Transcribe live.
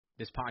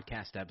This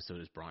podcast episode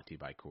is brought to you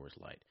by Coors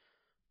Light.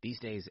 These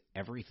days,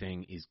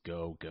 everything is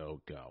go, go,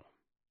 go.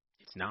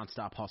 It's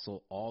nonstop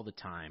hustle all the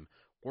time.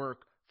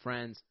 Work,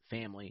 friends,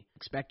 family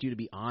expect you to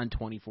be on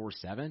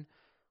 24/7.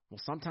 Well,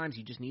 sometimes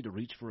you just need to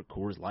reach for a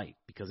Coors Light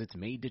because it's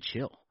made to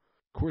chill.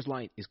 Coors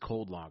Light is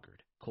cold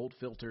lagered, cold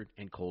filtered,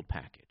 and cold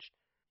packaged.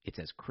 It's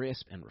as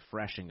crisp and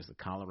refreshing as the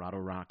Colorado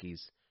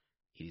Rockies.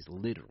 It is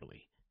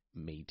literally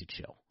made to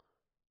chill.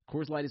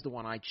 Coors Light is the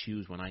one I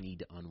choose when I need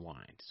to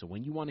unwind. So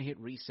when you want to hit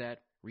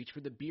reset, reach for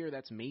the beer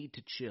that's made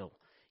to chill.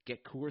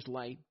 Get Coors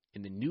Light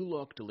in the new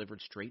look delivered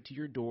straight to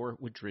your door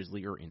with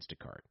Drizzly or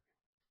Instacart.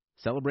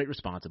 Celebrate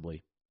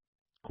responsibly.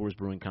 Coors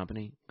Brewing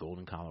Company,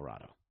 Golden,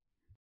 Colorado.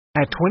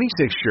 At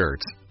 26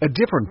 Shirts, a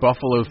different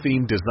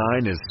Buffalo-themed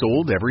design is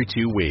sold every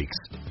 2 weeks.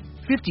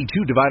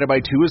 52 divided by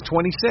 2 is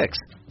 26,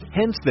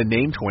 hence the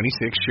name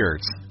 26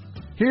 Shirts.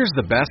 Here's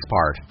the best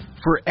part.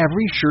 For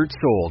every shirt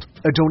sold,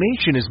 a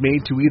donation is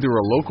made to either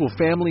a local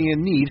family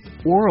in need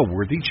or a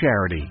worthy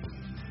charity.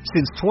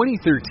 Since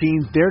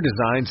 2013, their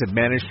designs have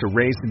managed to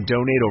raise and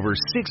donate over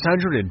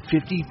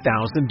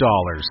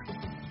 $650,000.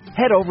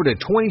 Head over to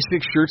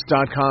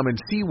 26shirts.com and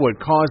see what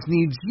cause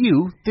needs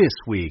you this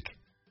week.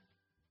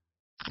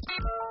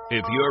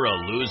 If you're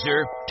a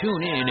loser,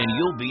 tune in and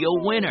you'll be a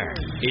winner.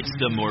 It's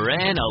the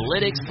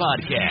Moranalytics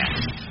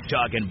Podcast,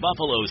 talking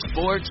Buffalo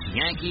sports,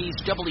 Yankees,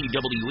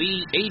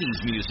 WWE,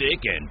 80s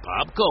music, and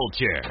pop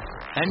culture.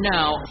 And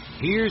now,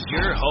 here's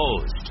your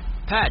host,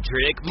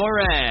 Patrick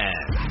Moran.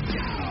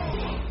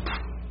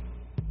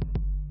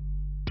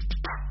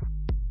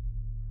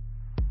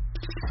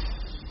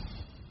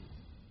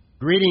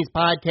 Greetings,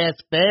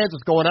 podcast fans.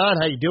 What's going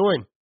on? How you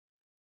doing?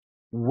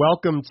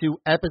 Welcome to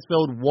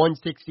episode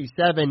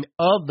 167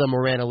 of the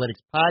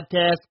Moranalytics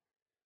Podcast,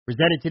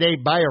 presented today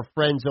by our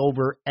friends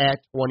over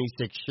at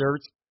 26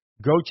 Shirts.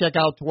 Go check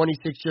out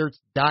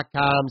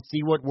 26shirts.com,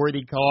 see what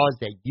worthy cause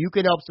that you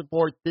can help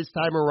support this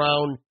time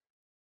around.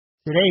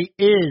 Today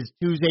is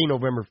Tuesday,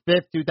 November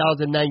 5th,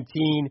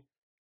 2019.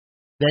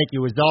 Thank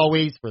you, as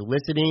always, for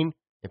listening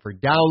and for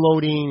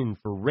downloading and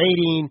for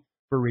rating,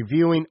 for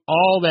reviewing,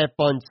 all that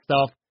fun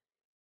stuff.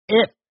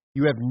 If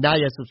you have not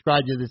yet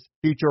subscribed to this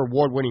future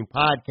award-winning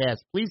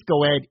podcast, please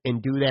go ahead and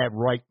do that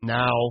right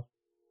now.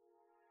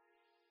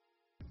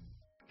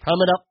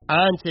 Coming up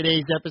on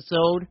today's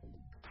episode,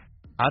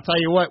 I'll tell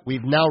you what,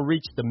 we've now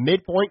reached the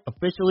midpoint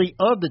officially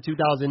of the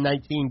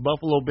 2019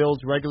 Buffalo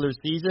Bills regular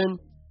season.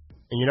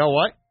 And you know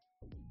what?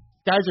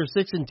 Guys are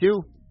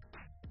 6-2.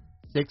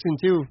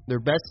 6-2. Their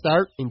best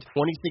start in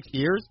 26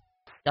 years.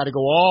 Got to go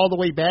all the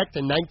way back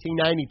to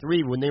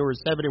 1993 when they were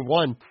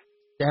 7-1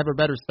 to have a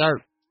better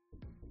start.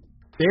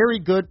 Very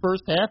good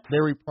first half,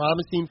 very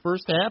promising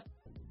first half,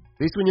 at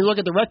least when you look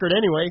at the record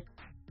anyway.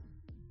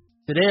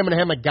 Today I'm going to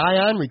have my guy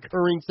on,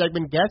 recurring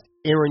segment guest,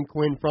 Aaron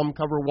Quinn from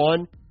Cover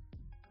One,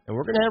 and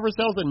we're going to have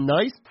ourselves a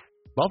nice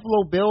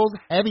Buffalo Bills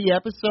heavy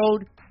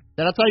episode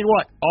that I'll tell you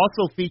what,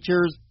 also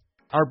features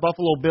our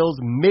Buffalo Bills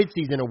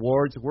midseason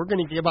awards. We're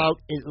going to give out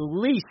at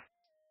least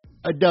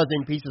a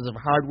dozen pieces of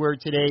hardware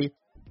today,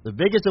 the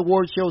biggest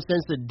award show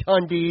since the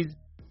Dundies.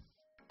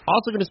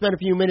 Also going to spend a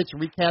few minutes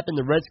recapping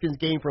the Redskins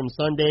game from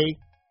Sunday.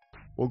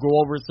 We'll go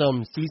over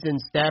some season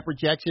stat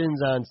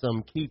projections on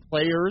some key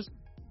players.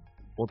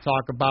 We'll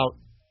talk about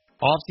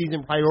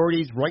off-season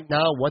priorities right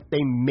now, what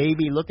they may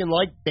be looking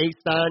like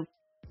based on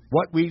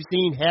what we've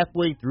seen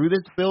halfway through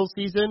this Bills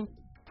season.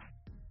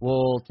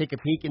 We'll take a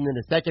peek into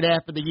the second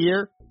half of the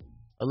year.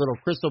 A little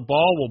crystal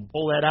ball, we'll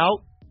pull that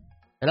out.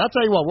 And I'll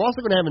tell you what, we're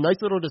also going to have a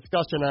nice little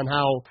discussion on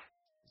how,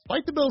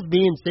 despite the Bills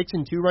being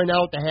 6-2 right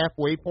now at the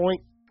halfway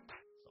point,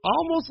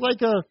 almost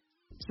like a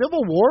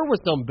civil war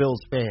with some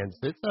Bills fans.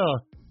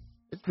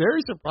 It's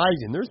very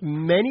surprising. There's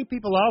many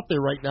people out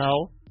there right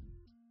now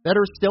that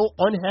are still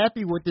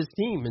unhappy with this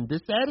team and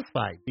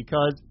dissatisfied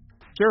because,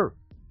 sure,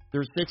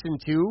 they're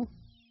 6-2,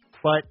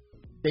 but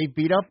they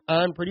beat up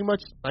on pretty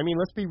much,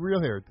 let's be real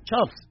here,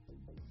 chumps.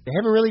 They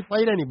haven't really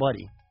played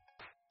anybody.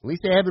 At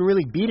least they haven't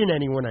really beaten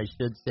anyone, I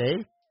should say.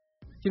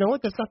 But you know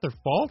what? That's not their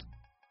fault.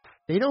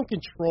 They don't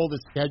control the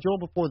schedule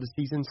before the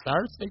season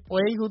starts. They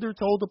play who they're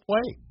told to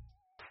play.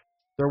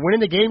 They're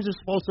winning the games they're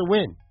supposed to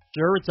win.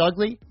 Sure, it's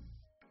ugly.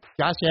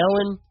 Josh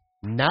Allen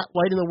not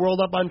lighting the world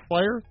up on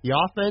fire. The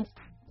offense,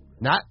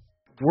 not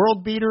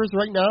world beaters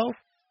right now.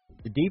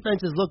 The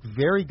defenses look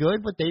very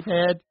good, but they've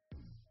had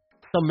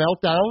some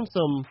meltdowns,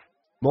 some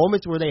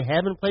moments where they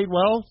haven't played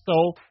well.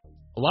 So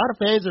a lot of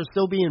fans are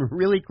still being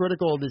really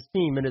critical of this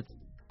team, and it's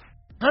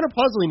kind of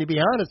puzzling, to be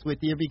honest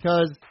with you,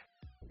 because,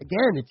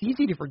 again, it's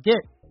easy to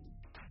forget.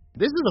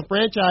 This is a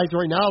franchise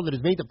right now that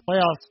has made the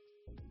playoffs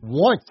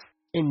once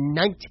in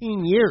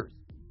 19 years.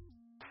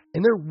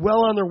 And they're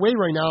well on their way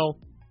right now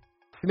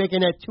to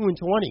making that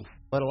 2-20.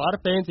 But a lot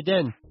of fans,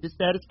 again,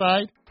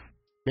 dissatisfied.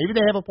 Maybe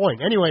they have a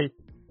point. Anyway,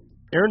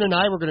 Aaron and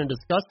I were going to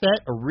discuss that.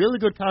 A really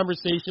good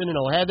conversation, and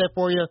I'll have that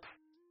for you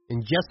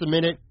in just a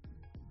minute.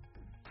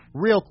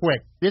 Real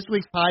quick, this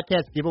week's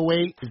podcast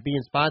giveaway is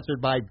being sponsored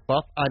by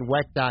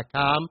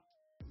BuffOnWeck.com.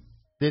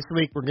 This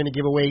week, we're going to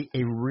give away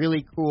a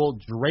really cool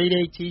Dre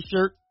Day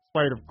t-shirt,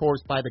 inspired, of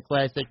course, by the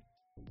classic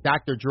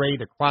Dr. Dre,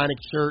 the Chronic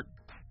shirt.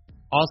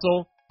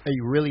 Also, a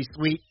really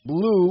sweet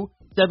blue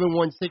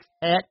 716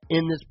 hat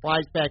in this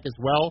prize pack as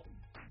well.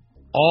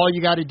 All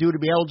you got to do to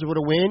be eligible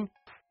to win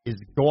is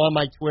go on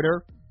my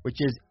Twitter, which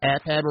is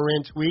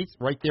 @HammerInTweets.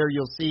 Right there,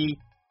 you'll see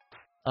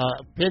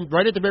pinned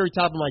right at the very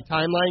top of my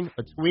timeline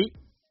a tweet.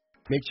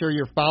 Make sure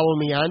you're following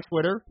me on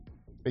Twitter.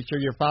 Make sure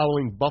you're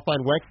following Buff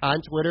on Weck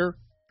on Twitter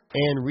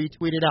and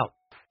retweet it out.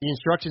 The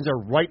instructions are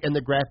right in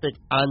the graphic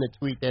on the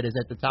tweet that is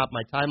at the top of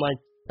my timeline.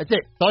 That's it.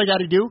 That's all you got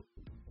to do.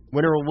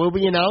 Winner will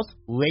be announced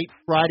late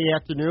Friday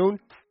afternoon.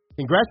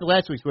 Congrats to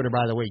last week's winner,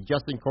 by the way,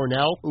 Justin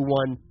Cornell, who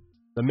won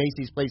the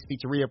Macy's Place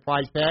Pizzeria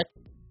prize pack.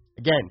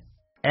 Again,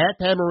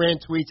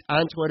 @HammerInTweets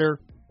on Twitter.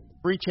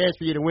 Free chance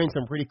for you to win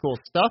some pretty cool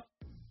stuff.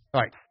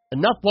 All right,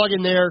 enough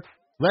plugging there.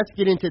 Let's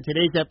get into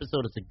today's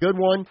episode. It's a good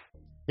one.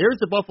 Here's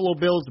the Buffalo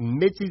Bills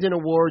midseason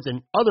awards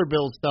and other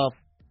Bills stuff.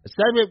 A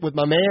segment with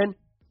my man,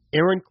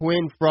 Aaron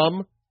Quinn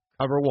from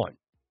Cover One.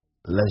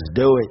 Let's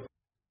do it.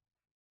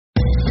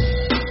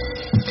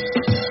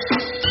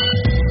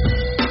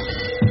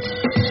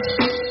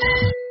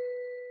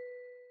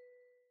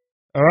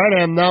 All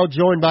right, I'm now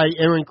joined by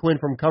Aaron Quinn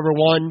from Cover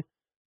One.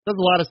 Does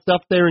a lot of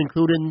stuff there,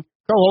 including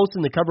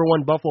co-hosting the Cover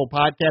One Buffalo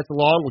podcast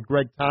along with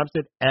Greg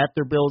Thompson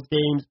after Bills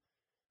games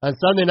on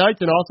Sunday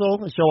nights and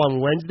also a show on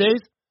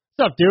Wednesdays.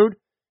 What's up, dude?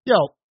 Yo,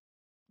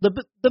 the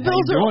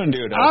Bills are doing,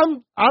 dude?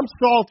 I'm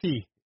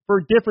salty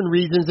for different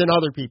reasons than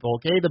other people,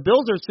 okay? The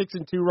Bills are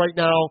 6-2 right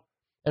now,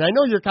 and I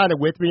know you're kind of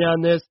with me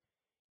on this,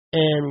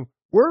 and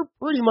we're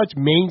pretty much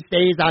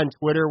mainstays on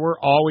Twitter. We're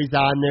always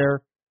on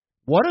there.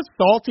 What a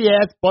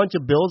salty-ass bunch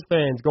of Bills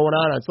fans going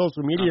on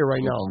social media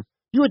right now.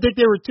 You would think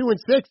they were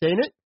 2-6,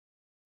 ain't it?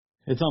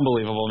 It's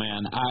unbelievable,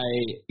 man. I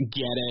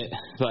get it.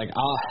 It's like,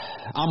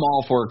 I'm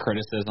all for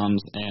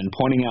criticisms and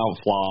pointing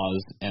out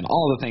flaws and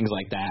all the things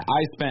like that.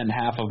 I spent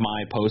half of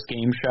my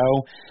post-game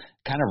show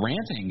kind of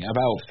ranting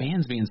about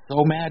fans being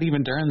so mad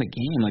even during the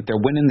game. Like,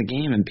 they're winning the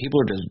game and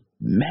people are just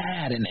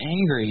mad and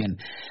angry. And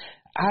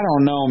I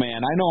don't know, man.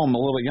 I know I'm a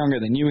little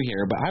younger than you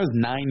here, but I was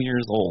 9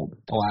 years old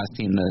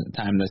the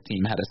time this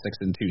team had a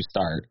 6-2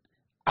 start.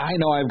 I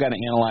know I've got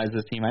to analyze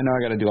this team. I know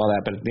I got to do all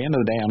that, but at the end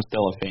of the day, I'm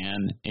still a fan.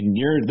 And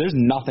there's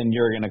nothing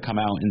you're going to come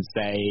out and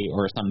say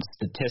or some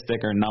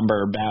statistic or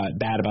number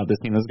bad about this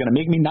team that's going to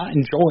make me not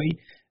enjoy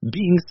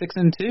being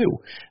 6-2.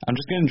 I'm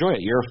just going to enjoy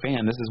it. You're a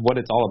fan. This is what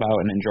it's all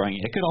about and enjoying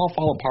it. It could all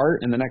fall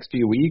apart in the next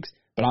few weeks,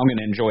 but I'm going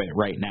to enjoy it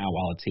right now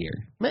while it's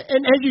here.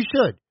 And as you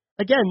should.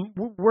 Again,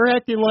 we're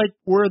acting like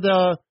we're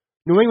the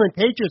New England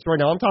Patriots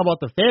right now. I'm talking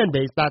about the fan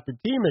base, not the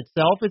team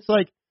itself. It's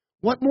like,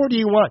 what more do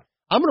you want?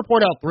 I'm going to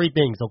point out three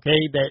things, okay,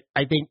 that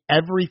I think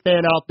every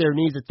fan out there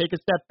needs to take a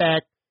step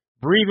back,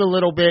 breathe a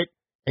little bit,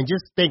 and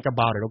just think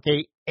about it,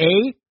 okay?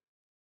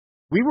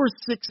 We're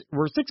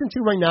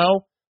 6-2 right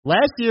now.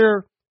 Last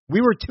year,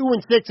 we were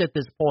 2-6 at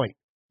this point.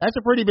 That's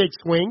a pretty big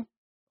swing,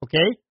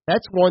 okay?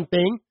 That's one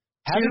thing.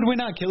 How did we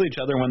not kill each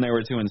other when they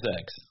were 2-6?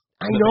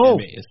 I know.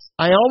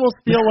 I almost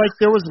feel like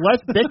there was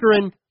less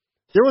bickering.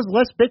 There was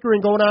less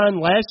bickering going on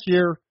last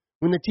year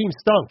when the team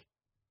stunk.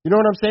 You know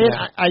what I'm saying?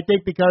 Yeah. I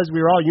think because we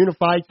were all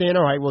unified saying,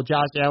 all right, well,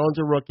 Josh Allen's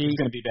a rookie. It's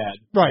going to be bad.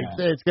 Right.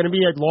 Yeah. It's going to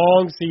be a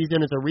long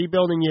season. It's a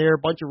rebuilding year,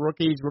 bunch of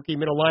rookies, rookie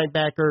middle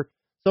linebacker.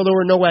 So there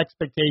were no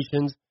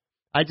expectations.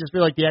 I just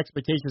feel like the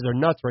expectations are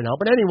nuts right now.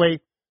 But anyway,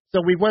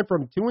 so we went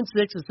from 2-6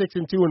 to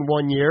 6-2 in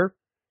 1 year.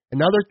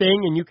 Another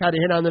thing, and you kind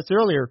of hit on this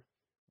earlier,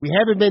 we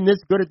haven't been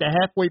this good at the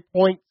halfway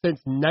point since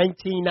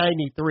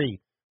 1993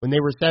 when they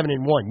were 7-1.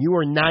 You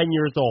were 9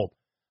 years old.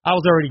 I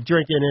was already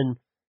drinking and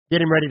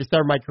getting ready to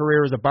start my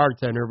career as a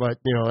bartender, but,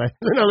 you know, that's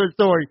another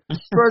story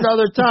for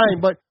another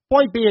time. But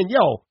point being,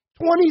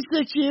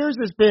 26 years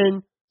has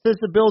been since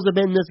the Bills have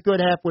been this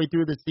good halfway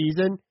through the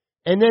season.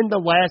 And then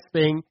the last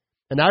thing,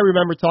 and I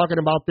remember talking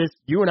about this,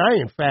 you and I,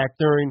 in fact,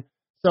 during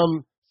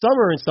some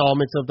summer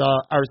installments of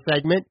our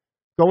segment,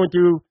 going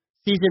through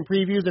season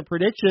previews and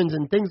predictions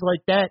and things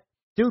like that.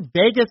 Dude,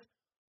 Vegas,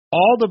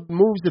 all the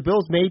moves the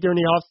Bills made during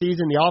the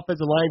offseason, the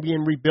offensive line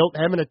being rebuilt,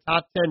 having a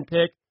top 10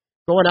 pick,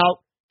 going out,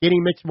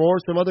 getting Mitch Moore,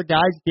 some other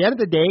guys. At the end of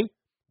the day,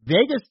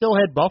 Vegas still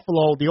had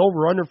Buffalo, the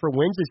over-under for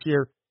wins this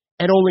year,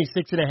 at only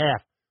 6.5.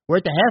 We're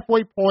at the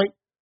halfway point.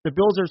 The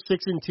Bills are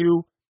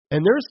 6-2,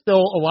 and there's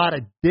still a lot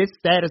of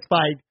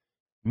dissatisfied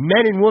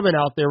men and women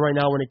out there right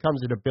now when it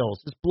comes to the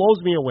Bills. This blows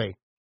me away.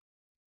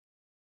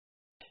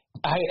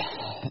 I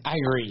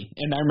agree,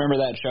 and I remember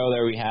that show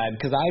that we had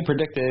because I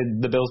predicted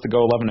the Bills to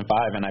go 11-5,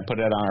 and I put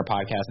it on our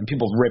podcast, and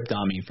people ripped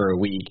on me for a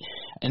week,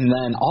 and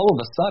then all of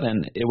a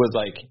sudden it was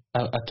like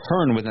a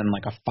turn within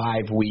like a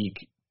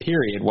 5-week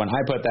period. When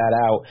I put that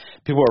out,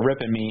 people were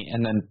ripping me,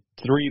 and then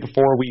 3 to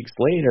 4 weeks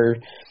later,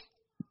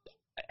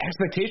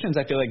 expectations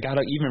I feel like got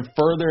even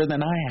further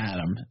than I had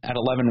them at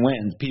 11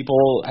 wins.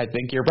 People, I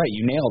think you're right,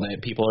 you nailed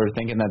it. People are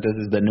thinking that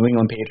this is the New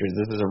England Patriots.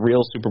 This is a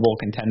real Super Bowl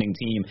contending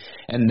team,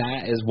 and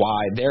that is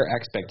why their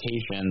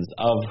expectations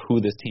of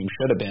who this team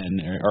should have been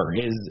or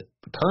is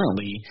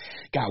currently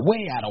got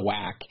way out of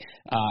whack,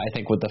 I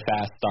think, with the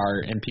fast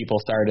start, and people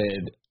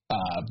started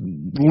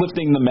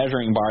lifting the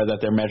measuring bar that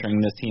they're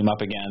measuring this team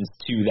up against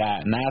to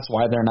that, and that's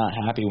why they're not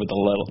happy with the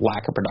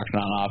lack of production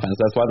on offense.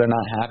 That's why they're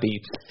not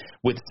happy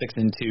with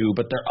 6-2,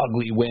 but they're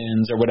ugly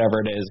wins or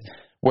whatever it is.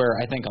 Where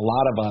I think a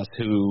lot of us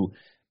who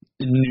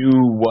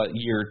knew what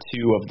year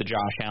 2 of the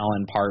Josh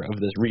Allen part of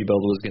this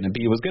rebuild was going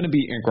to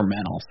be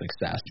incremental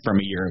success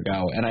from a year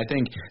ago. And I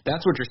think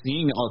that's what you're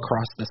seeing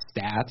across the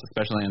stats,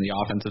 especially on the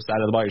offensive side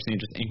of the ball. You're seeing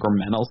just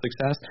incremental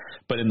success,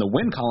 but in the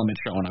win column,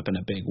 it's showing up in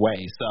a big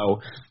way. So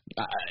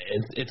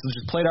it's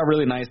just played out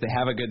really nice. They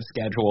have a good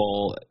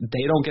schedule.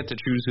 They don't get to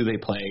choose who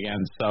they play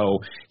against. So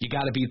you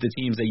got to beat the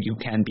teams that you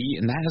can beat,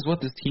 and that is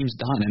what this team's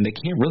done. And they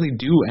can't really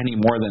do any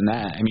more than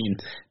that. I mean,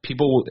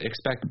 people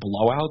expect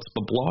blowouts,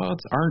 but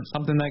blowouts aren't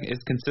something that is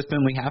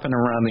consistently happening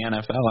around the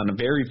NFL, and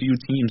very few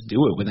teams do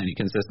it with any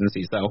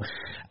consistency. So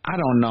I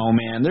don't know,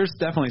 man. There's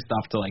definitely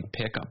stuff to like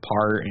pick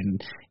apart and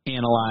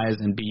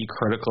analyze and be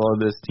critical of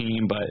this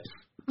team, but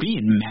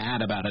being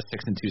mad about a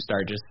 6-2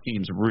 start just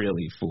seems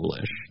really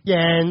foolish.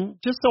 Yeah, and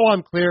just so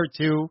I'm clear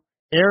too,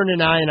 Aaron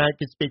and I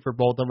can speak for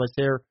both of us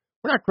here.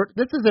 We're not.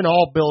 This isn't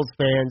all Bills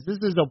fans. This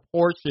is a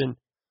portion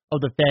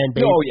of the fan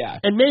base. Oh yeah,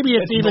 and maybe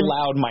it's even a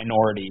loud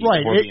minority. Right,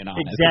 if we're being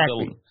honest.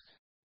 Exactly.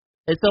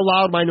 It's a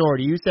loud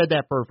minority. You said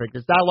that perfect.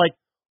 It's not like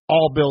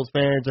all Bills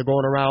fans are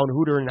going around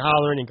hootering and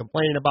hollering and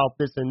complaining about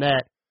this and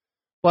that.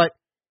 But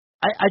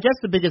I guess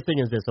the biggest thing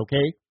is this,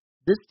 okay?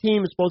 This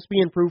team is supposed to be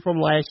improved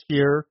from last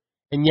year.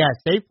 And yes,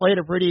 they played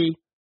They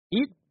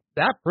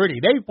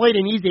played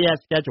an easy-ass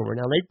schedule right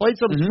now. They played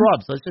some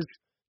scrubs. Let's just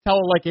tell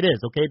it like it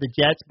is, okay? The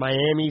Jets,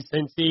 Miami,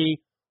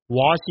 Cincy,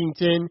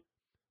 Washington.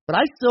 But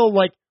I still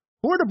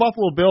who are the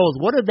Buffalo Bills?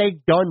 What have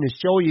they done to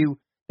show you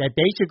that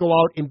they should go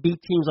out and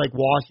beat teams like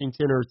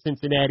Washington or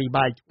Cincinnati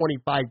by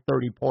 25,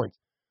 30 points?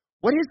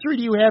 What history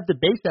do you have to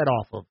base that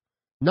off of?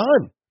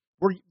 None.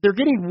 They're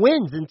getting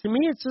wins, and to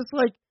me, it's just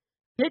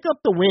pick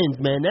up the wins,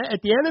 man.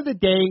 At the end of the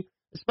day,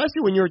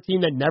 especially when you're a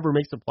team that never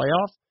makes the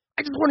playoffs,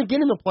 I just want to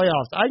get in the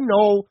playoffs. I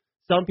know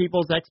some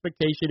people's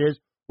expectation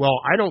is, well,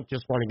 I don't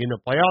just want to get in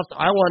the playoffs.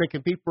 I want to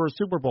compete for a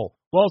Super Bowl.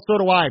 Well,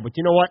 so do I, but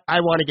you know what?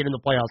 I want to get in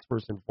the playoffs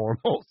first and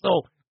foremost,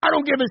 so I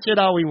don't give a shit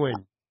how we win.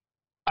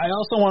 I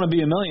also want to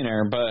be a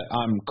millionaire, but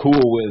I'm cool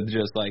with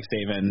just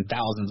saving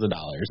thousands of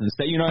dollars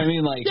instead. You know what I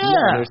mean?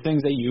 There's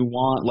things that you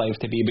want life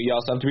to be, but you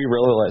also have to be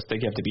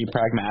realistic. You have to be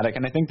pragmatic.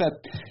 And I think that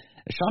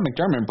Sean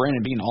McDermott and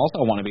Brandon Beane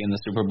also want to be in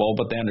the Super Bowl,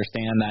 but they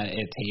understand that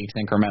it takes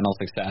incremental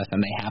success, and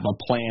they have a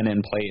plan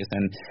in place.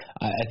 And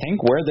I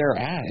think where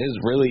they're at is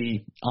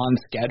really on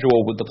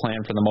schedule with the plan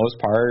for the most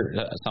part.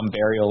 Some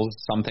variables,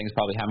 some things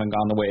probably haven't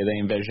gone the way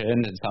they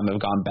envisioned, and some have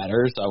gone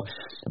better.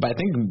 But I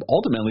think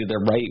ultimately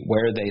they're right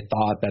where they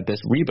thought that this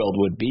rebuild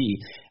would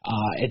be.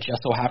 It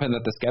just so happened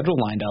that the schedule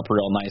lined up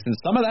real nice. And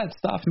some of that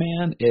stuff,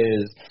 man,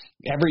 is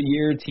every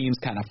year teams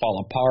kind of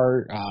fall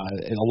apart.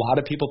 A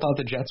lot of people thought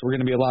the Jets were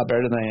going to be a lot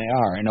better than they are.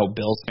 I know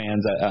Bills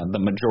fans,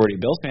 the majority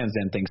of Bills fans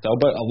didn't think so,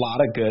 but a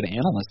lot of good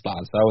analysts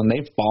thought so, and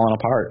they've fallen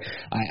apart.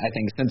 I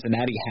think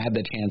Cincinnati had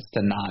the chance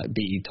to not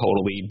be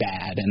totally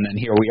bad, and then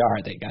here we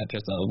are. They got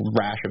just a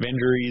rash of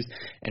injuries,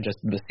 and just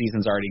the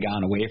season's already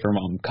gone away from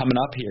them. Coming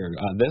up here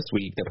this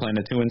week, they're playing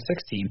a 2-6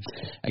 team.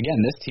 Again,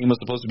 this team was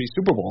supposed to be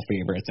Super Bowl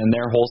favorites, and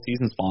their whole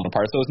season's falling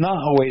apart. So it's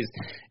not always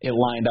it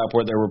lined up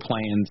where they were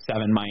playing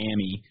 7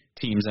 Miami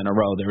teams in a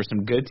row. There were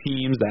some good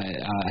teams that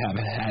have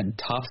had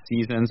tough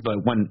seasons,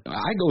 but when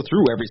I go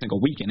through every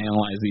single week and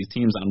analyze these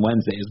teams on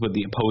Wednesdays with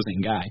the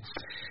opposing guy,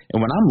 and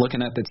when I'm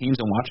looking at the teams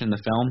and watching the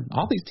film,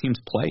 all these teams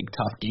play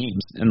tough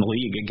games in the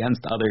league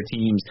against other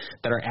teams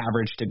that are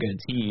average to good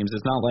teams.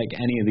 It's not like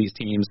any of these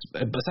teams,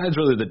 besides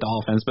really the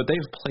Dolphins, but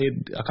they've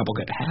played a couple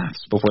good halves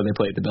before they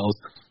played the Bills.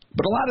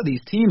 But a lot of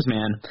these teams,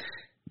 man,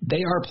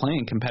 they are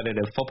playing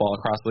competitive football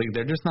across the league.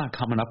 They're just not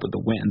coming up with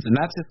the wins. And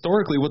that's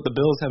historically what the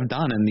Bills have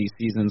done in these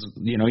seasons.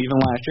 Even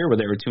last year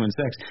where they were 2-6,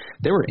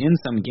 they were in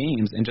some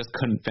games and just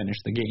couldn't finish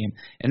the game.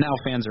 And now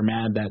fans are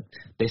mad that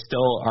they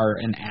still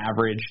are an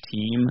average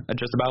team,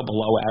 just about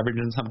below average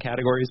in some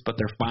categories, but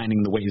they're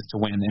finding the ways to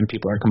win, and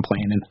people are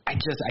complaining. I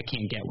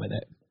can't get with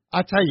it.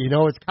 I'll tell you,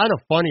 it's kind of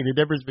funny, the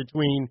difference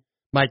between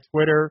my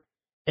Twitter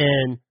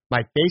and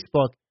my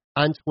Facebook.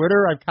 On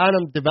Twitter, I've kind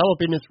of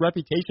developing this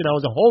reputation. I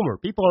was a homer.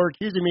 People are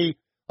accusing me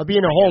of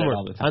being a homer.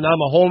 And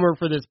I'm a homer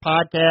for this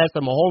podcast.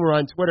 I'm a homer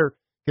on Twitter.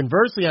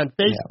 Conversely, on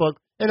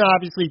Facebook, and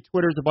obviously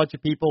Twitter's a bunch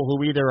of people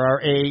who either are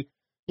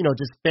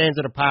just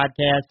fans of the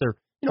podcast, or,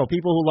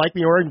 people who like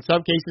me, or in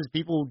some cases,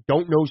 people who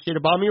don't know shit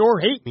about me or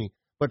hate me.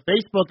 But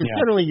Facebook is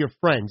generally your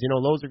friends.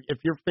 Those are,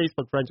 if you're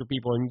Facebook friends with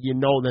people and you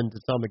know them to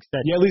some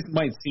extent. You at least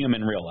might see them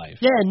in real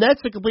life. Yeah, and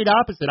that's the complete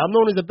opposite. I'm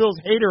known as a Bills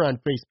hater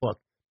on Facebook.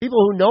 People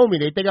who know me,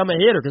 they think I'm a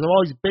hater because I'm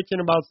always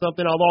bitching about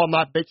something, although I'm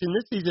not bitching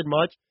this season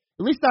much,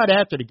 at least not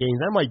after the games.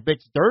 I might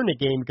bitch during the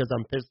game because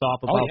I'm pissed off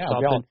about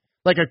something.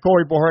 Like a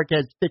Corey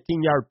Bohorquez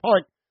 15-yard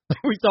punt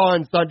like we saw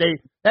on Sunday.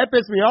 That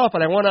pissed me off,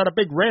 and I went on a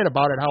big rant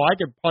about it, how I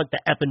could punt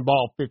the effing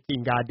ball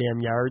 15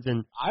 goddamn yards.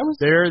 And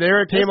there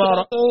it came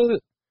out.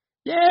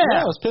 Yeah,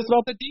 I was pissed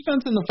about the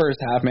defense in the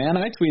first half, man.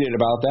 I tweeted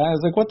about that. I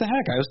was like, what the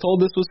heck? I was told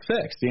this was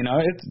fixed. You know,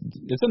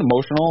 it's an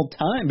emotional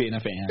time being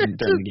a fan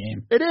during the game.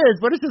 It is,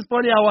 but it's just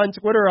funny how on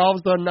Twitter all of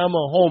a sudden I'm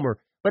a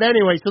homer. But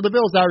anyway, so the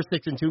Bills are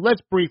 6-2.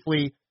 Let's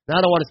briefly, and I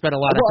don't want to spend a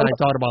lot of time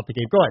talking about the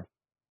game. Go ahead.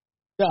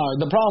 No,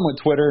 the problem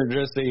with Twitter,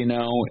 just so you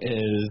know,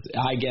 is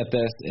I get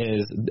this,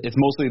 is it's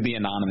mostly the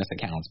anonymous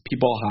accounts.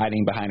 People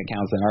hiding behind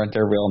accounts that aren't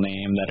their real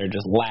name, that are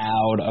just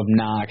loud,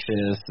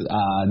 obnoxious,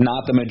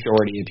 not the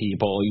majority of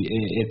people.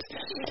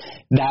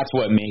 That's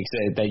what makes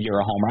it that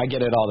you're a homer. I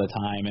get it all the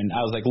time. And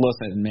I was like,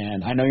 listen, man,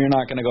 I know you're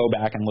not going to go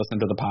back and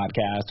listen to the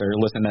podcast or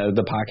listen to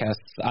the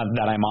podcasts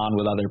that I'm on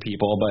with other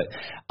people, but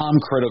I'm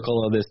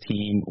critical of this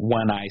team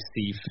when I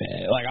see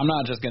fit. Like, I'm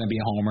not just going to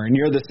be a homer, and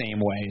you're the same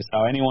way.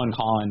 So anyone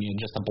calling you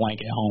just a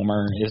blanket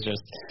homer is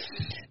just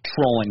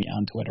trolling you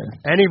on Twitter.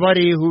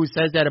 Anybody who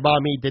says that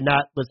about me did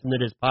not listen to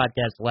this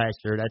podcast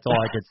last year. That's all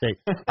I could say.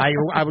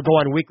 I would go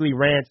on weekly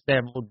rants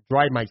that would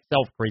drive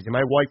myself crazy.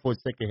 My wife was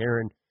sick of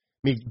hearing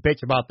me bitch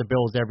about the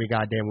Bills every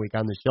goddamn week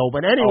on the show.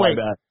 But anyway,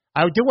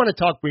 I do want to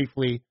talk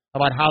briefly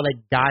about how they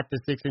got to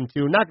 6-2.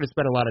 Not going to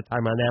spend a lot of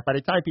time on that. By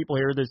the time people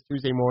hear this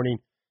Tuesday morning,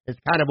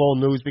 it's kind of old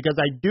news because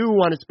I do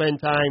want to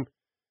spend time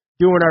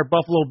doing our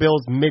Buffalo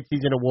Bills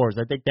midseason awards.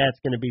 I think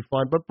that's going to be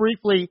fun. But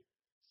briefly,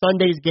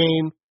 Sunday's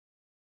game,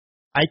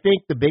 I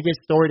think the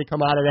biggest story to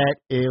come out of that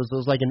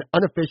was like an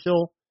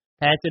unofficial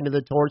pass into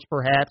the torch,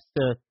 perhaps,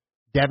 to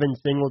Devin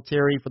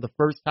Singletary for the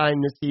first time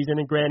this season.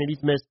 And granted,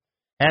 he's missed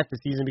half the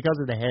season because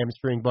of the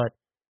hamstring, but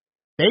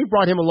they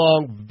brought him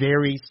along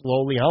very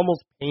slowly,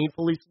 almost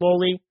painfully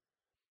slowly.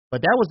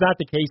 But that was not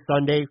the case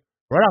Sunday.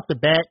 Right off the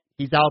bat,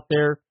 he's out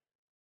there.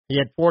 He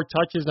had 4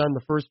 touches on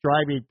the first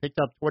drive. He picked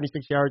up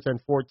 26 yards on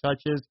 4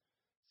 touches.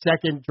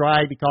 Second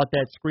drive, he caught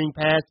that screen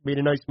pass, made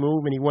a nice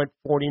move, and he went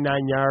 49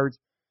 yards.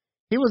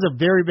 He was a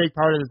very big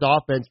part of this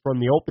offense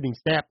from the opening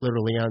snap,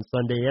 literally, on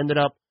Sunday. He ended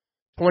up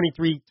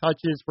 23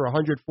 touches for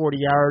 140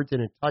 yards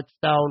and a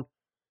touchdown.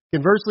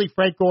 Conversely,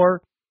 Frank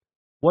Gore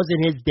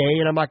wasn't his day,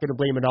 and I'm not going to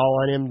blame it all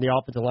on him. The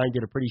offensive line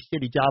did a pretty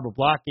shitty job of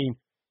blocking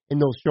in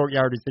those short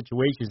yardage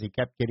situations. He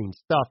kept getting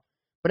stuffed.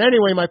 But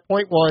anyway, my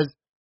point was,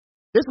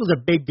 this was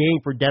a big game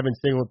for Devin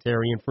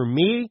Singletary, and for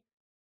me,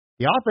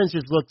 the offense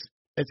just looks,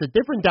 it's a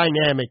different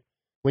dynamic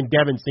when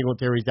Devin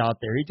Singletary's out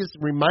there. He just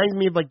reminds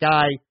me of a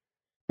guy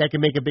that can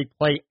make a big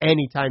play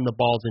anytime the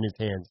ball's in his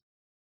hands.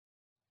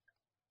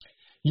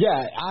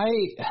 Yeah,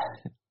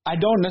 I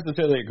don't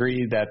necessarily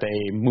agree that they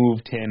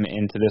moved him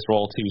into this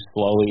role too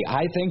slowly.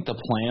 I think the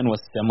plan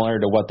was similar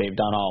to what they've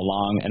done all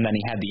along, and then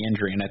he had the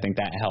injury, and I think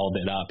that held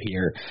it up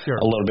here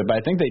a little bit. But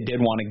I think they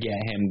did want to get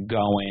him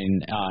going,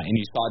 and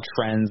you saw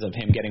trends of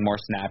him getting more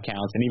snap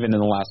counts, and even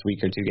in the last week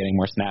or two getting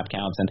more snap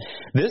counts. And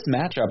this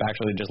matchup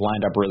actually just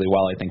lined up really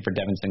well, I think, for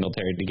Devin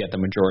Singletary to get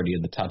the majority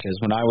of the touches.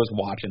 When I was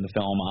watching the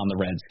film on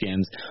the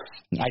Redskins,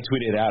 I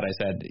tweeted out, I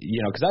said,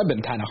 because I've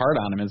been kind of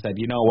hard on him and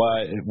said, you know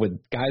what, with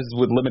guys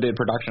with limited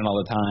production all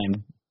the time,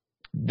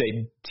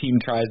 the team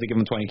tries to give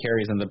them 20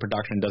 carries and the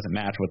production doesn't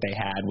match what they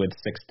had with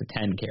 6 to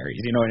 10 carries.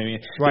 You know what I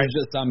mean? Right.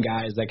 There's just some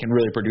guys that can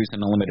really produce in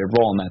a limited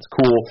role, and that's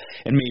cool.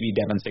 And maybe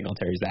Devin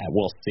Singletary's that.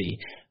 We'll see.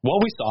 What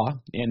we saw,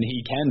 and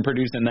he can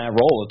produce in that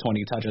role of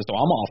 20 touches, so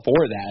I'm all for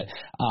that.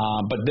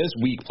 But this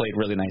week played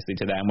really nicely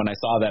to that. And when I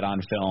saw that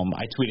on film,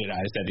 I tweeted,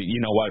 I said,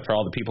 you know what, for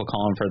all the people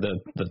calling for the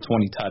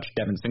 20-touch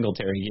Devin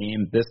Singletary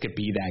game, this could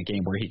be that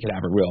game where he could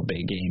have a real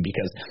big game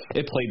because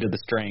it played to the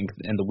strength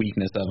and the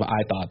weakness of,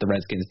 I thought, the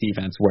Redskins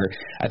defense, where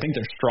I think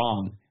they're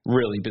strong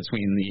really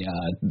between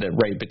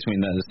between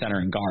the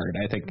center and guard.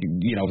 I think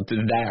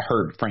that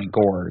hurt Frank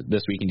Gore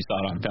this week, and you saw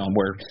it on film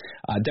where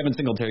Devin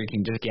Singletary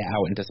can just get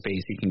out into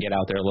space. He can get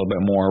out there a little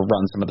bit more,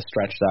 run some of the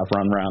stretch stuff,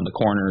 run around the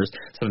corners,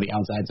 some of the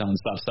outside zone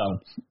stuff.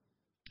 So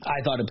I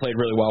thought it played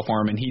really well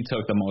for him, and he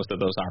took the most of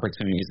those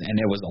opportunities, and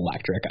it was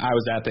electric. I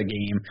was at the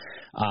game.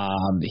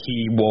 He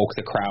woke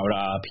the crowd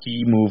up.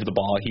 He moved the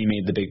ball. He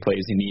made the big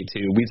plays he needed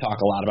to. We talk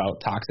a lot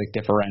about toxic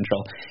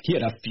differential. He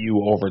had a few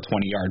over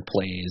 20-yard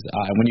plays.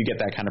 When you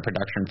get that kind of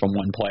production from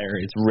one player,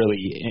 it's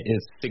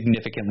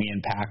significantly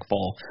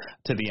impactful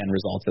to the end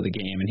results of the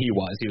game, and he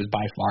was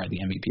by far the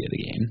MVP of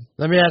the game.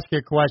 Let me ask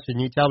you a question.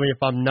 You tell me if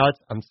I'm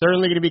nuts. I'm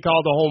certainly going to be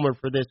called a homer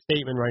for this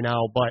statement right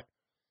now, but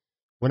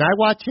when I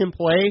watch him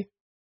play,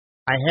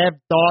 I have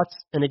thoughts,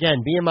 and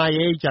again, being my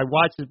age, I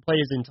watched him play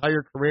his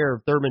entire career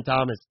of Thurman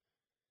Thomas.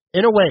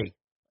 In a way,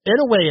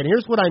 and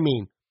here's what I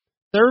mean.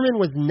 Thurman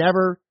was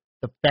never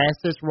the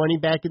fastest running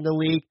back in the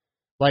league,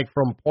 like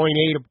from point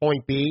A to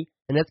point B,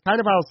 and that's kind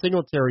of how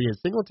Singletary is.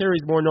 Singletary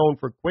is more known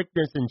for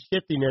quickness and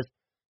shiftiness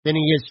than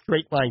he is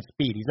straight line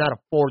speed. He's not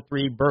a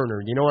 4.3 burner.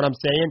 You know what I'm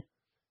saying?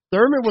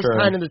 Thurman was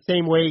kind of the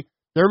same way.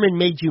 Thurman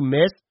made you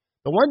miss.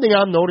 The one thing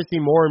I'm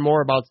noticing more and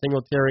more about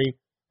Singletary,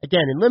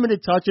 again, in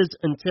limited touches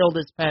until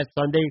this past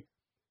Sunday,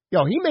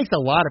 he makes a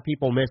lot of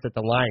people miss at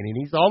the line, and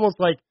he's almost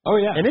like,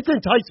 and it's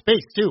in tight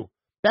space, too.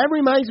 That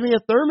reminds me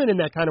of Thurman in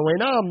that kind of way.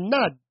 Now, I'm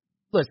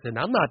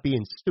not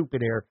being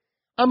stupid here.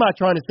 I'm not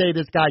trying to say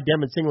this guy,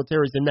 Devin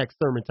Singletary, is the next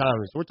Thurman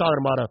Thomas. We're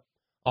talking about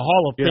a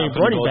Hall of Fame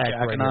running back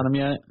right on him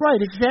yet?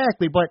 Right,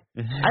 exactly. But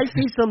I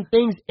see some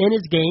things in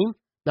his game.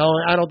 Now,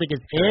 I don't think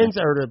his hands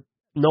are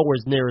nowhere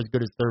near as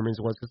good as Thurman's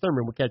was, because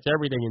Thurman would catch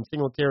everything, and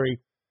Singletary,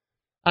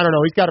 I don't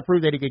know, he's got to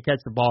prove that he could catch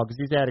the ball, because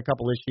he's had a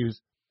couple issues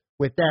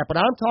with that. But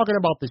I'm talking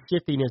about the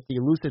shiftiness, the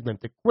elusiveness,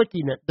 the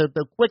quickness,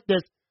 the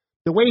quickness,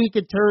 the way he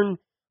could turn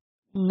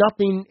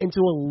nothing into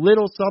a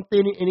little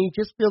something, and he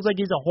just feels like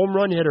he's a home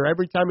run hitter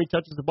every time he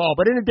touches the ball,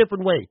 but in a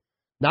different way.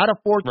 Not a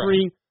 4-3,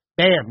 right.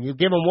 Bam, you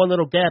give him one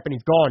little gap and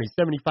he's gone. He's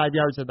 75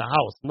 yards at the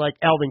house, like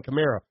Alvin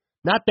Kamara.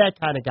 Not that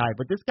kind of guy,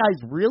 but this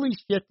guy's really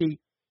shifty,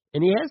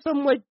 and he has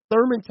some, like,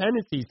 Thurman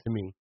tendencies to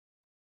me.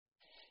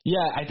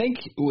 Yeah, I think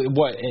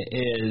what it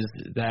is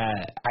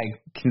that I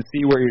can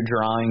see where you're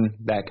drawing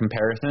that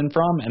comparison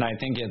from, and I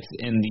think it's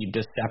in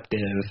the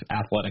deceptive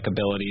athletic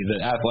ability,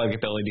 the athletic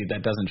ability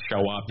that doesn't show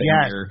up in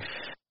your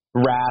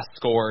RAS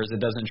scores. It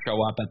doesn't show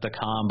up at the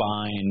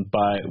combine,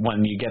 but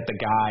when you get the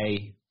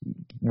guy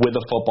with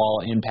a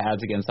football in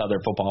pads against other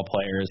football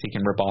players, he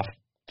can rip off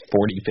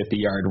 40,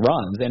 50-yard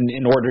runs. And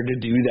in order to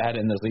do that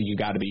in this league, you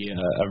got to be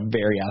a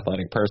very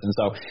athletic person.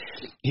 So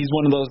he's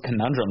one of those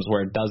conundrums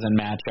where it doesn't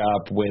match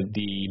up with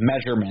the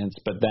measurements,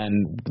 but then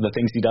the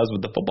things he does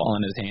with the football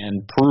in his hand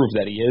prove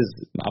that he is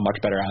a much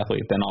better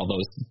athlete than all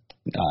those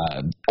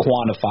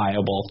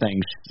quantifiable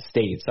things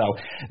state. So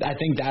I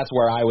think that's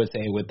where I would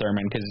say with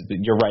Thurman, because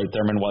you're right,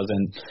 Thurman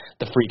wasn't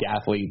the freak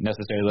athlete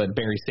necessarily that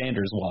Barry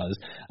Sanders was,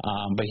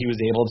 but he was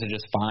able to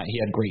just find,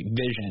 he had great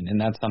vision, and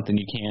that's something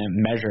you can't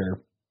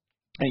measure,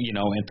 you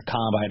know, at the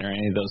combine or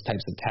any of those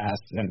types of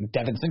tests. And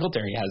Devin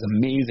Singletary has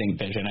amazing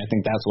vision. I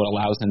think that's what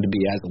allows him to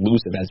be as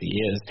elusive as he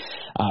is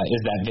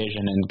that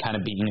vision and kind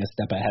of being a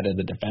step ahead of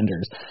the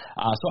defenders.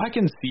 So I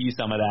can see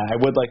some of that. I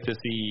would like to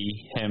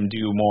see him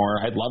do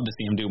more. I'd love to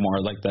see him do more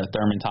like the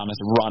Thurman Thomas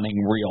running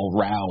real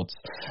routes,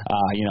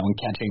 you know, and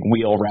catching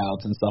wheel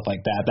routes and stuff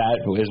like that.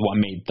 That is what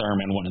made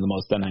Thurman one of the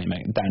most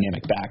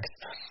dynamic backs,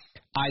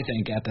 I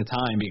think, at the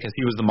time, because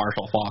he was the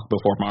Marshall Faulk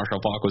before Marshall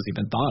Faulk was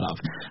even thought of.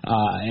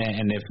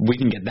 And if we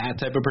can get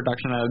that type of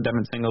production out of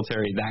Devin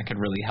Singletary, that could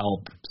really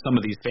help some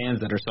of these fans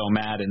that are so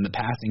mad in the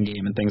passing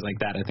game and things like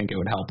that. I think it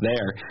would help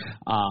there.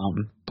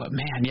 But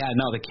man, yeah,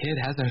 no, the kid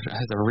has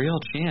a real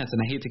chance,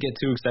 and I hate to get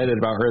too excited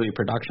about early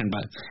production,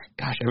 but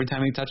gosh, every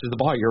time he touches the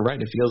ball, you're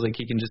right, it feels like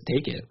he can just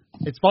take it.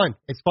 It's fun.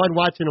 It's fun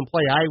watching him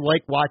play. I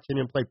like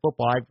watching him play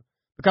football. I've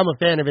become a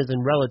fan of his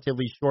in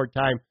relatively short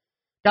time.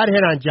 Got to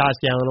hit on Josh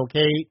Allen,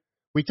 okay?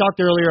 We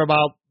talked earlier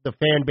about the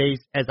fan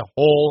base as a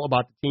whole,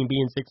 about the team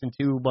being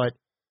 6-2, but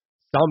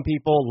some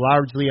people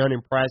largely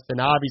unimpressed, and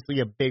obviously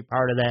a big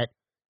part of that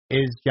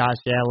is Josh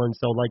Allen.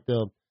 So, like,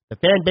 the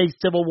fan base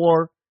civil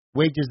war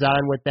wages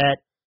on with that.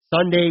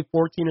 Sunday,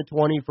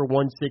 14-20 for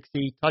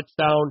 160,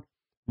 touchdown,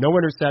 no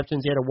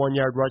interceptions. He had a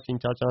 1-yard rushing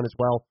touchdown as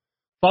well.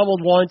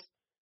 Fumbled once,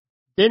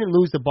 didn't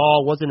lose the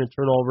ball, wasn't a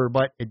turnover,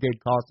 but it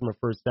did cost him a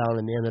first down,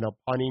 and they ended up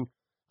punting.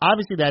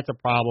 Obviously, that's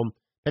a problem.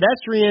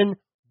 Pedestrian,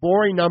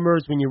 boring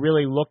numbers when you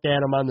really look at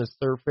them on the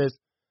surface.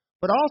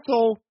 But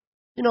also,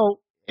 you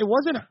know, it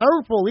wasn't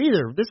harmful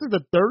either. This is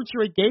the third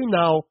straight game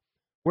now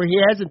where he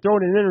hasn't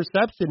thrown an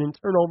interception, and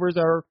turnovers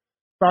are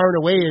far and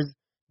away his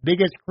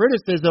biggest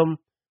criticism.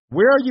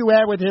 Where are you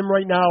at with him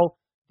right now?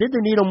 Did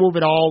the needle move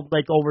at all,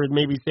 like over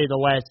maybe, say, the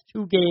last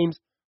 2 games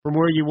from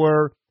where you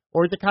were?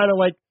 Or is it kind of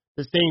like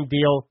the same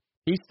deal?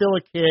 He's still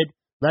a kid.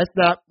 Let's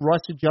not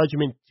rush a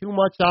judgment too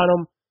much on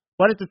him.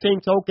 But at the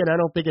same token, I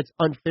don't think it's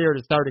unfair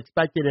to start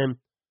expecting him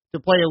to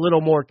play a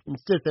little more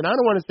consistent. I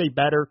don't want to say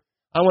better.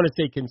 I want to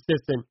say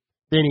consistent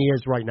than he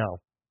is right now.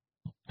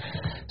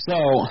 So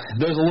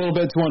there's a little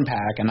bit to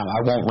unpack, and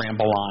I won't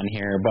ramble on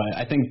here, but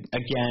I think,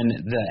 again,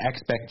 the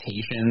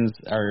expectations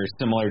are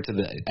similar to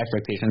the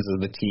expectations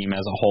of the team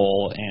as a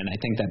whole, and I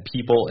think that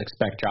people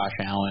expect Josh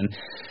Allen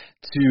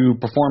to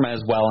perform as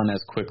well and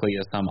as quickly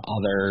as some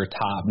other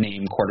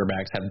top-name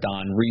quarterbacks have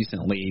done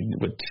recently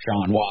with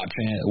Deshaun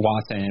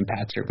Watson,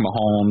 Patrick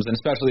Mahomes, and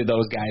especially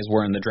those guys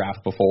were in the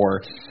draft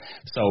before.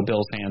 So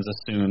Bills fans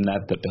assume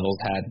that the Bills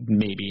had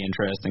maybe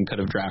interest and could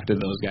have drafted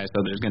those guys.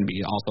 So there's going to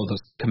be also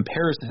those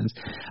comparisons.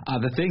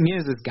 The thing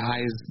is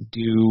guys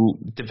do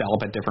develop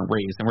at different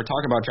rates. And we're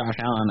talking about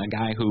Josh Allen, a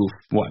guy who,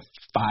 5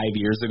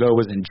 years ago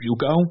was in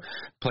JUCO,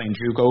 playing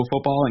JUCO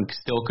football and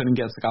still couldn't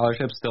get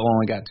scholarships, still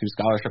only got 2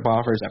 scholarship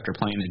offers after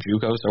playing at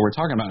JUCO. So we're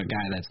talking about a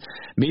guy that's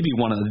maybe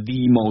one of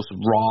the most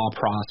raw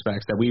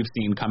prospects that we've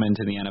seen come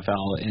into the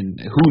NFL in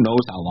who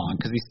knows how long,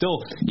 because he's still,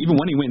 even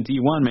when he went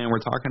D1, man,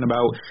 we're talking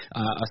about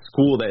a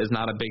school that is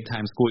not a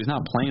big-time school. He's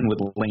not playing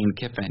with Lane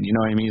Kiffin, you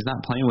know what I mean? He's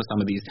not playing with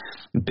some of these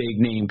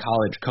big-name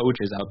college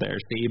coaches out there,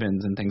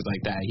 Sabins and things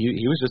like that.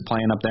 He was just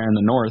playing up there in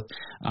the north,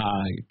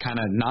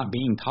 kind of not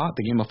being taught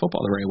the game of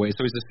football the right way.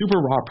 So he's a super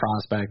raw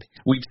prospect.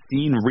 We've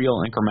seen real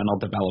incremental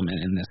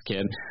development in this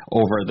kid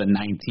over the 19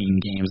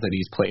 games that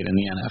he's played played in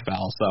the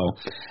NFL. So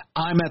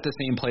I'm at the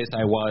same place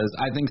I was.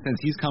 I think since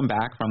he's come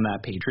back from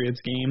that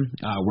Patriots game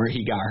where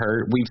he got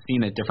hurt, we've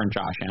seen a different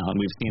Josh Allen.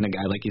 We've seen a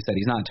guy, like you said,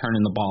 he's not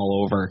turning the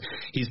ball over.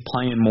 He's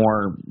playing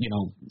more,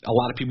 a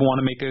lot of people want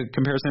to make a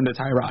comparison to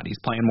Tyrod. He's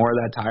playing more of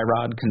that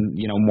Tyrod,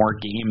 more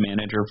game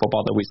manager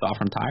football that we saw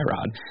from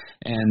Tyrod.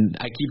 And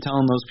I keep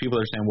telling those people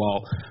that are saying,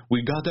 well,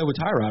 we got that with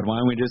Tyrod. Why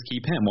don't we just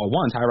keep him? Well,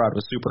 one, Tyrod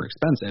was super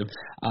expensive.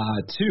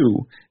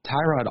 Two,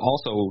 Tyrod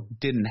also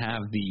didn't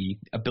have the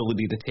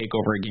ability to take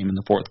over a game in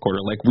the fourth quarter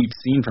like we've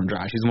seen from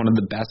Josh. He's one of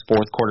the best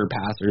fourth quarter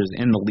passers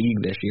in the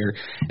league this year.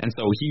 And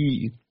so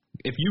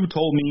if you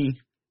told me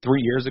 3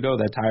 years ago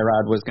that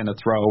Tyrod was going to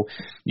throw,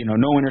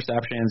 no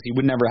interceptions, he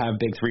would never have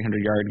big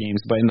 300-yard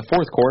games. But in the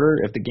fourth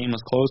quarter, if the game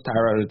was close,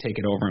 Tyrod would take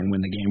it over and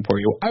win the game for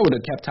you. I would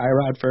have kept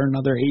Tyrod for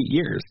another 8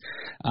 years.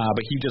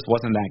 But he just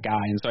wasn't that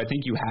guy. And so I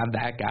think you have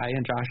that guy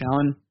in Josh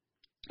Allen.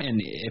 And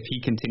if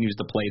he continues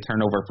to play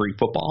turnover-free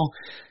football,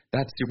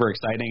 that's super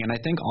exciting. And I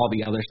think all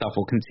the other stuff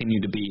will continue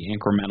to be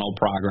incremental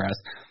progress.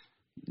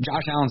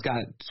 Josh Allen's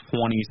got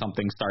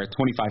 20-something starts,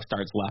 25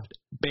 starts left,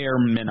 bare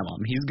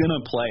minimum. He's going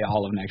to play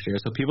all of next year.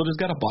 So people just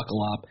got to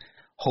buckle up,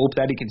 hope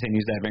that he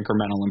continues to have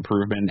incremental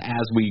improvement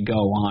as we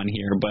go on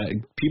here.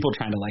 But people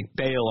trying to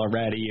bail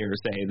already or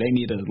say they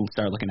need to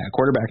start looking at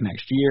quarterback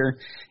next year,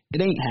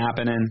 it ain't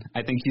happening.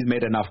 I think he's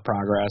made enough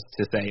progress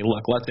to say,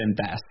 look, let's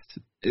invest,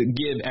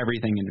 give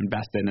everything and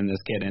invest in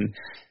this kid. And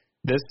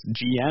this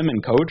GM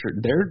and coach,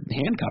 they're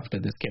handcuffed to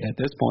this kid at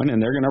this point,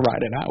 and they're going to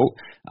ride it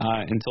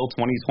out until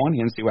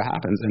 2020 and see what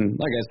happens. And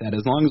like I said,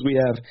 as long as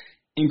we have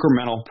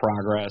incremental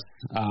progress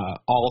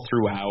all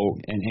throughout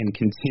and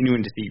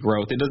continuing to see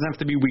growth, it doesn't have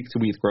to be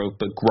week-to-week growth,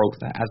 but growth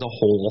as a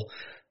whole,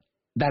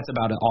 that's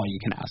about all you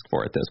can ask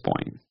for at this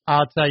point.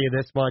 I'll tell you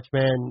this much,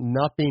 man.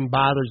 Nothing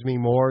bothers me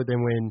more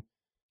than when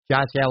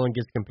Josh Allen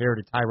gets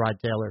compared to Tyrod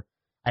Taylor.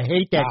 I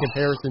hate that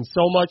comparison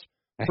so much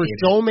for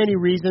so many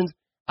reasons.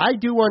 I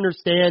do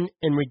understand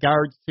in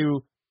regards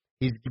to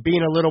he's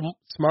being a little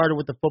smarter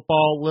with the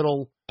football, a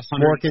little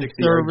more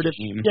conservative.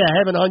 Yeah,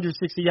 having a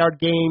 160-yard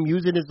game,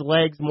 using his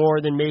legs more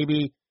than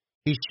maybe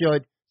he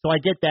should. So I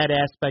get that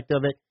aspect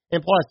of it.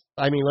 And plus,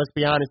 let's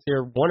be honest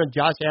here,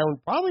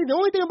 probably the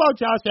only thing about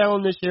Josh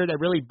Allen this year that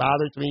really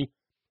bothers me,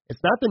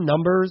 it's not the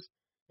numbers,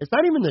 it's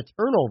not even the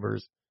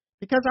turnovers,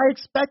 because I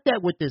expect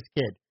that with this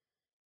kid.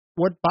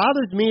 What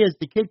bothers me is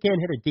the kid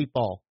can't hit a deep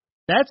ball.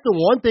 That's the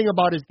one thing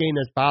about his game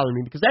that's bothering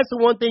me, because that's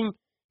the one thing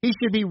he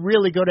should be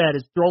really good at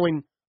is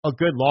throwing a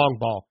good long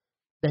ball.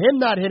 Him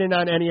not hitting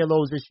on any of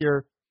those this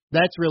year,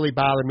 that's really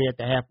bothered me at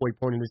the halfway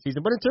point of the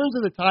season. But in terms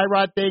of the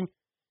Tyrod thing,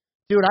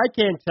 dude, I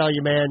can't tell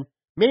you, man,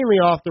 mainly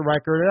off the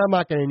record, and I'm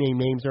not going to name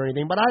names or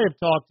anything, but I have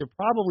talked to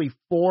probably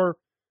 4,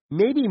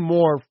 maybe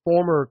more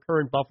former or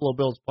current Buffalo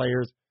Bills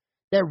players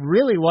that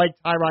really like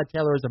Tyrod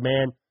Taylor as a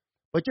man,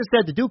 but just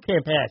said the dude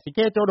can't pass. He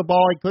can't throw the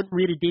ball. He couldn't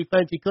read a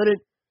defense.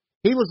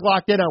 He was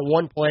locked in on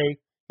one play.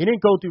 He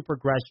didn't go through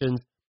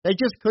progressions. They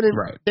just couldn't.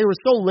 Right. They were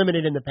so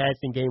limited in the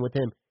passing game with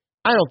him.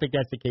 I don't think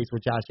that's the case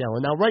with Josh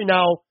Allen. Now, right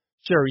now,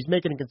 sure, he's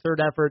making a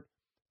concerted effort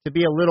to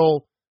be a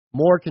little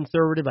more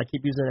conservative. I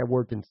keep using that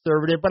word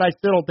conservative, but I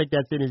still don't think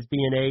that's in his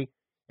DNA.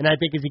 And I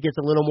think as he gets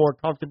a little more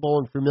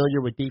comfortable and familiar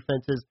with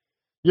defenses,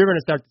 you're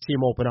going to start to see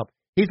him open up.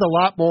 He's a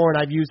lot more,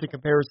 and I've used the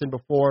comparison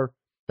before,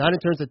 not in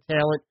terms of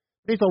talent,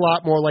 but he's a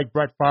lot more like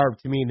Brett Favre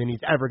to me than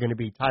he's ever going to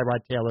be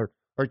Tyrod Taylor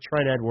or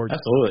Trent Edwards.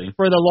 Absolutely.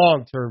 For the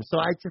long term.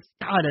 So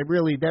that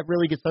really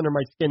gets under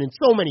my skin. And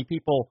so many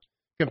people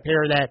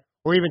compare that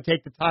or even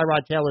take the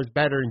Tyrod Taylor's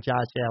better than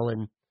Josh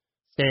Allen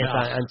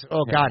stance.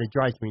 God, it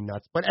drives me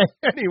nuts. But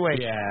anyway,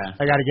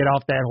 I got to get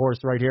off that horse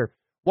right here.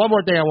 One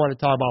more thing I want to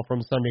talk about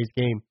from Sunday's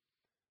game.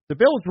 The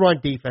Bills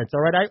run defense,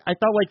 all right? I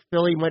thought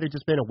Philly might have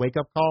just been a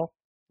wake-up call.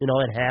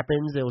 It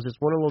happens. It was just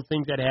one of those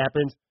things that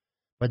happens.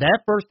 But that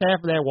first half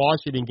of that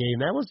Washington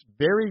game, that was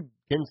very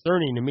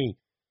concerning to me.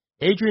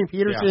 Adrian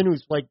Peterson,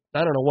 who's 77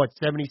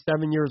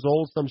 years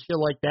old, some shit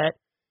like that,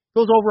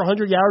 goes over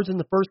 100 yards in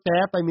the first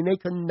half. They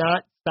could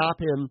not stop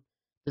him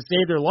to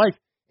save their life.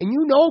 And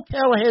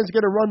Callahan's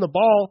going to run the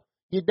ball.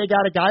 They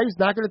got a guy who's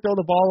not going to throw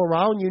the ball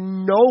around.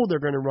 They're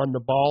going to run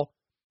the ball.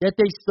 Yet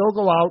they still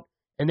go out,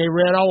 and they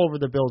ran all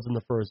over the Bills in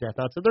the first half.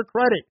 Now, to their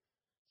credit,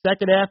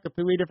 second half,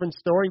 completely different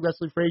story.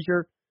 Wesley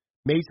Frazier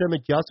made some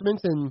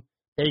adjustments, and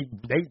they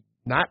did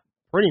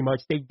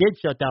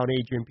shut down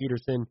Adrian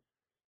Peterson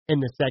in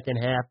the second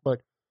half.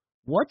 But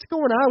what's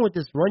going on with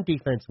this run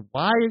defense?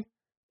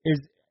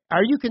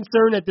 Are you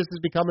concerned that this is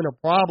becoming a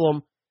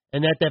problem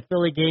and that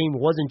Philly game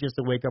wasn't just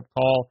a wake-up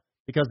call?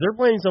 Because they're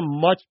playing some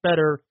much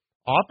better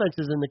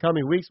offenses in the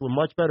coming weeks with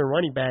much better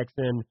running backs.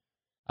 And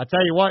I'll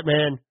tell you what,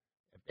 man,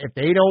 if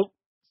they don't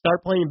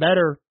start playing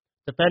better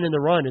defending the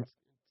run, it's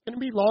going to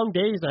be long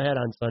days ahead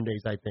on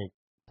Sundays, I think.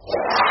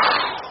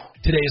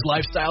 Today's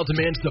lifestyle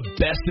demands the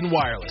best in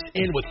wireless,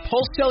 and with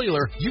Pulse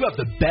Cellular, you have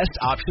the best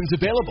options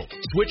available.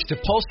 Switch to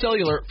Pulse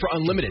Cellular for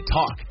unlimited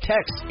talk,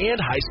 text, and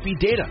high-speed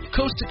data,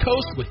 coast to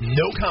coast with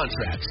no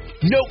contracts,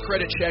 no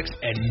credit checks,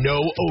 and no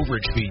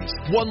overage fees.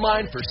 One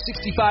line for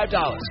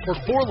 $65, or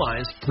 4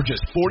 lines for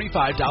just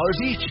 $45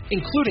 each,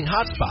 including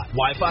hotspot,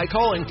 Wi-Fi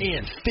calling,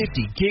 and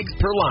 50 gigs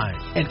per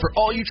line. And for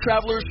all you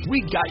travelers,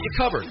 we got you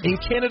covered in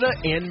Canada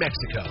and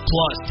Mexico.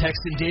 Plus, text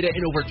and data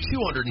in over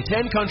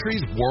 210 countries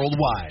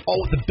worldwide. All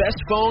with the best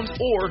phones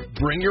or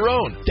bring your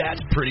own. That's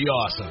pretty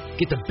awesome.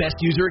 Get the best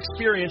user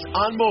experience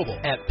on mobile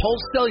at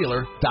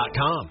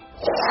pulsecellular.com.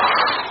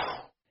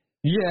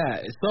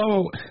 Yeah,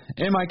 so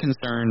am I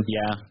concerned?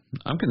 Yeah,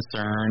 I'm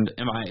concerned.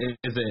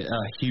 Is it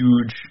a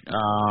huge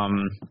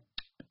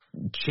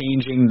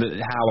changing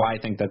how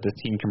I think that this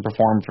team can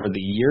perform for the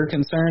year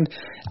concerned?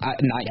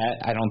 Not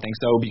yet. I don't think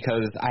so,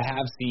 because I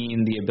have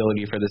seen the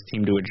ability for this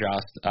team to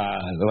adjust,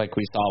 like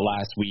we saw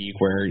last week,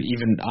 where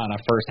even on a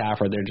first half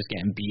where they're just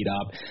getting beat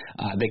up,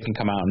 they can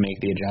come out and make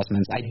the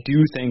adjustments. I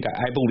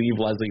believe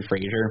Leslie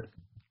Frazier,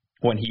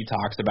 when he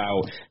talks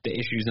about the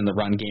issues in the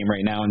run game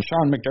right now, and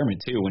Sean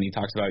McDermott too, when he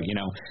talks about,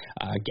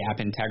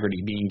 gap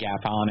integrity, being gap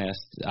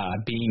honest,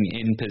 being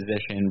in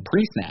position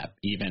pre-snap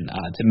even,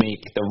 to make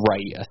the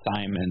right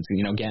assignments,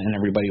 getting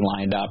everybody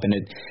lined up. And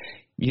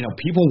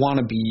people want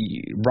to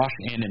be rush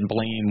in and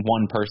blame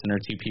one person or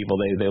two people.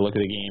 They look at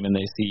the game and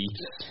they see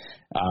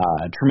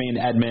Tremaine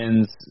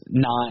Edmonds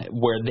not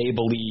where they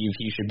believe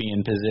he should be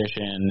in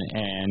position,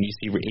 and you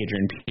see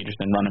Adrian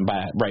Peterson running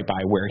right by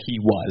where he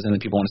was, and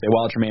then people want to say,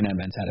 well, Tremaine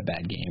Edmonds had a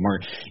bad game,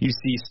 or you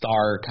see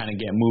Starr kind of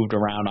get moved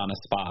around on a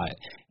spot,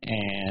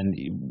 and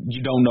you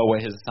don't know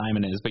what his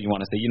assignment is, but you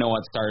want to say, you know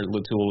what, Starr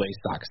Lotulelei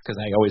sucks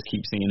because I always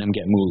keep seeing him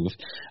get moved.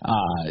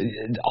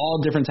 All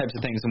different types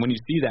of things, and when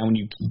you see that, when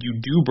you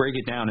do break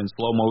it down in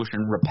slow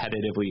motion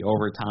repetitively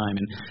over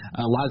time, and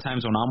a lot of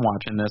times when I'm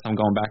watching this, I'm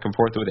going back and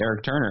forth with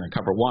Eric Turner at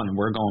cover one, and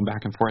we're going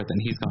back and forth, and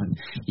he's going,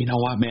 you know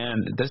what, man,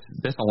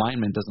 this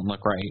alignment doesn't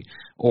look right,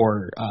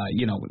 or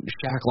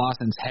Shaq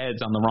Lawson's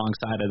head's on the wrong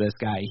side of this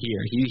guy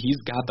here. He's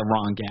got the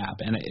wrong gap,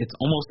 and it's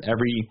almost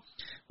every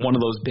one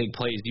of those big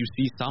plays you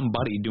see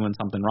somebody doing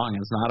something wrong.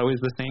 It's not always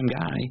the same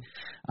guy,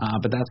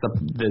 but that's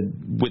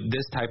with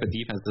this type of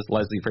defense, this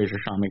Leslie Frazier,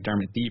 Sean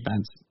McDermott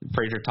defense.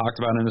 Frazier talked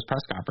about in his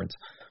press conference.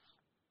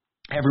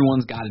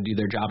 Everyone's got to do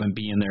their job and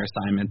be in their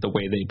assignment the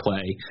way they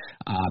play,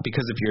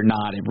 because if you're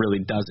not, it really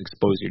does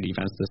expose your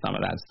defense to some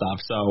of that stuff.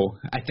 So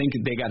I think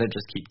they got to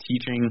just keep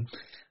teaching.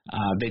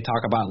 They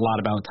talk a lot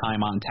about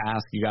time on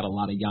task. You got a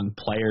lot of young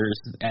players.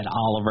 Ed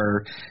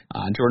Oliver,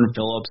 Jordan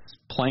Phillips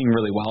playing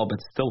really well, but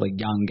still a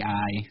young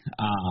guy.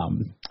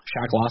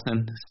 Shaq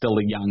Lawson, still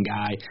a young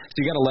guy. So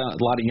you got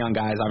a lot of young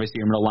guys, obviously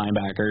your middle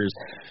linebackers.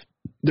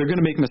 They're going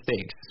to make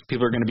mistakes.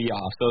 People are going to be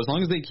off. So as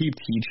long as they keep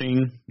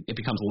teaching, it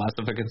becomes less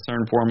of a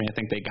concern for me. I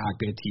think they got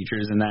good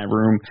teachers in that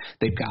room.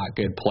 They've got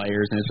good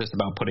players, and it's just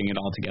about putting it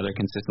all together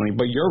consistently.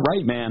 But you're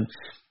right, man.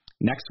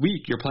 Next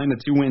week, you're playing a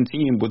 2-win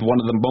team with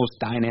one of the most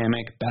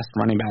dynamic, best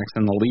running backs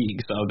in the league.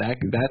 So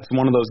that's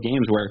one of those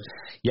games where,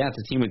 yeah, it's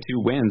a team with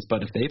 2 wins,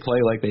 but if they play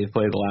like they've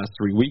played the last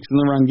 3 weeks in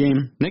the run game,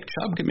 Nick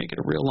Chubb can make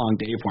it a real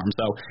long day for him.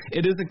 So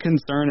it is a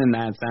concern in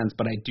that sense,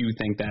 but I do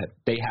think that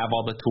they have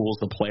all the tools,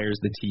 the players,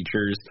 the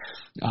teachers,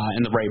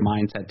 and the right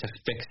mindset to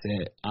fix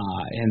it.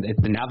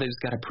 And now they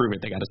just got to prove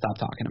it. They got to stop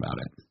talking about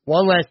it.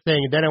 One last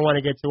thing, and then I want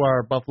to get to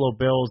our Buffalo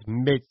Bills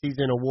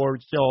mid-season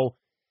award show.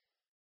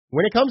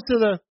 When it comes to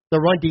the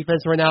run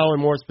defense right now,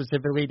 and more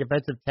specifically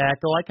defensive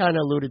tackle, I kind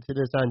of alluded to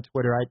this on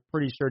Twitter. I'm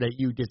pretty sure that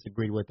you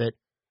disagreed with it.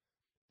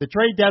 The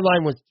trade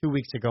deadline was 2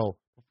 weeks ago,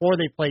 before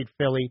they played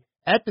Philly.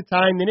 At the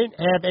time, they didn't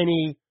have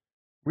any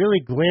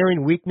really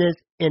glaring weakness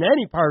in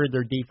any part of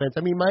their defense.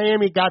 I mean,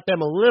 Miami got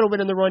them a little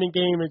bit in the running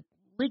game. It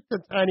leaked a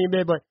tiny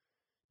bit, but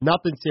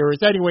nothing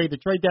serious. Anyway,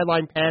 the trade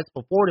deadline passed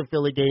before the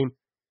Philly game.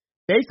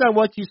 Based on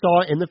what you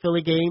saw in the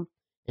Philly game,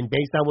 and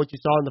based on what you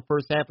saw in the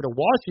first half of the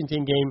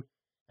Washington game,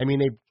 I mean,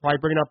 they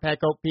tried bringing up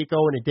Pico,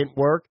 and it didn't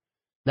work.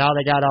 Now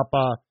they got up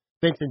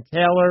Vincent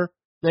Taylor.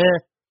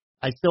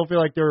 I still feel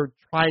like they're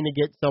trying to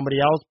get somebody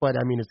else, but,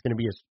 I mean, it's going to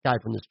be a guy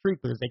from the street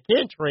because they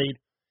can't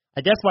trade.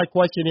 I guess my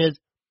question is,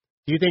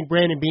 do you think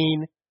Brandon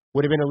Beane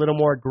would have been a little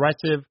more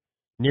aggressive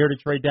near the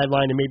trade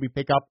deadline and maybe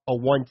pick up a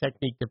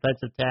one-technique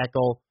defensive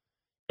tackle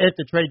if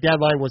the trade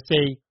deadline was,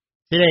 say,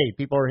 today?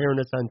 People are hearing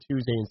this on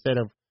Tuesday instead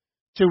of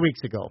 2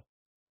 weeks ago.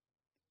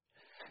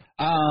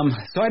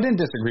 So I didn't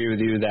disagree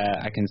with you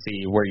that I can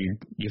see where you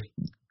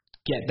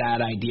get that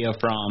idea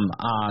from.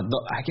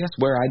 I guess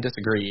where I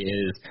disagree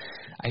is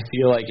I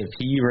feel like if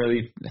he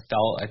really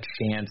felt a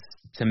chance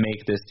to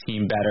make this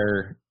team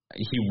better,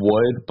 he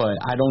would, but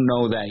I don't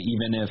know that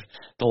even if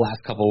the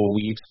last couple of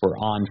weeks were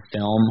on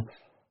film,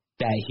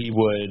 that he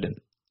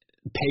would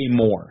pay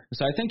more.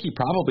 So I think he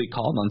probably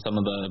called on some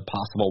of the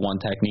possible one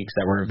techniques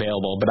that were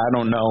available, but I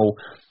don't know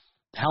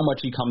how much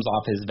he comes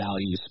off his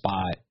value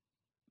spot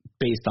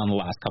based on the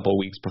last couple of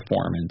weeks'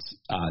 performance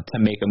to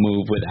make a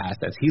move with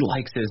assets. He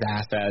likes his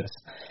assets.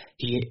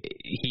 He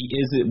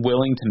is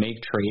willing to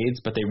make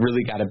trades, but they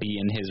really got to be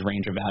in his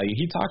range of value.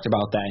 He talked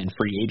about that in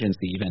free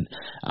agency even,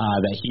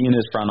 that he and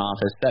his front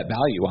office set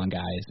value on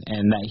guys,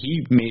 and that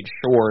he made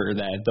sure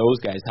that those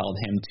guys held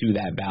him to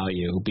that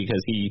value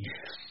because he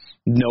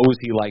knows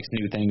he likes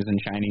new things and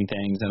shiny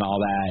things and all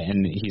that.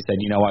 And he said,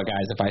 you know what,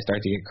 guys, if I start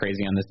to get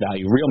crazy on this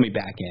value, reel me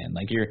back in.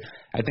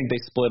 I think they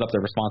split up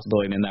the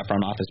responsibility in that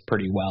front office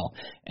pretty well.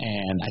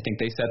 And I think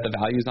they set the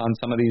values on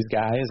some of these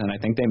guys, and I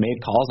think they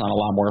made calls on a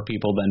lot more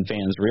people than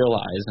fans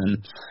realize.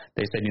 And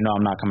they said,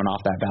 I'm not coming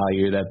off that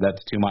value.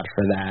 That's too much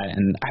for that.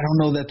 And I don't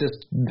know that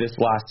this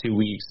last 2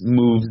 weeks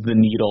moves the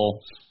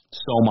needle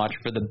so much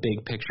for the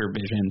big picture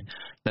vision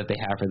that they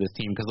have for this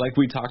team. Because like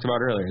we talked about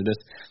earlier, this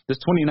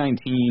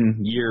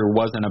 2019 year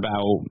wasn't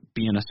about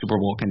being a Super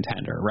Bowl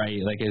contender,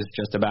 right? It's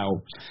just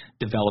about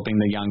developing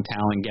the young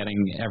talent, getting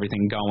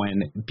everything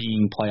going,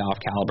 being playoff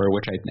caliber,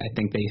 which I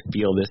think they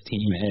feel this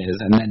team is.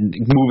 And then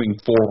moving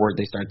forward,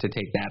 they start to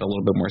take that a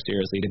little bit more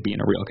seriously to being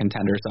a real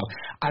contender. So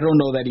I don't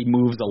know that he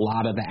moves a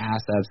lot of the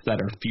assets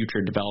that are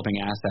future developing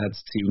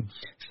assets to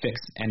fix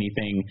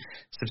anything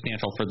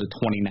substantial for the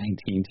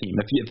 2019 team,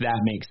 if that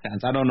makes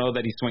sense. I don't know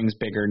that he swings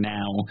bigger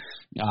now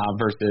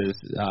versus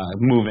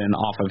moving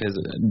off of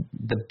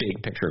the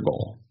big picture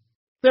goal.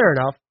 Fair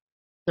enough.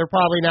 They're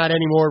probably not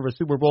any more of a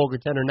Super Bowl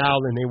contender now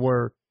than they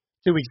were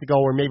 2 weeks ago,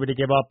 or maybe to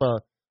give up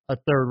a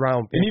third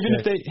round pick. And even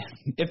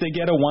if they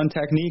get a one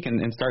technique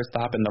and start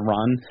stopping the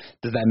run,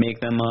 does that make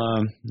them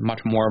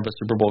much more of a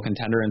Super Bowl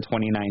contender in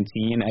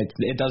 2019?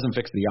 It doesn't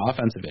fix the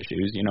offensive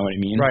issues. You know what I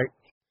mean? Right.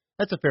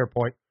 That's a fair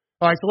point.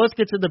 All right, so let's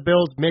get to the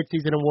Bills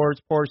midseason awards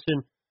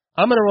portion.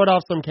 I'm going to run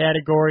off some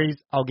categories.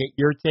 I'll get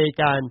your take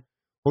on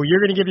who you're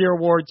going to give your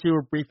award to,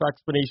 a brief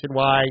explanation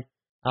why.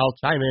 I'll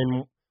chime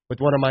in with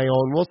one of my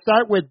own. We'll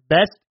start with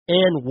best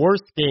and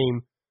worst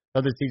game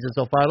of the season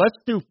so far. Let's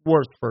do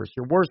worst first.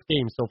 Your worst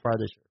game so far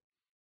this year.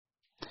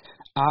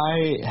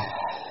 I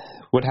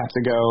would have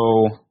to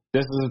go.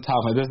 This is a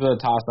tough one. This is a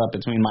toss-up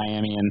between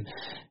Miami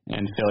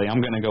and Philly.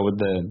 I'm going to go with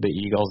the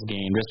Eagles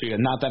game, just because,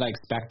 not that I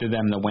expected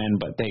them to win,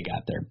 but they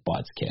got their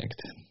butts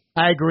kicked.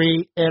 I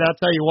agree, and I'll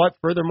tell you what,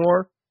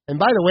 furthermore, and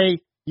by the way,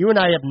 you and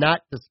I have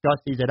not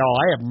discussed these at all.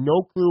 I have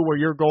no clue where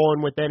you're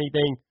going with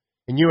anything,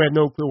 and you have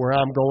no clue where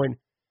I'm going.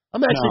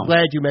 I'm actually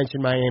glad you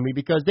mentioned Miami,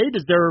 because they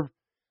deserve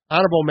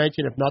honorable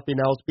mention, if nothing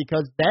else,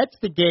 because that's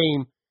the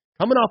game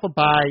coming off a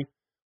bye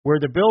where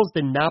the Bills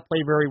did not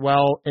play very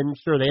well, and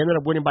sure, they ended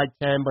up winning by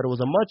 10, but it was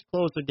a much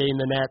closer game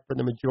than that for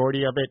the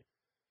majority of it.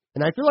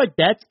 And I feel like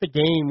that's the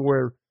game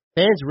where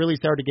fans really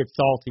started to get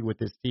salty with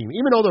this team,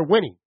 even though they're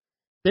winning.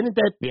 Didn't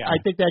that? Yeah. I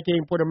think that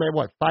game put them at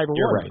 5-1,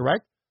 right.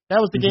 Correct?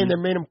 That was the game that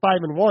made them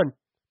 5-1.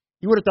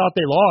 You would have thought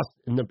they lost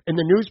in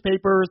the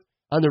newspapers,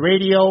 on the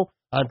radio,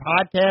 on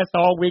podcasts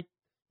all week.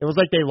 It was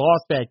like they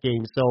lost that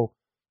game. So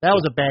that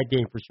was a bad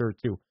game for sure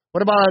too.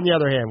 What about on the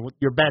other hand,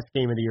 your best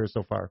game of the year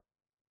so far?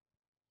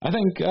 I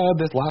think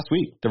this last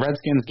week, the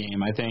Redskins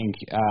game, I think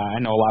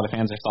I know a lot of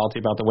fans are salty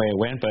about the way it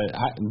went, but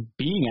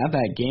being at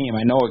that game,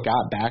 I know it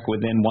got back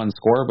within one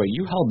score, but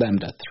you held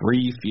them to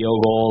 3 field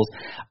goals.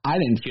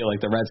 I didn't feel like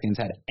the Redskins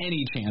had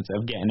any chance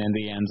of getting in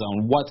the end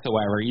zone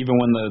whatsoever.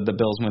 Even when the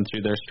Bills went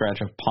through their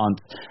stretch of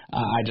punts,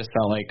 I just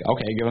felt like,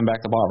 okay, give them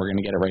back the ball, we're going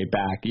to get it right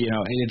back.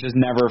 It just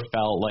never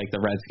felt like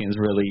the Redskins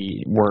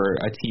really were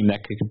a team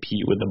that could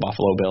compete with the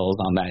Buffalo Bills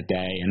on that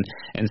day.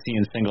 And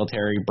seeing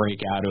Singletary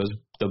break out, it was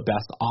the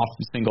best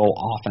single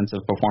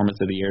offensive performance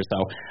of the year.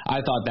 So I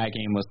thought that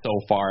game was so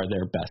far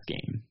their best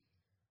game.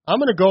 I'm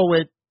going to go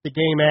with the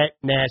game at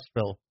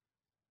Nashville.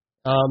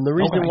 The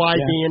reason why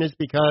being is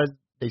because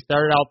they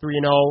started out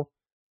 3-0,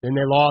 then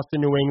they lost to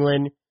New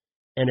England,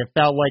 and it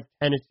felt like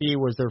Tennessee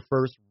was their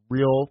first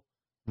real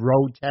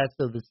road test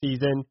of the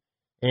season,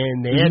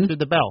 and they answered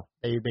the bell.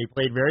 They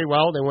played very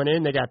well. They went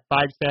in, they got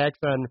 5 sacks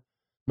on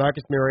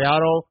Marcus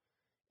Mariota.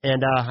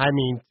 And,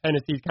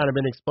 Tennessee's kind of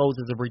been exposed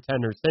as a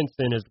pretender since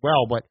then as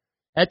well. But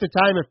at the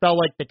time, it felt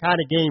like the kind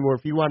of game where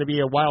if you want to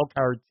be a wild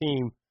card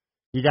team,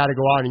 you got to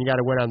go out and you got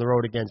to win on the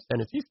road against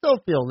Tennessee. Still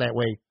feels that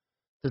way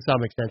to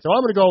some extent. So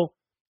I'm going to go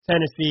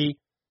Tennessee.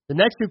 The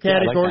next two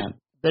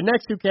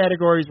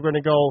categories, we're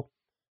going to go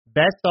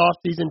best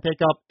off-season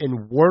pickup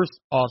and worst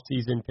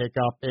off-season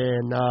pickup.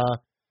 And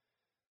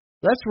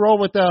let's roll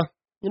with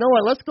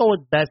let's go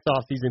with best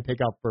off-season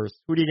pickup first.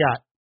 Who do you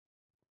got?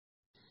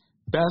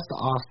 Best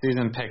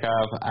off-season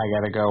pickup, I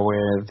got to go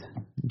with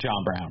John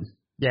Brown.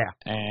 Yeah.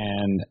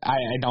 And I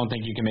don't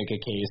think you can make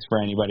a case for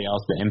anybody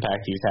else the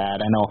impact he's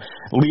had. I know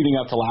leading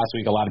up to last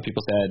week, a lot of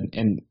people said,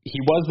 and he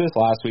was this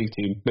last week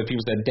too, but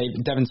people said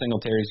Devin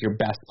Singletary is your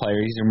best player.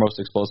 He's your most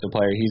explosive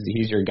player.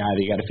 He's your guy that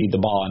you got to feed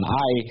the ball. And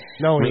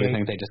I really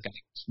think they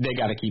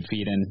got to keep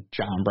feeding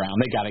John Brown.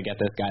 They got to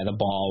get this guy the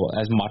ball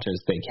as much as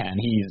they can.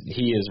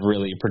 He is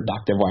really a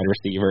productive wide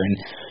receiver and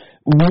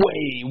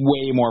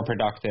way more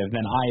productive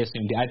than I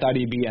assumed. I thought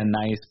he'd be a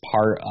nice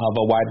part of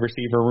a wide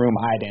receiver room.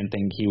 I didn't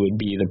think he would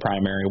be the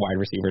primary wide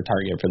receiver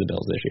target for the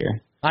Bills this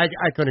year. I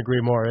couldn't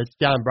agree more. It's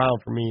John Brown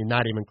for me,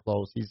 not even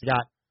close. He's got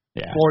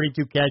Yeah.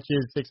 42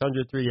 catches,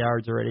 603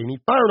 yards already. And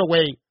he's firing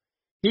away.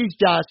 He's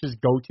Josh's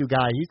go-to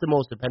guy. He's the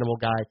most dependable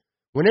guy.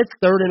 When it's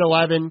 3rd and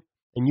 11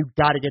 and you've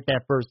got to get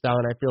that first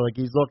down, I feel like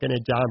he's looking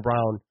at John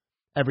Brown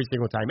every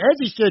single time, as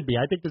he should be.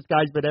 I think this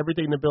guy's been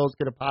everything the Bills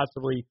could have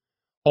possibly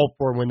hoped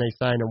for when they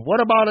signed him.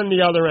 What about on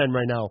the other end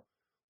right now?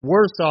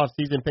 Worst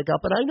offseason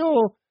pickup. And I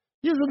know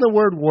using the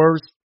word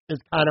worst is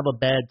kind of a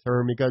bad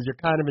term because you're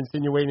kind of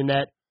insinuating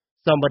that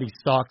somebody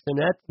sucks, and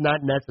that's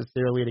not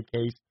necessarily the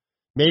case.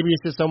 Maybe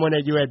it's just someone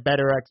that you had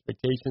better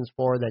expectations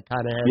for that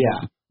kind of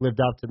hasn't lived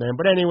up to them.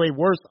 But anyway,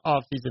 worst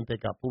offseason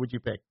pickup. Who would you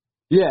pick?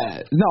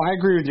 Yeah, no, I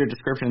agree with your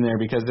description there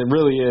because it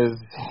really is.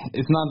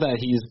 It's not that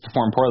he's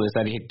performed poorly; it's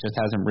that he just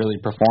hasn't really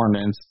performed.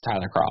 And it's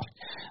Tyler Kroft.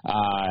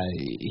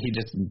 He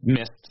just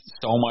missed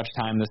so much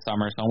time this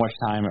summer, so much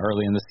time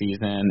early in the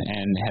season,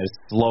 and has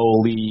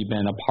slowly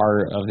been a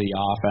part of the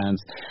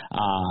offense.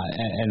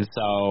 And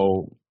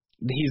so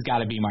he's got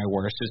to be my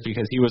worst just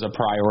because he was a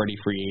priority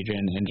free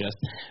agent, and just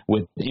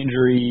with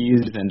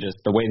injuries and just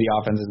the way the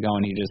offense is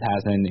going, he just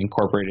hasn't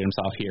incorporated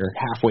himself here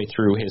halfway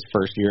through his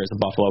first year as a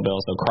Buffalo Bill.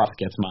 So Kroft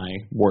gets my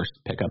worst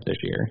pickup this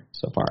year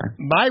so far.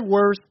 My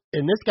worst,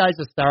 and this guy's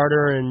a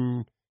starter,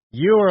 and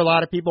you or a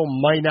lot of people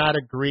might not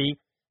agree.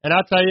 And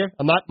I'll tell you,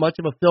 I'm not much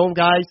of a film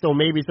guy, so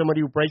maybe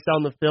somebody who breaks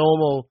down the film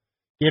will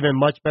give him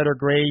much better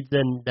grades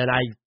than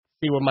I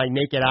see with my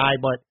naked eye,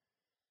 but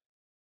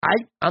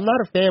I'm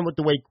not a fan with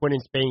the way Quinton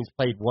Spain's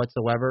played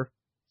whatsoever,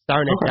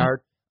 starting at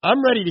guard.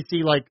 I'm ready to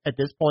see, like, at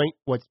this point,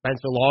 what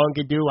Spencer Long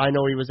could do. I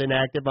know he was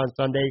inactive on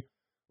Sunday.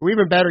 Or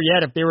even better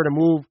yet, if they were to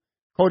move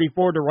Cody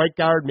Ford to right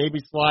guard, maybe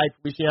slide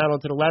Feliciano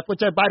to the left,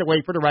 which, by the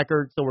way, for the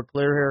record, so we're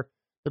clear here,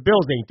 the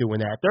Bills ain't doing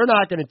that. They're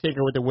not going to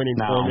tinker with the winning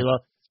formula.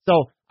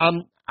 So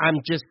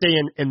I'm just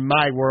saying, in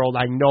my world,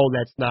 I know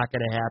that's not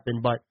going to happen.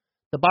 But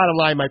the bottom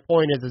line, my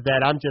point is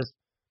that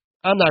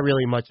I'm not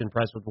really much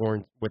impressed with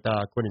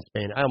Quinton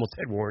Spain. I almost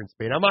said Warren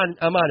Spain. I'm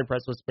not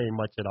impressed with Spain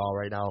much at all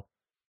right now.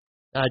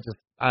 I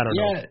don't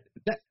know.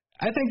 Yeah,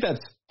 I think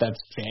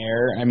that's fair.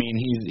 I mean,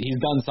 he's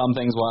done some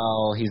things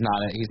well. He's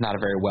not a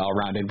very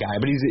well-rounded guy,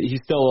 but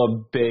he's still a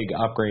big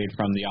upgrade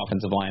from the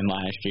offensive line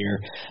last year,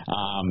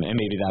 and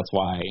maybe that's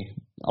why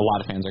a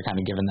lot of fans are kind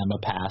of giving them a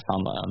pass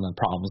on the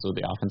problems with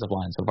the offensive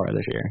line so far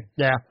this year.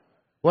 Yeah.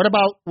 What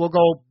about, we'll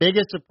go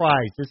biggest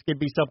surprise? This could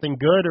be something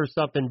good or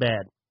something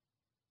bad.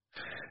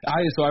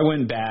 So I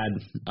went bad.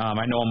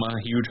 I know I'm a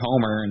huge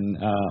homer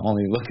and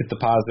only look at the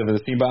positive of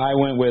the team, but I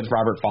went with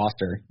Robert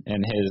Foster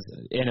and his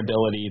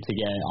inability to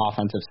get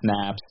offensive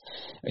snaps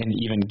and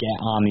even get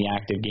on the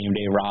active game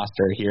day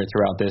roster here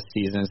throughout this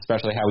season,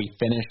 especially how he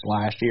finished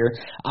last year.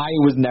 I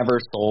was never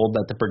sold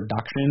that the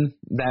production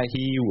that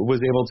he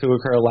was able to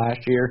occur last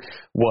year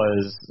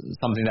was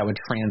something that would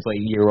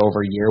translate year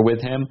over year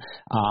with him,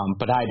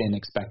 but I didn't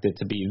expect it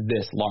to be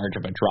this large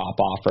of a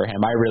drop-off for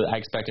him. I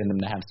expected him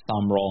to have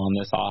some role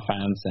in this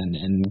offense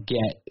and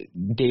get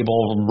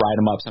Dable write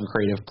him up some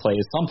creative plays.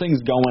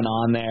 Something's going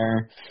on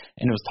there,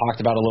 and it was talked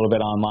about a little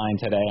bit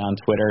online today on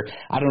Twitter.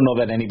 I don't know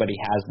that anybody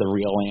has the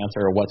real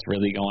answer of what's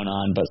really going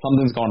on, but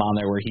something's going on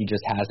there where he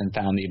just hasn't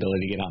found the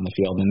ability to get on the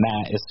field, and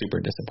that is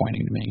super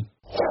disappointing to me.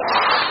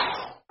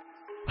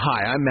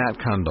 Hi, I'm Matt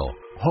Kundle,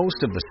 host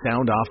of the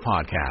Sound Off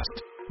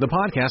Podcast, the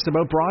podcast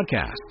about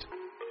broadcast.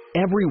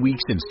 Every week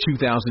since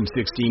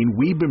 2016,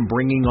 we've been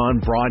bringing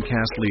on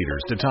broadcast leaders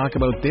to talk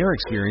about their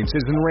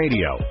experiences in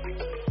radio,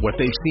 what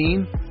they've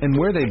seen, and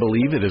where they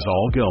believe it is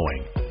all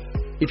going.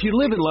 If you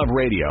live and love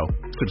radio,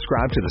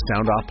 subscribe to the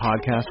Sound Off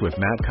Podcast with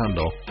Matt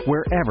Kundle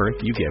wherever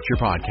you get your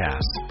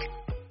podcasts.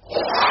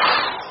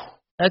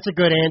 That's a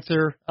good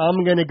answer.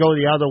 I'm going to go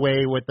the other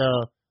way with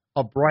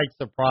a bright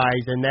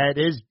surprise, and that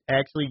is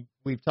actually,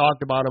 we've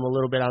talked about him a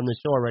little bit on the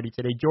show already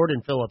today,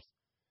 Jordan Phillips.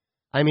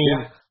 I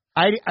mean,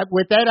 I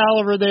with that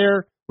Oliver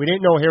there, we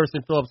didn't know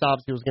Harrison Phillips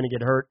obviously was going to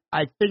get hurt.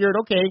 I figured,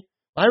 okay,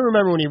 I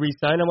remember when he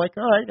re-signed, I'm like,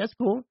 all right, that's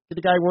cool.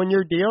 Get the guy a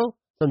 1-year deal,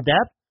 some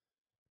depth.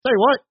 Tell you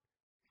what,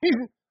 he's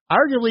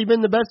arguably been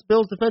the best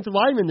Bills defensive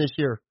lineman this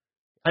year.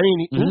 I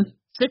mean,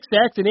 6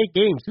 sacks in 8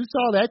 games. Who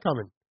saw that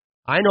coming?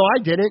 I know I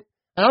didn't.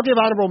 And I'll give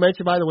honorable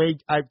mention, by the way,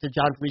 to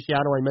John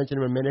Feliciano. I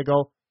mentioned him a minute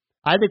ago.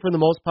 I think for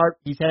the most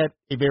part, he's had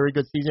a very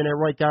good season at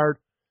right guard.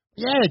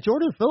 Yeah,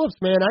 Jordan Phillips,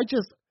 man, I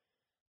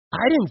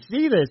didn't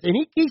see this. And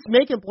he keeps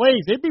making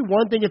plays. It'd be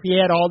one thing if he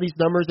had all these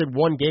numbers in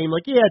one game.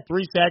 Like he had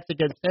 3 sacks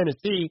against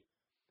Tennessee.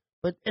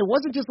 But it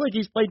wasn't just like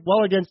he's played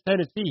well against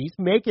Tennessee. He's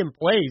making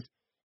plays.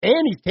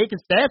 And he's taking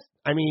snaps.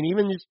 I mean,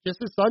 even just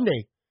this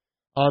Sunday.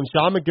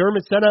 Sean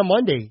McDermott said on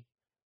Monday,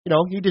 you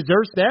know, he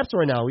deserves snaps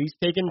right now. He's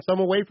taking some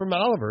away from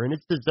Oliver, and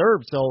it's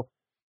deserved. So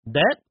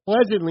that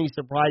pleasantly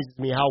surprises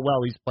me how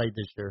well he's played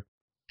this year.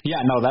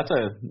 Yeah, no, that's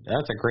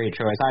a great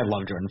choice. I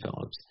love Jordan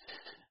Phillips.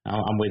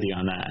 I'm with you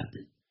on that.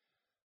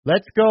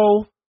 Let's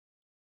go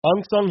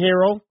unsung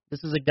hero.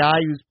 This is a guy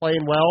who's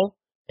playing well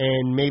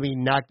and maybe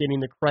not getting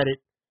the credit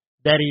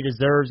that he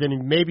deserves.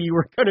 And maybe you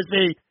were going to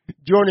say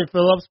Jordan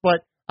Phillips,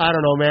 but I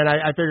don't know, man.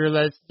 I figure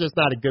that's just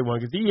not a good one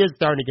because he is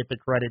starting to get the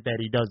credit that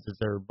he does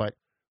deserve. But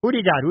who do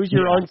you got? Who's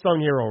your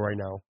unsung hero right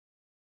now?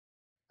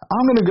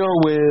 I'm going to go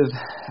with,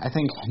 I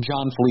think,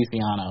 John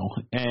Feliciano.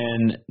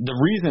 And the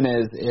reason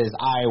is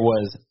I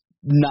was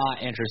not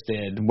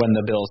interested when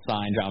the Bills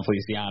signed John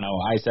Feliciano.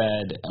 I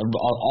said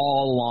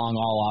all along,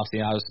 all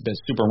offseason, I was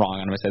super wrong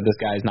on him. I said, this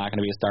guy's not going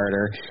to be a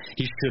starter.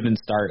 He shouldn't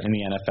start in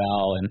the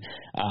NFL. And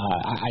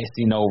I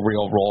see no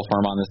real role for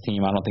him on this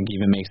team. I don't think he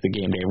even makes the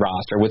game day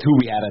roster with who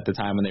we had at the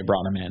time when they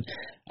brought him in.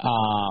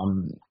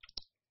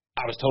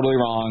 I was totally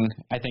wrong.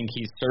 I think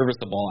he's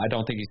serviceable. I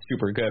don't think he's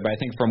super good, but I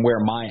think from where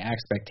my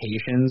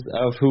expectations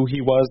of who he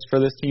was for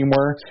this team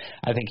were,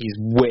 I think he's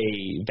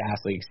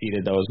vastly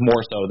exceeded those,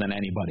 more so than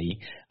anybody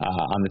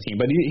on the team.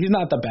 But he's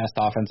not the best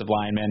offensive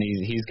lineman.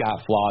 He's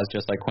got flaws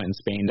just like Quentin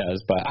Spain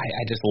does, but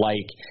I just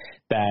like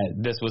that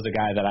this was a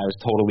guy that I was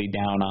totally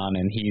down on,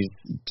 and he's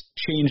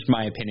changed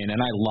my opinion,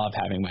 and I love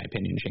having my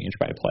opinion changed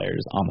by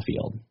players on the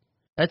field.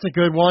 That's a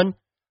good one.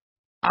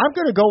 I'm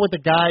going to go with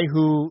a guy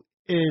who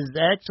is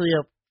actually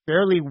a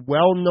fairly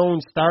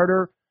well-known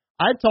starter.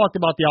 I've talked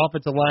about the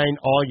offensive line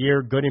all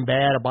year, good and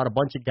bad, about a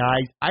bunch of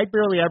guys. I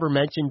barely ever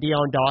mentioned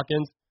Dion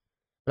Dawkins,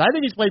 but I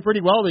think he's played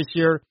pretty well this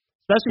year,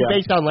 especially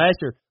based on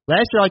last year.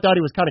 Last year I thought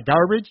he was kind of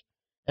garbage,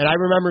 and I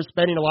remember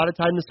spending a lot of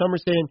time this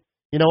summer saying,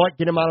 you know what,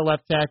 get him out of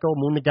left tackle,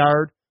 move him to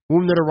guard,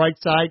 move him to the right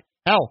side.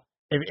 Hell,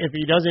 if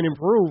he doesn't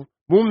improve,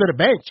 move him to the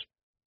bench.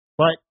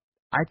 But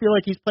I feel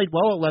like he's played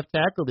well at left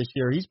tackle this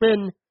year.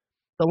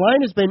 The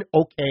line has been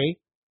okay.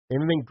 They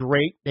haven't been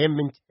great. They haven't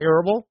been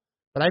terrible.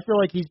 But I feel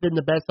like he's been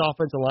the best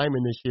offensive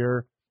lineman this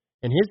year.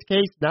 In his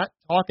case, not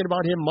talking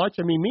about him much.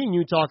 I mean, me and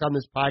you talk on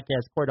this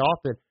podcast quite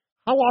often.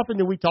 How often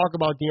do we talk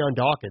about Dion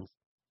Dawkins?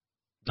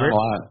 Not a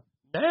lot.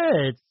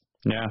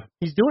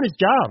 He's doing his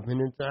job.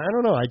 And I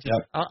don't know.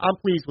 I'm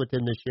pleased with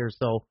him this year.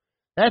 So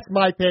that's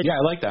my pick. Yeah,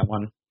 I like that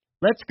one.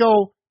 Let's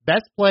go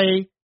best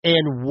play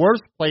and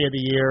worst play of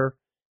the year.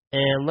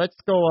 And let's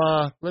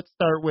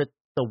start with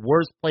the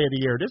worst play of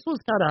the year. This was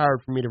kind of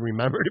hard for me to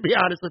remember, to be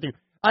honest with you.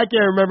 I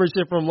can't remember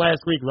shit from last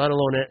week, let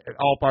alone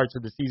all parts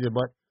of the season.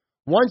 But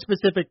one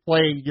specific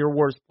play, your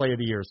worst play of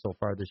the year so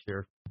far this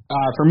year.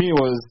 For me, it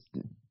was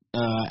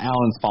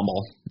Allen's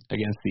fumble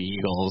against the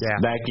Eagles.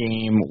 Yeah. That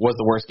game was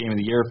the worst game of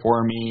the year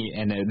for me,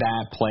 and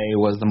that play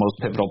was the most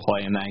pivotal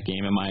play in that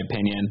game, in my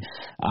opinion.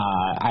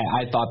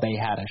 I thought they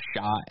had a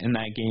shot in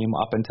that game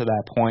up until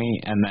that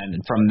point, and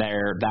then from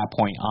there, that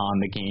point on,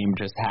 the game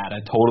just had a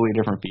totally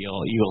different feel.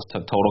 Eagles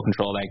took total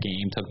control of that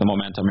game, took the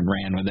momentum and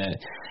ran with it,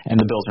 and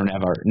the Bills were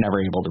never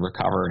able to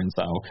recover. And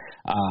so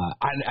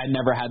I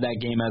never had that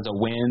game as a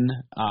win,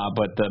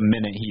 but the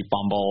minute he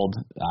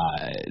fumbled,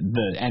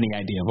 any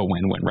idea of a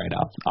win went right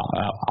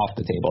off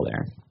the table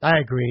there. I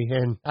agree,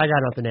 and I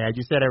got nothing to add.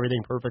 You said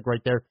everything perfect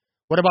right there.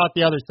 What about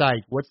the other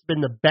side? What's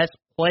been the best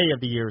play of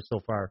the year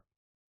so far?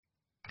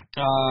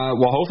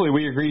 Well, hopefully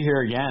we agree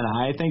here again.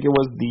 I think it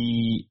was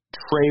the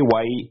Trey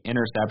White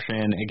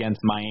interception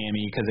against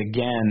Miami, because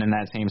again, in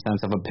that same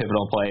sense of a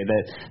pivotal play,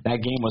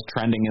 that game was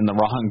trending in the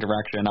wrong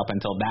direction up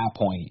until that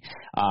point,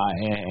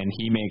 and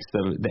he makes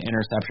the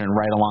interception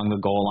right along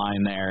the goal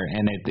line there,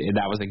 and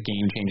that was a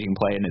game-changing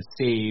play, and it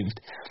saved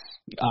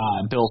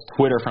Bills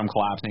Twitter from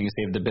collapsing. It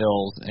saved the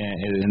Bills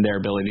and their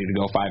ability to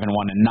go 5-1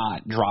 and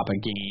not drop a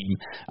game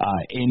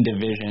in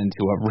division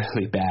to a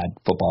really bad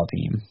football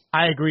team.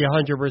 I agree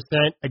 100%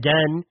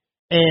 again.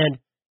 And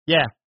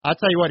yeah, I'll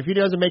tell you what, if he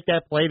doesn't make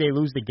that play, they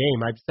lose the game.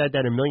 I've said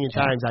that a million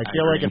times. I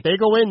feel like if they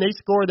go in, they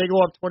score, they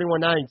go up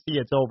 21-9, see,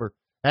 it's over.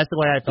 That's the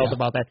way I felt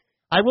about that.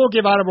 I will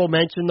give honorable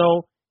mention,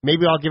 though.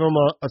 Maybe I'll give him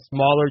a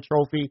smaller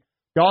trophy.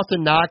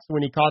 Dawson Knox,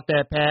 when he caught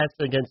that pass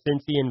against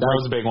Cincy and that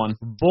was a big one.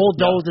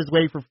 Bulldozed his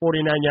way for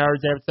 49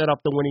 yards. That set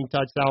up the winning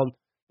touchdown.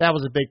 That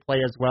was a big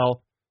play as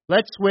well.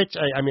 Let's switch.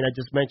 I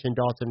just mentioned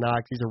Dawson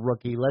Knox. He's a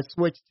rookie. Let's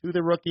switch to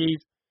the rookies.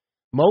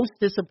 Most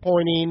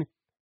disappointing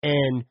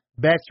and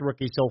best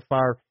rookie so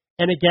far.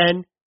 And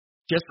again,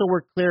 just so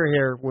we're clear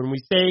here, when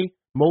we say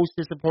most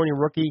disappointing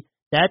rookie,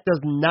 that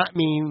does not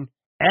mean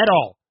at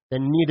all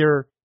that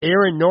neither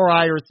Aaron nor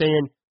I are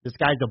saying this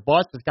guy's a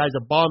bust, this guy's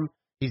a bum,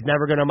 he's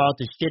never going to amount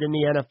to shit in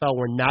the NFL.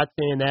 We're not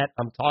saying that.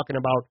 I'm talking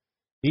about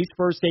these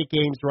first 8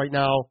 games right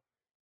now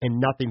and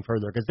nothing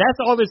further. Because that's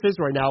all this is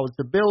right now is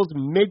the Bills'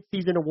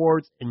 mid-season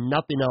awards and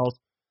nothing else.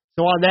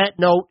 So on that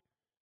note,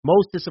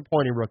 most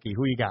disappointing rookie,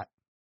 who you got?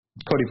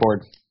 Cody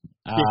Ford.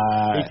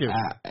 Me too.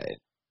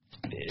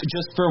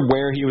 Just for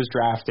where he was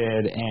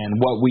drafted and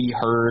what we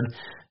heard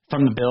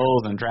from the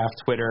Bills and draft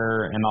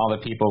Twitter and all the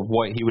people,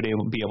 what he would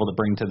be able to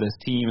bring to this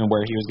team and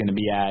where he was going to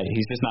be at.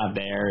 He's just not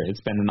there. It's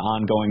been an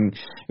ongoing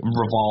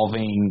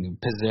revolving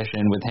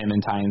position with him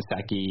and Ty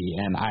Nsekhe,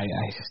 and I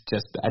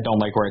don't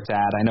like where it's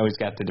at. I know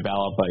he's got to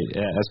develop, but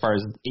as far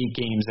as 8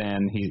 games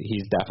in,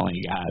 he's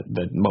definitely got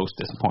the most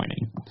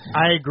disappointing.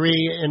 I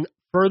agree, and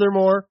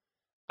furthermore,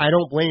 I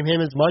don't blame him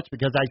as much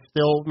because I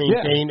still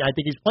maintain I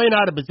think he's playing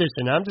out of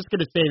position. I'm just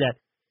going to say that.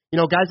 You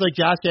know, guys like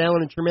Josh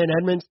Allen and Tremaine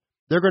Edmonds,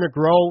 they're going to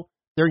grow.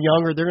 They're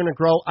younger. They're going to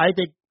grow. I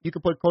think you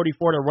could put Cody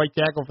Ford at right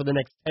tackle for the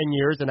next 10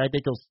 years, and I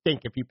think he'll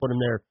stink if you put him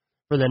there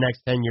for the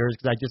next 10 years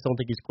because I just don't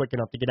think he's quick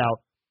enough to get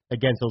out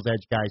against those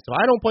edge guys. So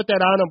I don't put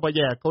that on him, but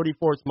yeah, Cody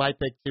Ford's my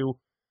pick too.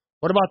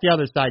 What about the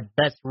other side,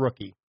 best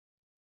rookie?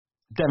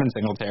 Devin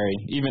Singletary,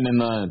 even in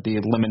the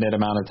limited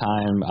amount of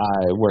time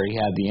where he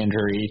had the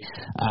injury,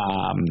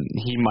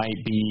 he might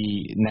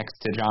be next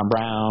to John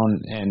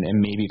Brown and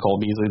maybe Cole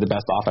Beasley, the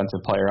best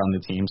offensive player on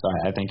the team. So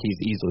I think he's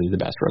easily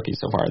the best rookie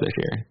so far this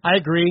year. I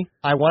agree.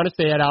 I want to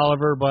say Ed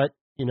Oliver, but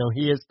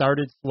he has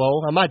started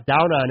slow. I'm not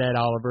down on Ed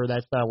Oliver.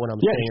 That's not what I'm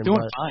saying. He's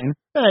doing fine.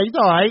 Yeah, he's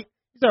all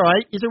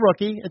right. He's a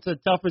rookie. It's a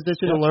tough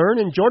position to learn,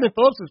 and Jordan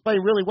Phillips is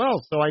playing really well.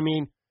 So, I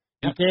mean,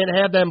 you can't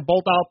have them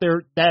both out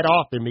there that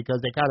often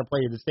because they kind of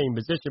play in the same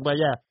position. But,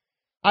 yeah,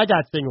 I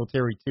got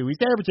Singletary, too.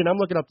 He's averaging, I'm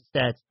looking up the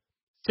stats,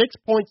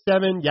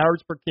 6.7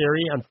 yards per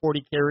carry on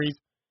 40 carries.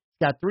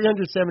 He's got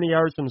 370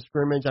 yards from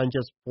scrimmage on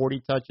just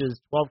 40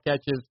 touches, 12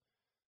 catches,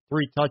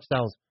 3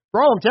 touchdowns.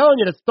 Bro, I'm telling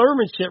you, that's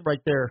Thurman shit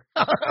right there.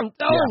 I'm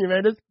telling you,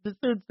 man, this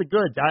dude's the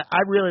goods. I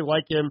really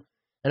like him,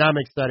 and I'm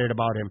excited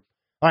about him.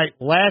 All right,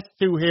 last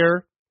two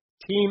here,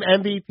 Team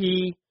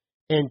MVP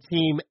and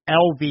Team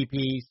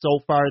LVP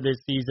so far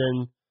this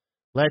season.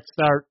 Let's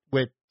start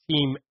with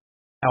Team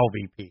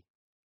LVP.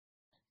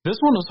 This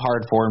one was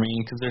hard for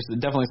me because there's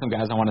definitely some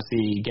guys I want to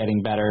see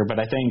getting better, but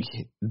I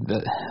think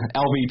the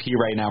LVP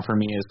right now for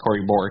me is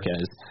Corey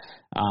Borges.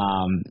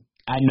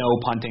 I know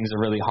punting's a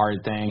really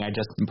hard thing. I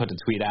just put a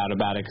tweet out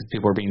about it because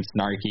people were being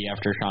snarky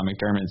after Sean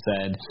McDermott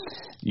said,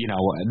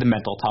 the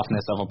mental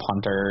toughness of a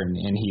punter,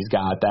 and he's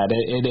got that.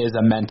 It is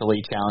a mentally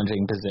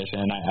challenging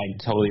position. I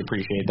totally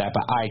appreciate that,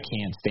 but I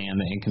can't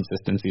stand the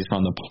inconsistencies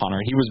from the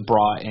punter. He was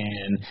brought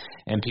in,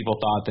 and people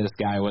thought this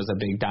guy was a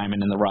big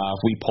diamond in the rough.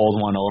 We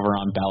pulled one over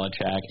on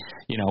Belichick.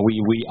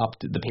 We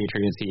upped the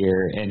Patriots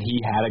here, and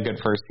he had a good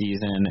first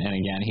season, and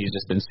again, he's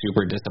just been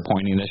super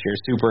disappointing this year,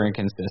 super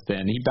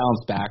inconsistent. He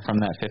bounced back from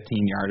that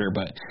 15-yarder,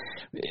 but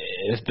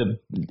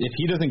if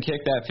he doesn't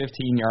kick that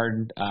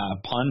 15-yard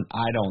punt,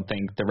 I don't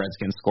think the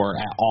Redskins score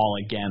at all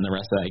again the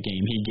rest of that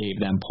game. He gave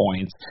them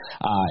points,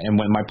 and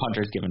when my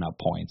punter's giving up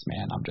points,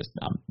 man,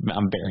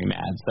 I'm very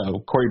mad.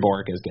 So Corey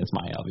Borges gets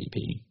my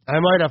LVP. I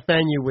might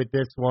offend you with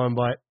this one,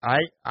 but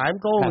I'm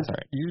going. That's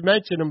right. You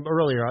mentioned him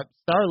earlier,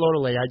 Star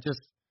Lodolay.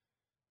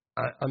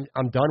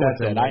 I'm done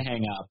with him. I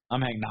hang up.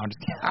 I'm hanging out.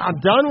 I'm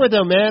done with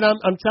him, man.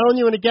 I'm telling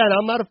you, and again,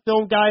 I'm not a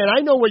film guy, and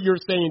I know what you're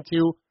saying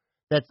too.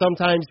 That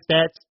sometimes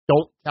stats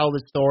don't tell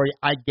the story.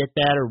 I get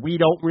that, or we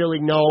don't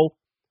really know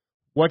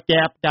what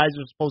gap guys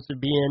are supposed to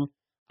be in.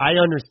 I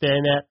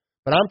understand that,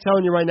 but I'm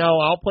telling you right now,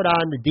 I'll put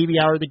on the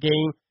DVR of the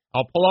game.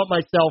 I'll pull out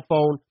my cell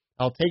phone.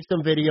 I'll take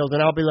some videos,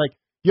 and I'll be like,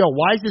 yo,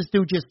 why is this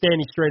dude just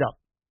standing straight up?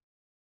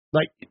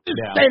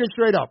 Standing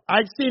straight up.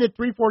 I've seen it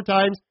 3-4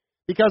 times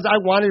because I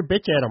wanted to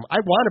bitch at him.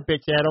 I want to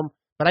bitch at him,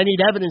 but I need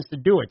evidence to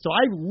do it. So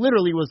I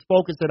literally was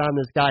focusing on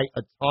this guy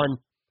a ton.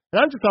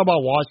 And I'm just talking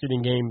about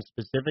Washington games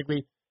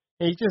specifically.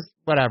 And he's just,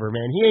 whatever,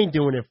 man. He ain't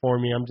doing it for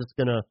me. I'm just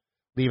going to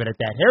leave it at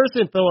that.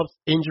 Harrison Phillips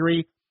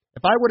injury.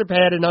 If I would have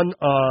had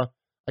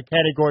a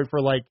category for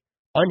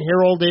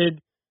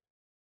unheralded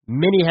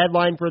mini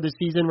headline for the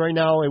season right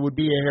now, it would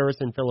be a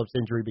Harrison Phillips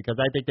injury because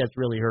I think that's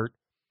really hurt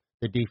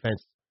the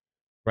defense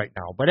right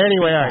now. But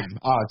anyway, all right.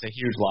 Oh, it's a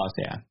huge loss,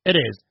 yeah. It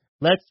is.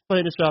 Let's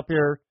finish up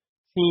here.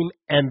 Team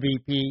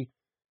MVP.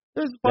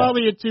 There's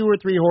probably a 2 or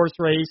 3 horse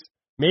race.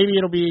 Maybe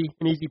it'll be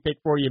an easy pick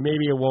for you.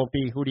 Maybe it won't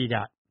be. Who do you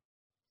got?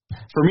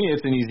 For me,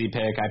 it's an easy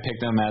pick. I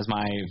picked him as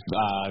my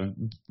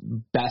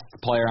best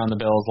player on the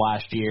Bills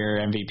last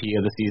year, MVP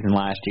of the season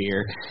last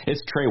year.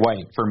 It's Trey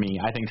White for me.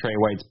 I think Trey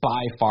White's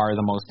by far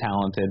the most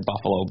talented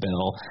Buffalo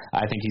Bill.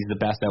 I think he's the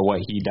best at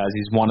what he does.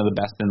 He's one of the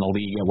best in the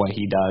league at what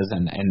he does,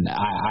 and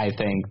I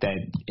think that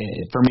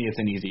for me, it's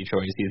an easy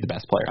choice. He's the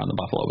best player on the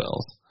Buffalo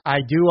Bills.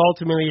 I do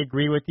ultimately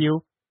agree with you.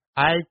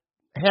 I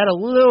had a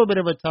little bit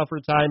of a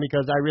tougher time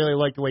because I really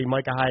like the way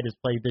Micah Hyde has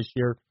played this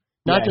year.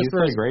 Not just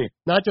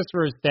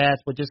for his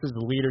stats, but just his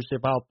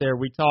leadership out there.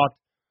 We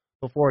talked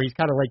before. He's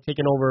kind of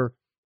taken over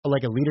a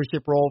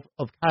leadership role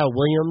of Kyle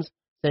Williams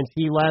since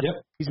he left.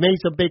 Yep. He's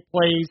made some big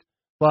plays,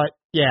 but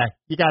yeah,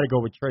 you got to go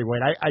with Trey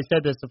White. I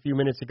said this a few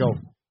minutes ago.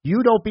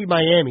 You don't beat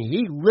Miami.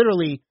 He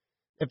literally,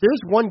 if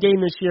there's one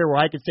game this year where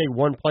I could say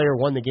one player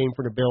won the game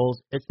for the Bills,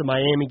 it's the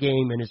Miami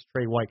game and it's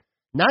Trey White.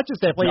 Not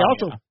just that play,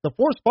 the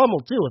forced fumble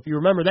too. If you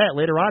remember that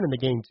later on in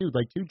the game too,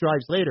 2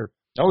 drives later.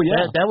 Oh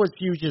yeah, that was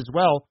huge as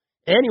well.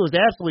 And he was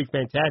absolutely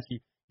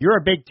fantastic.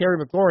 You're a big Terry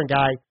McLaurin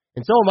guy,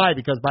 and so am I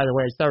because, by the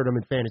way, I started him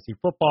in fantasy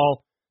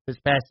football this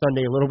past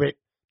Sunday. A little bit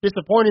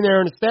disappointing there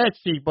in the stat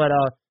sheet, but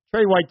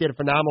Trey White did a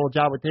phenomenal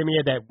job with him. He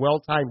had that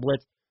well-timed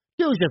blitz.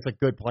 He was just a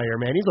good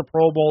player, man. He's a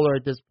Pro Bowler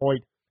at this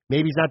point.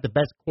 Maybe he's not the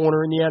best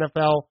corner in the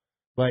NFL,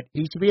 but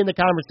he should be in the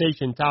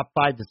conversation top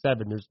 5 to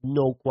 7. There's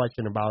no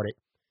question about it.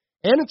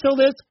 And until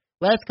this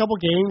last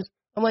couple games,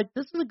 I'm like,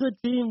 this is a good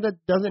team that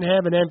doesn't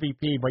have an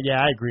MVP. But,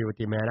 yeah, I agree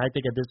with you, man. I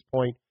think at this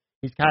point,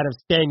 he's kind of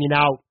standing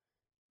out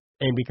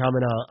and becoming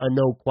a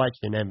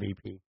no-question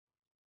MVP.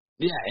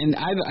 Yeah, and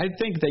I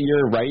think that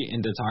you're right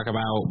to talk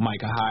about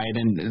Micah Hyde.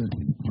 And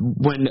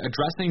when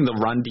addressing the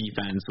run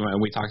defense, when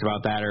we talked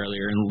about that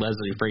earlier, and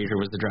Leslie Frazier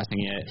was addressing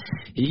it,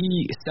 he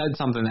said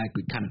something that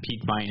kind of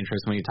piqued my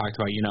interest when he talked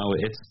about,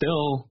 it's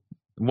still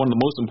one of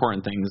the most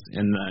important things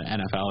in the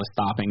NFL is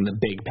stopping the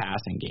big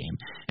passing game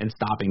and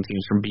stopping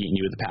teams from beating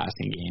you with the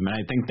passing game. And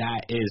I think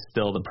that is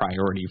still the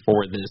priority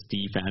for this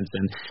defense.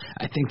 And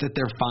I think that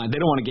they're fine. They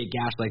don't want to get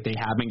gashed like they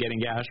have been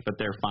getting gashed, but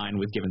they're fine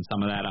with giving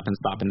some of that up and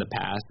stopping the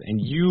pass. And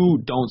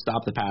you don't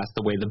stop the pass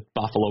the way the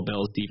Buffalo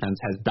Bills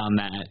defense has done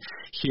that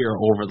here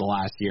over the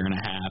last year and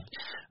a half.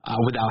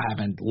 Without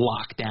having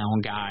lockdown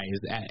guys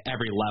at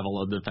every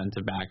level of the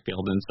defensive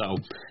backfield. And so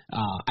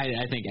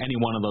I think any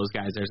one of those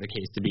guys, there's a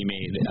case to be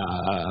made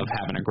of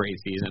having a great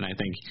season. I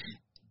think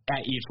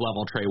at each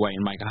level, Trey White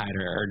and Micah Hyde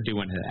are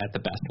doing it at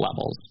the best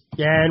levels.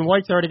 Yeah, and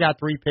White's already got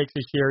 3 picks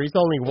this year. He's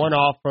only one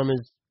off from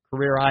his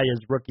career high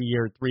his rookie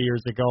year 3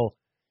 years ago.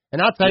 And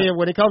I'll tell you,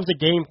 when it comes to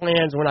game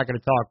plans, we're not going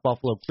to talk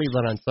Buffalo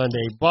Cleveland on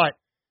Sunday, but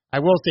I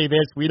will say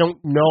this, we don't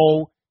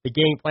know the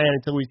game plan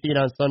until we see it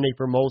on Sunday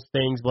for most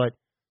things, but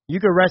you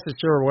can rest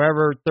assured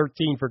wherever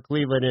 13 for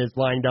Cleveland is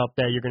lined up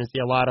there, you're going to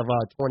see a lot of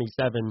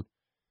 27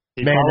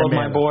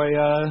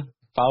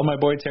 Followed my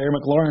boy Terry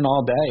McLaurin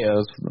all day.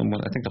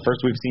 I think the first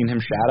we've seen him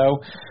shadow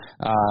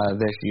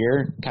this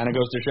year. Kind of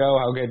goes to show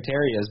how good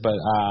Terry is. But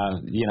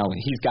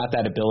he's got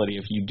that ability.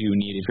 If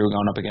you're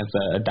going up against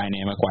a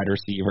dynamic wide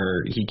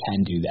receiver, he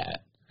can do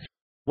that.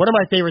 One of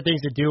my favorite things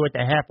to do at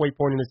the halfway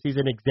point in the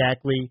season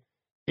exactly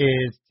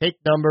is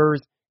take numbers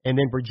and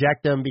then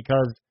project them,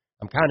 because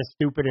I'm kind of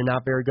stupid and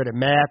not very good at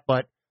math,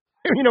 but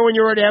when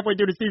you're already halfway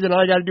through the season,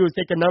 all you got to do is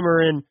take a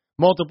number and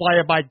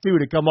multiply it by 2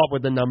 to come up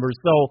with the number.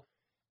 So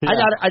yeah.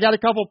 I got a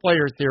couple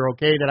players here,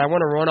 okay, that I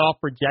want to run off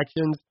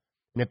projections,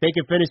 and if they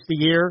can finish the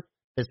year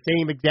the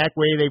same exact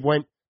way they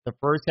went the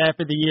first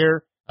half of the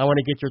year, I want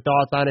to get your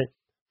thoughts on it.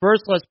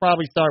 First, let's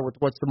probably start with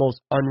what's the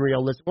most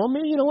unrealistic. Well,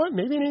 maybe, you know what?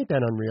 Maybe it ain't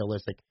that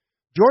unrealistic.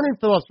 Jordan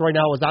Phillips right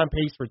now is on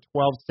pace for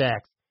 12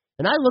 sacks,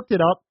 and I looked it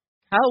up.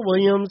 Kyle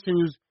Williams,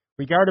 who's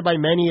regarded by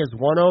many as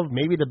one of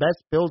maybe the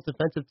best Bills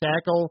defensive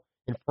tackle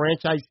in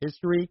franchise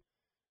history.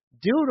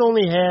 Dude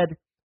only had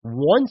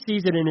 1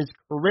 season in his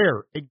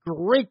career, a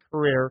great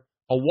career,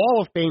 a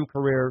Wall of Fame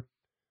career,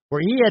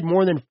 where he had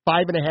more than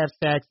 5.5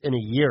 sacks in a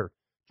year.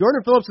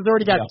 Jordan Phillips has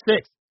already got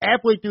 6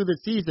 halfway through the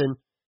season.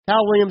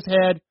 Kyle Williams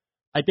had,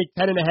 I think,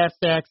 10.5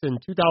 sacks in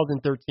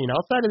 2013.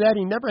 Outside of that,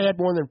 he never had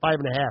more than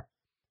 5.5.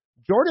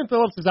 Jordan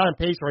Phillips is on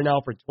pace right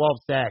now for 12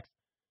 sacks.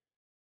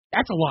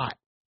 That's a lot.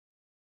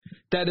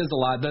 That is a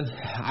lot.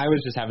 I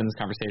was just having this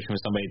conversation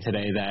with somebody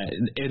today that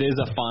it is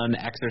a fun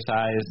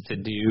exercise to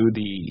do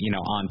the,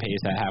 on pace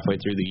at halfway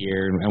through the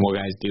year, and what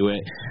guys do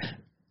it.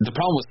 The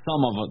problem with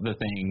some of the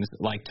things,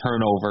 like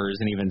turnovers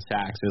and even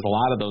sacks, is a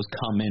lot of those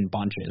come in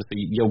bunches. So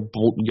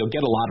you'll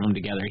get a lot of them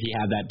together. He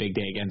had that big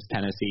day against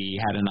Tennessee. He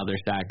had another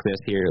sack this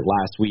here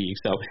last week.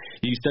 So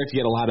you start to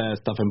get a lot of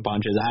stuff in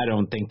bunches. I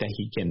don't think that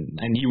he can,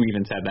 and you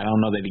even said that, I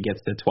don't know that he gets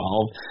to 12.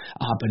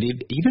 But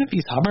even if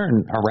he's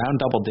hovering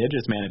around double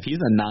digits, man, if he's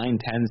a 9-10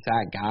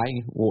 sack guy,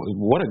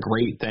 what a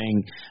great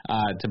thing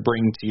to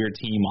bring to your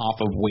team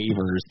off of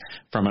waivers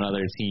from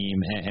another team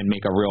and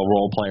make a real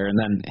role player. And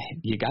then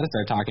you got to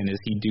start talking, is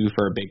he due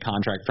for a big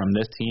contract from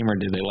this team, or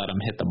did they let him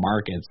hit the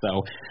market? So,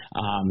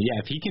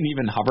 if he can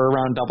even hover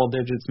around double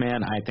digits,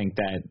 man, I think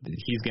that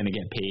he's going to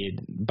get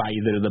paid by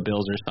either the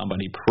Bills or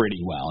somebody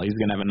pretty well. He's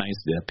going to have a nice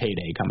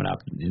payday coming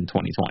up in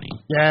 2020.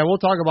 Yeah, we'll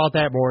talk about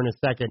that more in a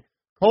second.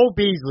 Cole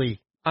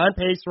Beasley, on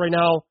pace right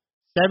now,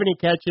 70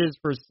 catches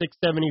for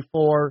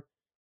 674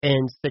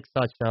 and 6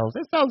 touchdowns.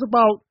 That sounds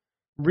about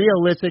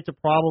realistic to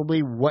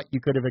probably what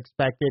you could have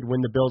expected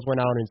when the Bills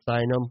went out and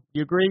signed him.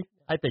 You agree?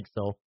 I think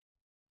so.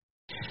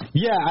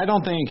 Yeah, I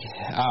don't think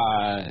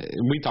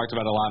we talked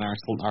about a lot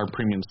on our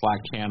premium Slack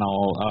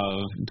channel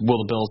of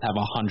will the Bills have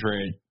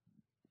 100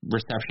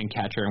 reception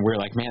catcher, and we're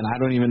like, man, I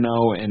don't even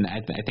know, and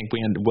I think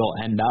we'll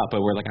end up,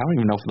 but we're like, I don't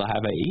even know if they'll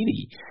have an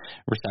 80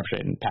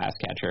 reception pass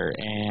catcher,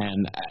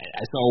 and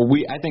so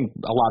I think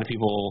a lot of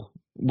people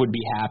would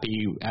be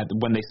happy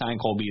when they sign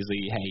Cole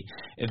Beasley. Hey,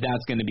 if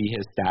that's going to be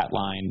his stat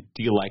line,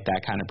 do you like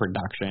that kind of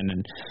production?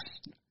 And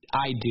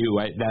I do.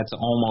 That's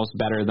almost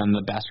better than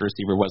the best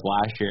receiver was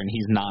last year, and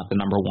he's not the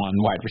number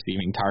 1 wide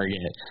receiving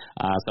target.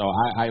 So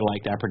I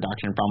like that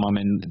production from him.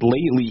 And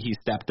lately he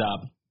stepped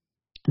up,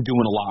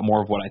 doing a lot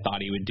more of what I thought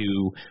he would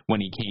do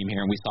when he came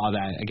here. And we saw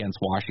that against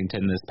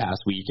Washington this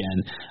past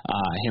weekend,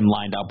 him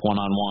lined up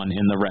one-on-one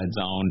in the red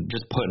zone,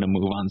 just putting a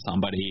move on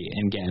somebody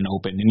and getting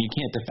open. And you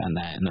can't defend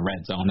that in the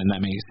red zone, and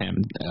that makes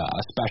him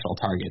a special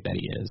target that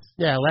he is.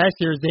 Yeah, last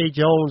year Zay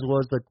Jones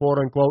was the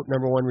quote-unquote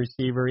number 1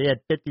 receiver. He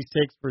had 56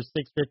 for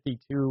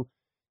 652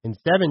 and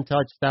 7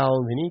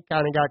 touchdowns, and he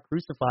kind of got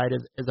crucified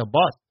as a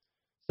bust.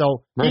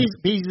 So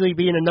Beasley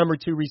being a number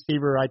 2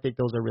 receiver, I think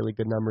those are really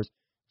good numbers.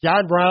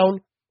 John Brown,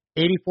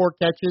 84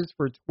 catches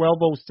for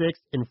 1206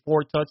 and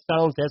 4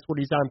 touchdowns. That's what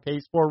he's on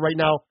pace for right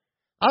now.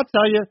 I'll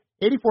tell you,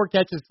 84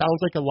 catches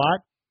sounds like a lot,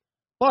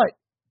 but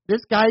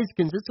this guy's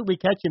consistently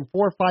catching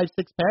 4, 5,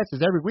 6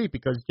 passes every week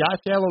because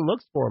Josh Allen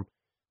looks for him.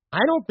 I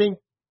don't think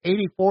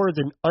 84 is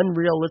an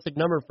unrealistic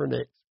number for him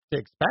to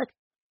expect.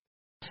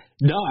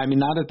 No, I mean,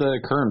 not at the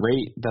current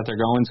rate that they're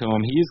going to him.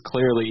 He's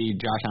clearly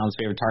Josh Allen's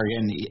favorite target,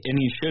 and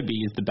he should be.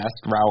 He's the best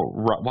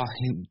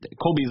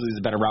Cole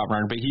Beasley's a better route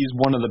runner, but he's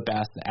one of the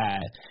best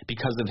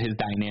because of his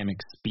dynamic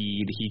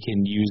speed. He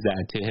can use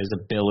that to his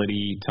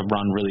ability to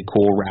run really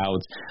cool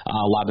routes.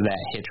 A lot of that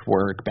hitch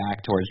work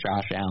back towards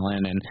Josh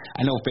Allen, and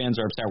I know fans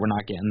are upset we're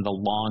not getting the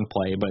long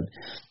play, but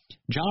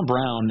John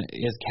Brown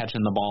is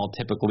catching the ball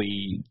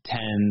typically 10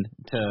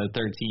 to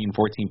 13,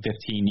 14,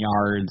 15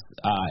 yards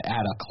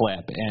at a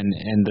clip,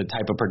 and the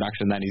type of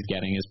production that he's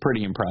getting is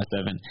pretty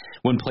impressive. And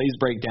when plays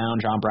break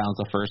down, John Brown's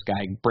the first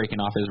guy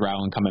breaking off his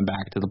route and coming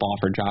back to the ball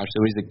for Josh.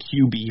 So he's a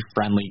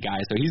QB-friendly guy,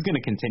 so he's going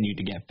to continue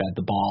to get fed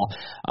the ball.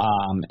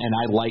 And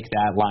I like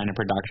that line of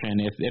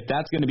production. If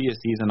that's going to be a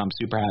season, I'm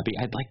super happy.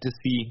 I'd like to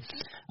see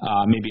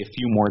maybe a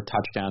few more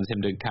touchdowns, him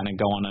to kind of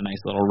go on a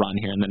nice little run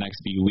here in the next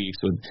few weeks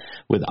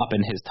with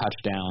upping his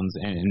touchdowns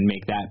and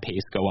make that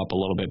pace go up a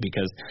little bit,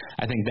 because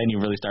I think then you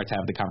really start to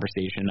have the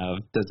conversation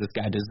of, does this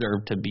guy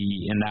deserve to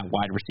be in that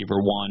wide receiver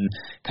one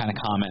kind of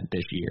comment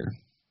this year?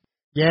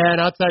 Yeah,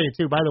 and I'll tell you,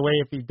 too, by the way,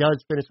 if he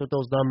does finish with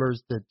those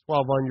numbers, the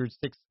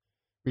 1,206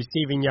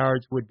 receiving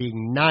yards would be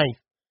 9th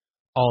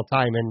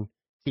all-time in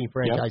team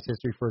franchise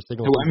history for a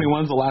single season. I mean,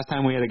 when's the last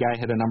time we had a guy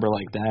hit a number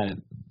like that?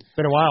 It's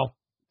been a while.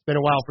 It's been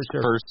a while for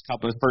sure. First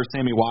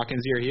Sammy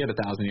Watkins year, he had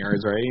 1,000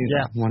 yards, right?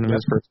 Yeah. One of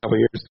his first couple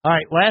years. All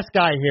right, last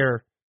guy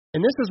here.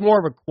 And this is more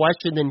of a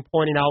question than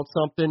pointing out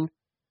something.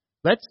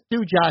 Let's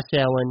do Josh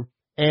Allen.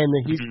 And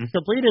he's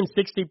completing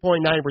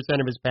 60.9%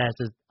 of his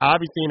passes.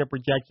 Obviously, in a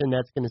projection,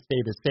 that's going to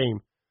stay the same.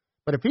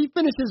 But if he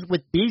finishes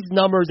with these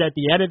numbers at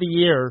the end of the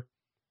year,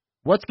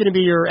 what's going to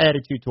be your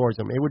attitude towards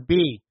him? It would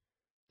be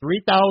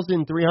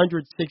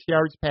 3,306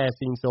 yards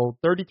passing, so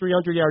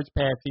 3,300 yards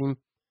passing,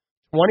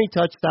 20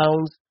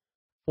 touchdowns,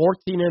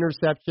 14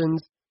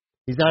 interceptions.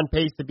 He's on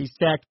pace to be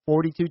sacked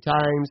 42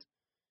 times,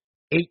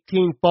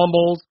 18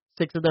 fumbles,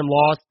 6 of them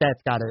lost.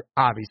 That's got to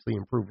obviously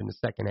improve in the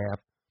second half.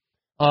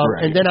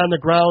 Right. And then on the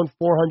ground,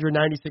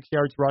 496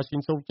 yards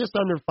rushing, so just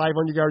under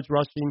 500 yards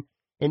rushing,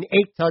 and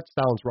 8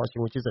 touchdowns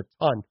rushing, which is a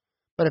ton.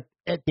 But if,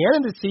 at the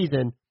end of the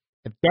season,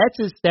 if that's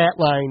his stat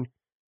line,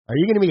 are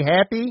you going to be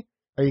happy?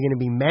 Are you going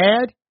to be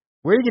mad?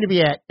 Where are you going to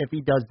be at if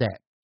he does that?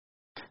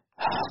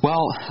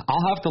 Well,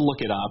 I'll have to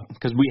look it up,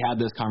 because we had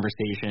this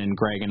conversation,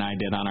 Greg and I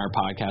did on our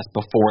podcast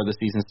before the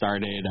season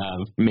started,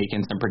 of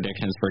making some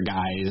predictions for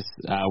guys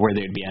where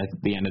they'd be at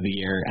the end of the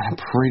year. And I'm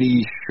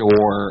pretty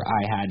sure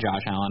I had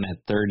Josh Allen at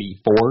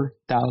 3,400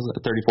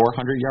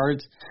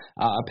 yards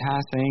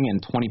passing and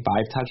 25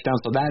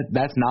 touchdowns. So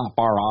that's not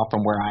far off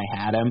from where I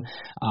had him.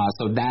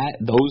 So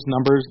those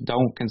numbers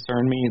don't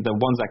concern me. The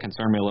ones that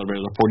concern me a little bit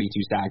are the 42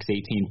 sacks,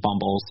 18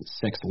 fumbles,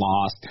 6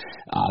 lost.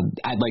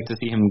 I'd like to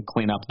see him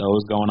clean up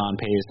those going on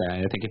pace.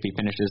 I think if he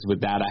finishes with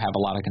that, I have a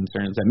lot of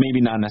concerns that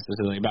maybe not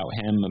necessarily about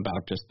him,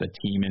 about just the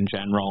team in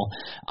general.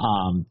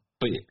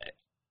 But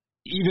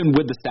even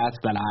with the stats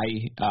that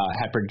I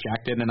had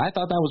projected, and I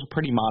thought that was a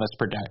pretty modest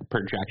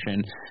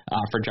projection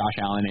for Josh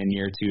Allen in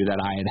year 2 that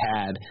I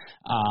had,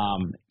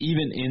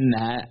 even in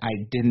that, I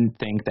didn't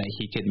think that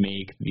he could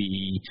make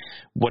the,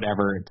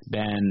 whatever it's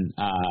been,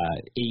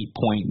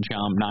 8-point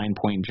jump,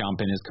 9-point jump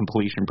in his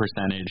completion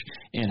percentage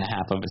in a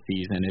half of a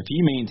season. If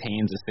he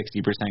maintains a 60%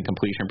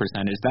 completion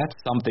percentage, that's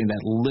something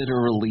that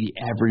literally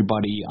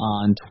everybody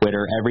on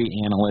Twitter, every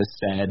analyst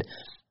said,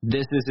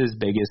 this is his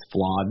biggest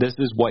flaw. This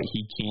is what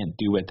he can't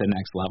do at the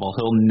next level.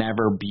 He'll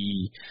never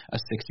be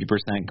a 60%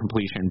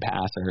 completion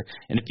passer.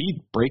 And if he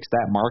breaks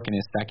that mark in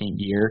his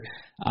second year,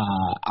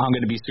 I'm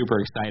going to be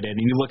super excited. And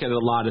you look at a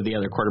lot of the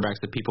other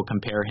quarterbacks that people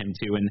compare him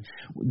to, and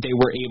they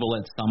were able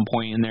at some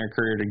point in their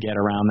career to get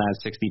around that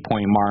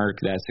 60-point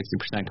mark, that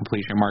 60%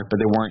 completion mark, but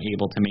they weren't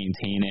able to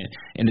maintain it.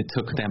 And it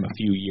took them a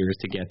few years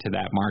to get to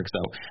that mark.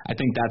 So I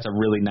think that's a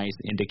really nice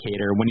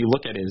indicator. When you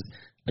look at his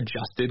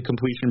adjusted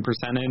completion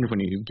percentage, when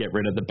you get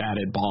rid of the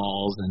batted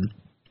balls and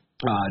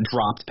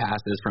dropped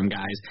passes from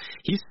guys,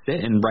 he's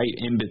sitting right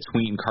in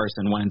between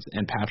Carson Wentz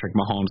and Patrick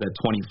Mahomes at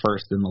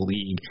 21st in the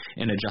league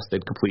in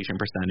adjusted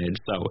completion percentage.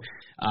 So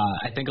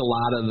I think a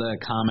lot of the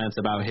comments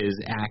about his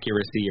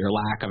accuracy or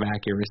lack of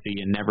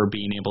accuracy and never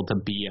being able to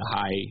be a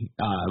high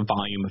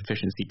volume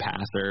efficiency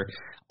passer,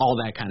 all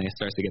that kind of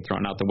starts to get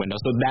thrown out the window.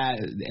 So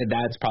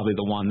that's probably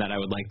the one that I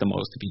would like the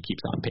most if he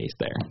keeps on pace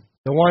there.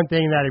 The one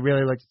thing that I'd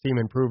really like to see him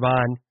improve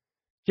on,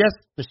 just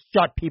to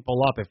shut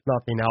people up, if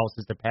nothing else,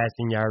 is the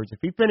passing yards. If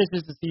he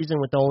finishes the season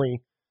with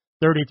only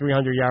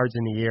 3,300 yards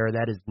in the year,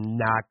 that is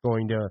not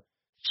going to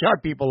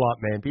shut people up,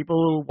 man. People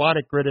who want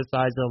to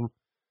criticize him,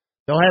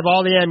 they'll have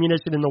all the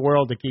ammunition in the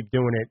world to keep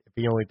doing it if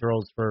he only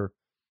throws for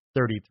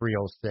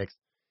 3,306.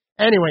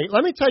 Anyway,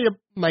 let me tell you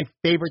my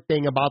favorite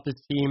thing about this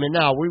team. And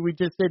now, we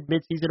just did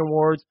midseason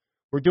awards.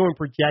 We're doing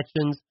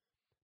projections.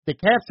 The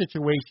cap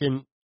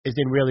situation is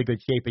in really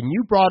good shape. And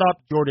you brought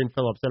up Jordan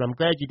Phillips, and I'm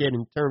glad you did,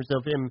 in terms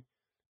of him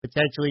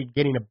potentially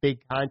getting a big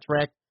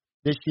contract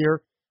this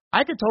year.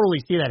 I could totally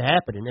see that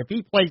happening. If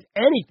he plays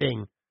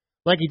anything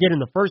like he did in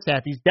the first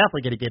half, he's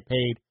definitely going to get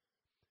paid.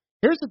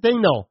 Here's the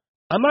thing, though.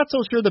 I'm not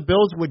so sure the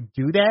Bills would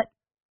do that.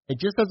 It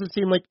just doesn't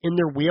seem like in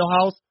their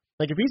wheelhouse.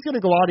 Like, if he's going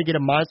to go out and get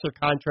a monster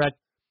contract,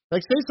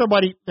 like, say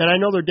somebody, and I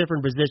know they're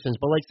different positions,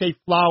 but like, say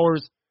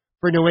Flowers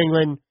for New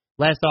England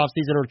last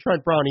offseason, or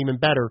Trent Brown, even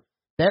better,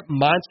 that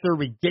monster,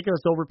 ridiculous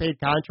overpaid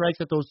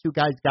contracts that those two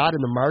guys got in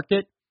the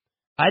market,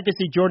 I could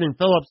see Jordan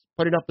Phillips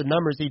putting up the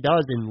numbers he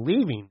does and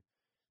leaving.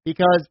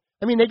 Because,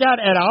 I mean, they got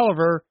Ed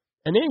Oliver,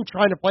 and they ain't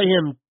trying to play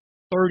him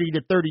 30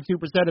 to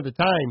 32% of the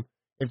time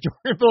if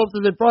Jordan Phillips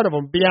is in front of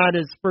him beyond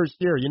his first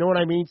year. You know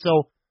what I mean?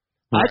 So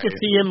I could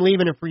see him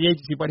leaving in free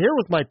agency. But here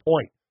was my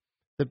point.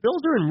 The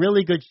Bills are in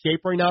really good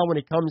shape right now when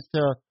it comes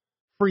to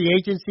free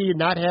agency and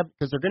not have,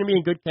 because they're going to be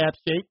in good cap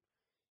shape,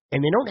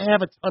 and they don't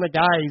have a ton of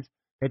guys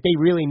that they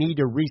really need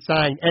to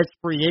re-sign as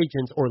free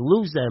agents or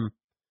lose them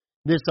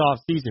this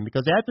offseason.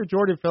 Because after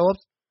Jordan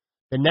Phillips,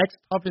 the next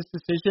toughest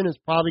decision is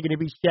probably going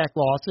to be Shaq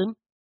Lawson,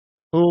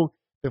 who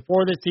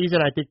before this season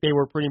I think they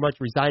were pretty much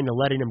resigned to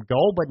letting him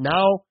go, but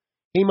now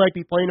he might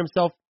be playing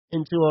himself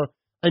into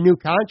a new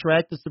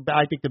contract.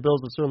 I think the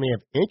Bills will certainly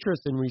have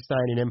interest in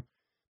re-signing him.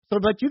 So,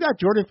 but you got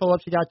Jordan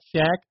Phillips, you got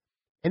Shaq,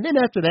 and then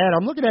after that,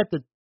 I'm looking at the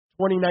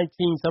 2019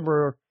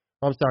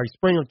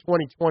 spring of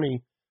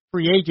 2020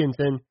 free agents,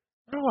 and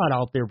there's a lot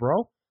out there,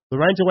 bro.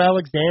 Lorenzo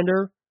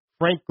Alexander,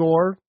 Frank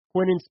Gore,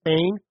 Quinn in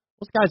Spain.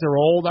 Those guys are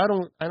old.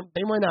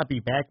 They might not be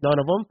back, none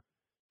of them.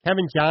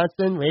 Kevin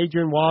Johnson,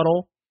 Adrian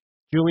Waddle,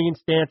 Julian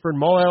Stanford,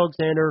 Mo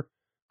Alexander,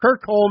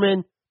 Kurt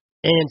Coleman,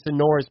 and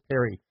Sonoris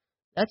Perry.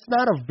 That's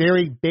not a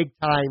very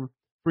big-time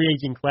free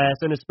agent class,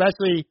 and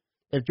especially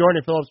if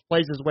Jordan Phillips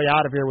plays his way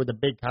out of here with a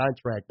big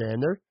contract, man.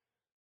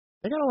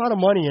 They got a lot of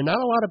money and not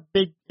a lot of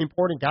big,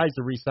 important guys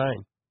to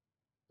re-sign.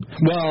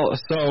 Well,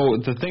 so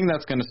the thing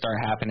that's going to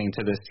start happening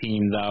to this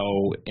team,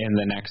 though, in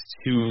the next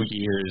 2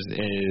 years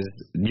is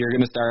you're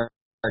going to start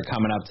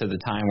coming up to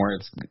the time where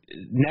it's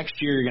next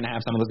year you're going to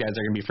have some of those guys that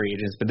are going to be free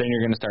agents, but then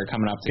you're going to start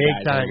coming up to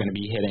guys that are going to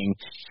be hitting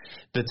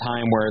the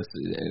time where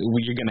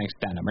you're going to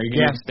extend them. Are you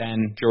going to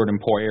extend Jordan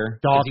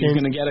Poyer? Dawkins. He's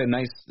going to get a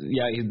nice,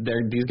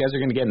 these guys are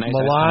going to get a nice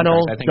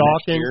Milano, I think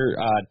Dawkins. next year,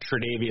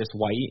 Tre'Davious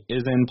White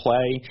is in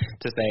play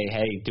to say,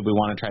 hey, do we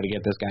want to try to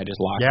get this guy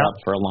just locked up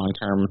for a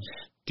long-term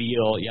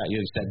deal? Yeah,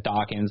 you said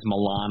Dawkins,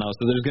 Milano.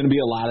 So there's going to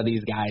be a lot of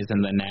these guys in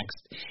the next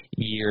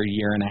year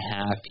and a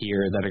half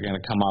here that are going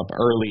to come up,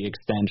 early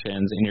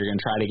extensions, and you're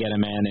going to try to get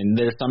them in. And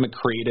there's some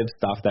creative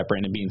stuff that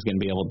Brandon Beane's going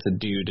to be able to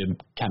do to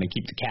kind of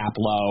keep the cap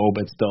low,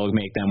 but still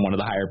make them one of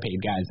the higher paid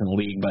guys in the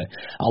league. But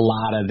a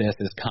lot of this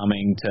is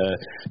coming to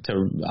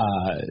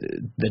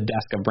the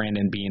desk of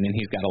Brandon Beane, and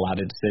he's got a lot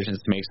of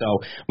decisions to make. So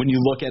when you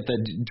look at the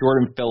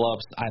Jordan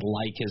Phillips, I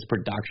like his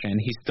production.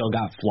 He's still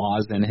got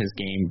flaws in his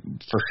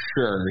game for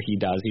sure. He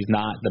does. He's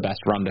not the best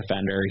run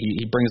defender.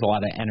 He brings a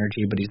lot of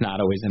energy, but he's not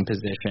always in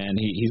position.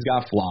 He's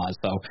got flaws,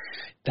 so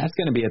that's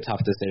going to be a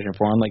tough decision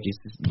for him. Like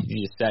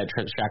you said,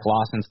 Shaq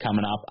Lawson's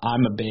coming up.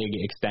 I'm a big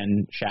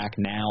extend Shaq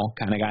now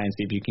kind of guy and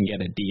see if you can get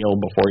a deal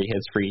before he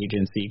hits free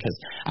agency, because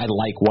I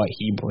like what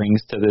he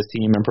brings to this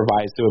team and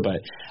provides to it,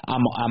 but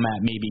I'm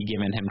at maybe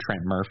giving him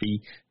Trent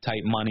Murphy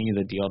type money,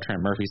 the deal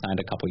Trent Murphy signed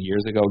a couple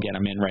years ago, get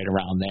him in right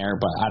around there,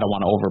 but I don't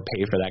want to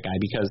overpay for that guy,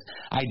 because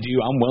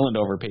I'm willing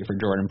to overpay for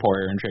Jordan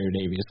Poyer and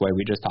Tre'Davious White.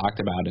 We just talked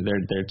about it.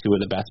 They're two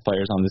of the best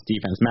players on this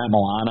defense. Matt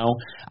Milano,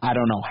 I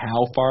don't know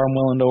how far I'm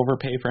willing to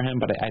overpay for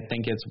him, but I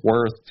think it's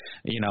worth,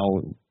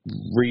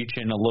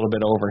 reaching a little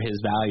bit over his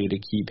value to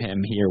keep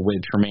him here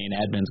with Tremaine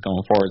Edmonds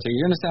going forward. So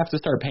you're going to have to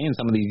start paying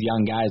some of these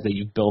young guys that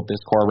you've built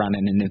this core around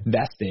and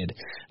invested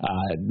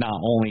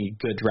not only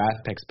good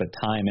draft picks, but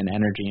time and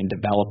energy in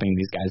developing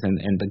these guys.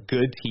 And the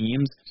good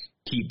teams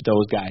keep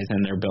those guys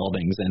in their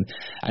buildings. And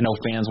I know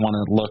fans want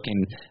to look in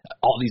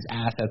all these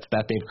assets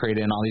that they've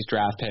created and all these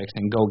draft picks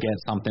and go get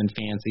something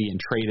fancy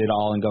and trade it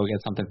all and go get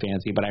something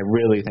fancy. But I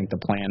really think the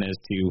plan is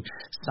to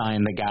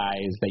sign the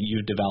guys that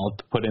you've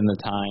developed, put in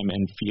the time,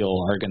 and feel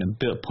are going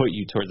to put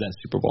you towards that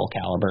Super Bowl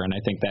caliber. And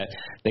I think that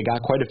they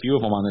got quite a few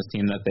of them on this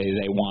team that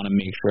they want to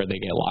make sure they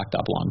get locked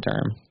up long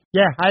term.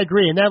 Yeah, I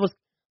agree. And that was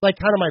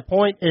like kind of my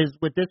point is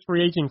with this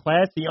free agent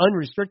class, the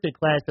unrestricted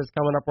class that's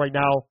coming up right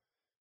now,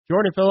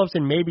 Jordan Phillips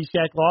and maybe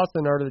Shaq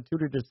Lawson are the two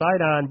to decide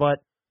on,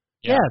 but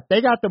yeah, they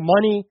got the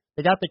money,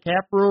 they got the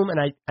cap room, and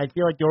I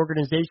feel like the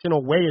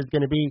organizational way is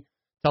going to be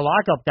to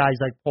lock up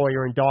guys like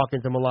Poyer and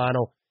Dawkins and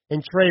Milano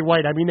and Trey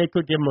White. I mean, they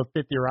could give him a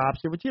fifth-year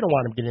option, but you don't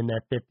want him getting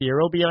that fifth year.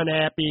 He'll be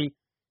unhappy.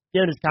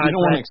 Get his contract. You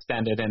don't want to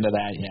extend it into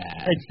that,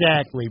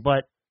 Exactly,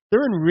 but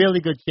they're in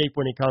really good shape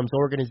when it comes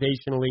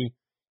organizationally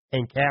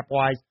and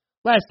cap-wise.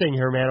 Last thing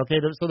here, man,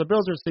 okay, so the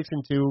Bills are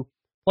 6-2,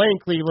 playing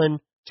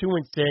Cleveland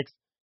 2-6.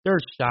 They're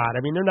shot.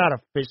 I mean, they're not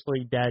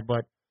officially dead,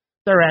 but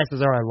their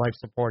asses are on life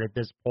support at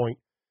this point.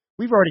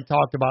 We've already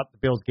talked about the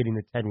Bills getting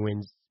the 10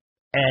 wins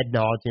ad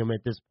nauseum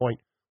at this point.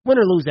 Win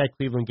or lose that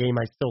Cleveland game,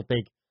 I still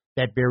think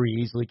that very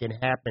easily can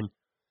happen.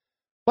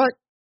 But,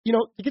 to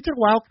get to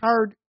the wild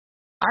card,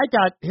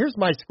 here's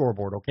my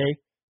scoreboard, okay?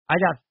 I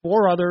got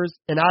 4 others,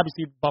 and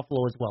obviously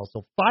Buffalo as well.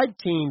 So 5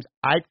 teams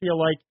I feel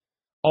like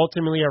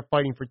ultimately are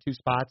fighting for 2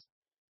 spots.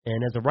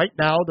 And as of right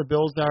now, the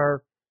Bills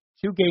are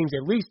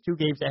at least 2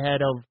 games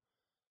ahead of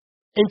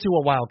into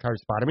a wild card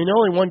spot. I mean, they're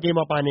only 1 game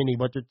up on Indy,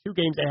 but they're 2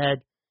 games ahead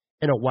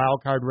in a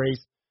wild card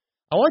race.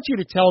 I want you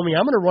to tell me,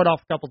 I'm going to run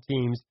off a couple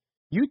teams.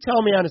 You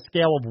tell me on a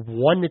scale of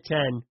 1 to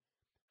 10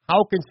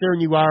 how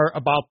concerned you are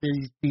about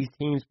these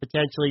teams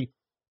potentially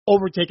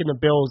overtaking the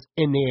Bills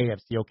in the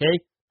AFC, okay?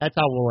 That's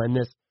how we'll end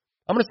this.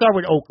 I'm going to start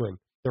with Oakland.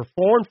 They're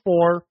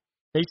 4-4.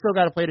 They still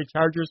got to play the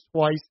Chargers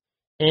twice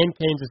and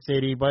Kansas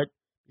City, but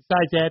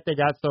besides that, they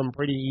got some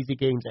pretty easy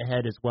games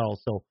ahead as well.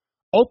 So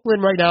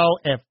Oakland right now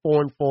at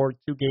 4-4,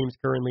 2 games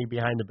currently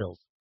behind the Bills.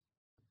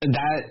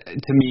 That,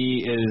 to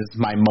me, is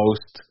my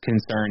most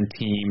concerned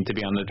team to be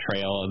on the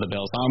trail of the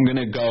Bills. So I'm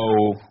going to go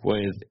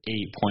with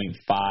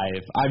 8.5.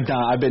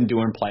 I've been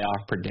doing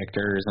playoff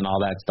predictors and all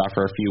that stuff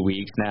for a few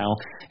weeks now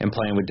and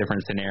playing with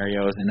different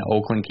scenarios, and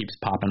Oakland keeps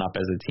popping up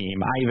as a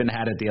team. I even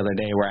had it the other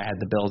day where I had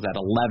the Bills at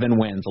 11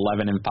 wins,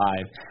 11-5,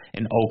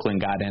 and Oakland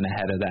got in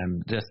ahead of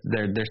them. Just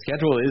their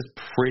schedule is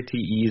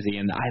pretty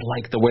easy, and I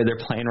like the way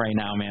they're playing right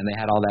now, man. They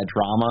had all that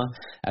drama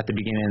at the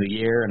beginning of the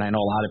year, and I know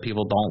a lot of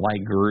people don't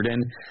like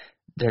Gruden.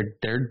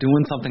 They're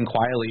doing something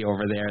quietly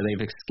over there.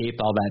 They've escaped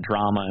all that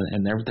drama,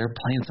 and they're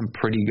playing some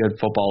pretty good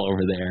football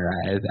over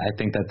there. I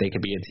think that they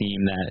could be a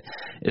team that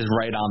is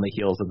right on the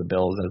heels of the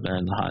Bills as they're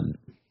in the hunt.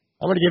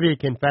 I'm going to give you a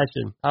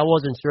confession. I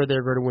wasn't sure they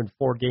were going to win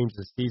 4 games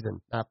this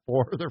season, not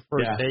 4 their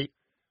first 8.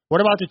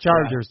 What about the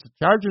Chargers? Yeah.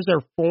 The Chargers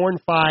are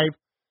 4-5.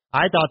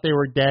 I thought they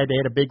were dead. They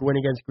had a big win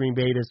against Green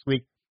Bay this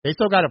week. They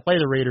still got to play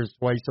the Raiders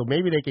twice, so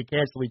maybe they could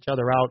cancel each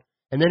other out.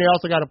 And then they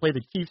also got to play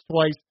the Chiefs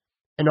twice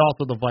and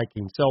also the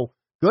Vikings. So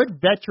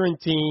good veteran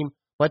team,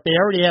 but they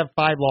already have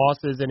 5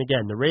 losses. And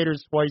again, the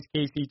Raiders twice,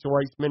 KC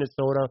twice,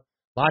 Minnesota.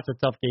 Lots of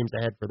tough games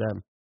ahead for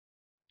them.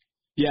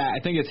 Yeah,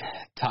 I think it's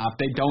tough.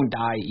 They don't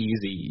die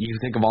easy. You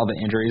think of all the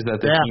injuries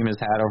that the team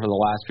has had over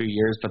the last few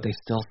years, but they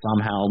still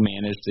somehow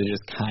manage to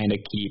just kind of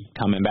keep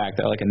coming back.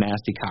 They're like a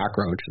nasty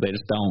cockroach. They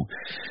just don't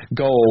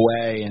go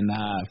away. And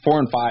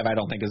 4-5, I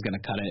don't think is going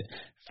to cut it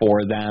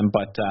for them,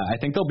 but I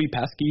think they'll be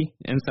pesky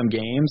in some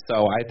games.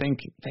 So I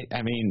think,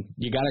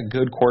 you got a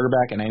good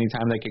quarterback, and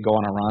anytime they could go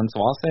on a run.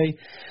 So I'll say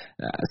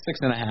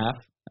 6.5.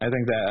 I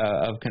think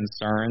that of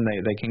concern,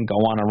 they can go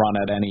on a run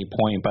at any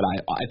point, but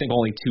I think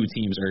only 2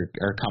 teams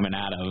are coming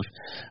out of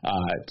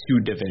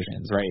 2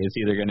 divisions, right? It's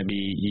either going to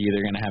be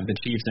have the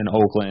Chiefs in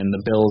Oakland,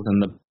 the Bills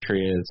and the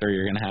Patriots, or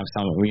you're going to have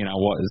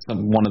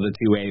one of the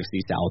 2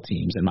 AFC South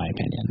teams, in my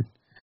opinion.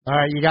 All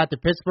right, you got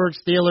the Pittsburgh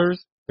Steelers.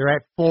 They're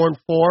at 4-4.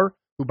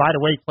 Who, by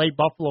the way, play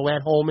Buffalo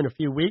at home in a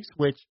few weeks,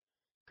 which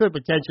could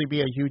potentially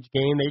be a huge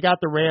game. They got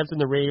the Rams and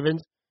the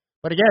Ravens,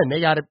 but again,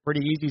 they got a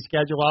pretty easy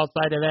schedule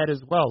outside of that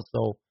as well.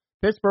 So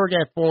Pittsburgh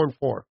at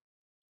 4-4.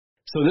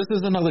 So this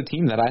is another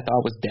team that I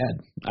thought was dead.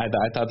 I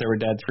thought they were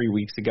dead 3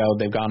 weeks ago.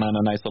 They've gone on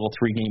a nice little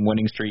 3-game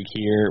winning streak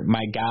here.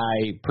 My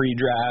guy,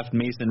 pre-draft,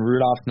 Mason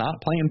Rudolph's not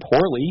playing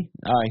poorly.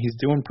 He's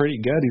doing pretty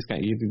good.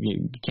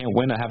 You can't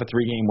have a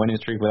 3-game winning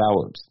streak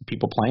without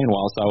people playing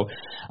well. So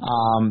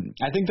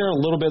I think they're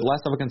a little bit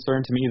less of a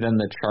concern to me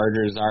than the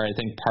Chargers are. I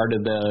think part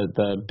of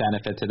the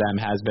benefit to them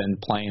has been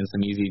playing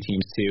some easy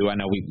teams too. I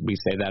know we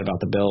say that about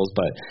the Bills,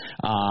 but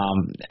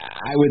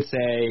I would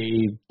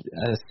say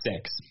a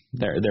 6.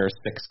 They're a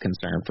 6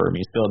 concern for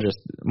me. Still just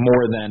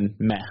more than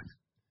meh.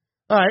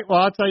 All right,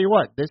 well, I'll tell you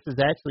what. This is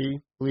actually,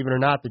 believe it or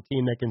not, the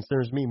team that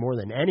concerns me more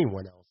than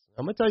anyone else.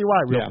 I'm going to tell you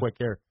why real quick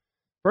here.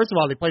 First of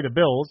all, they play the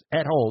Bills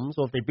at home,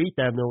 so if they beat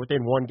them, they're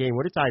within 1 game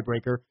with a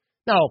tiebreaker.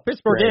 Now,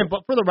 Pittsburgh,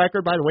 but for the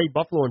record, by the way,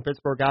 Buffalo and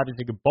Pittsburgh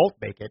obviously could both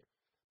make it.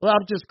 Well,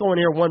 I'm just going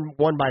here one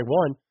by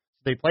one.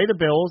 So they play the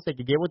Bills. They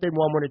could get within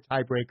 1 with a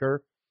tiebreaker.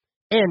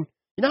 And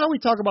you know how we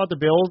talk about the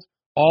Bills?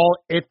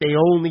 If they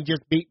only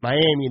just beat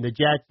Miami and the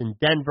Jets and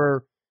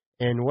Denver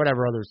and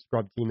whatever other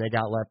scrub team they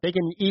got left, they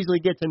can easily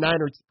get to 9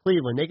 or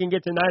Cleveland. They can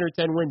get to 9 or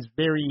 10 wins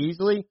very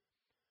easily.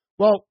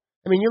 Well,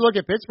 you look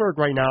at Pittsburgh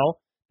right now.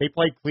 They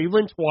play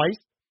Cleveland twice.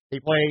 They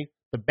play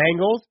the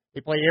Bengals.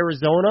 They play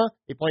Arizona.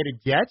 They play the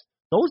Jets.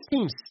 Those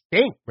teams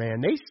stink,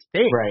 man. They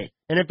stink. Right.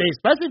 And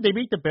especially if they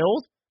beat the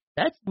Bills,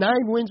 that's 9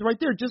 wins right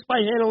there just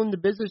by handling the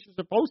business you're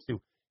supposed to.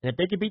 And if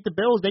they could beat the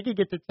Bills, they could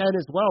get to 10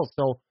 as well.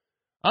 So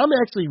I'm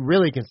actually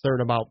really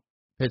concerned about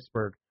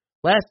Pittsburgh.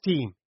 Last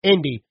team,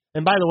 Indy.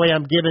 And by the way,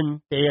 I'm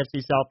giving the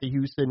AFC South to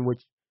Houston,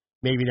 which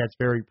maybe that's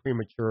very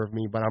premature of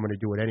me, but I'm going to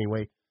do it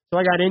anyway. So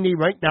I got Indy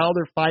right now.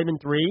 They're 5-3.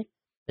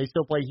 They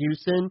still play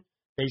Houston.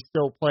 They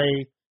still play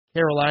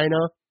Carolina.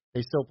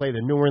 They still play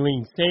the New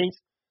Orleans Saints.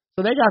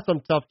 So they got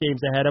some tough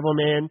games ahead of them,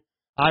 and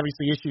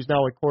obviously issues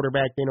now at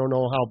quarterback. They don't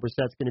know how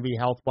Brissett's going to be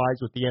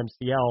health-wise with the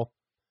MCL.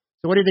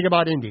 So what do you think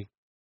about Indy?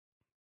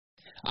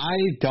 I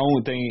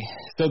don't think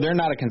 – so they're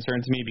not a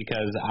concern to me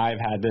because I've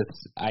had this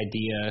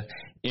idea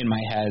in my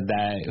head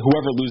that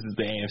whoever loses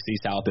the AFC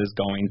South is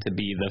going to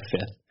be the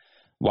 5th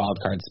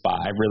wildcard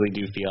spot. I really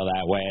do feel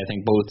that way. I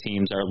think both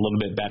teams are a little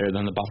bit better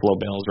than the Buffalo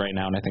Bills right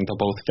now, and I think they'll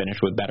both finish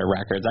with better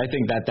records. I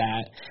think that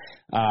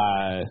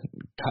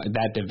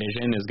that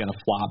division is going to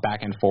flop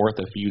back and forth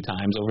a few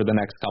times over the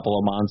next couple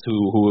of months.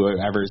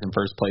 Whoever's in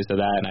first place of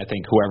that, and I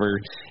think whoever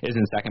is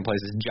in second place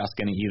is just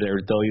going to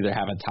they'll either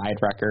have a tied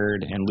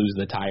record and lose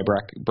the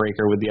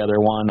tiebreaker with the other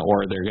one,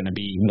 or they're going to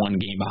be one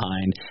game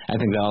behind. I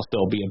think that'll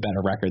still be a better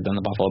record than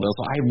the Buffalo Bills.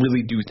 So I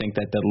really do think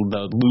that the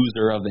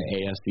loser of the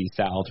AFC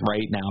South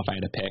right now, if I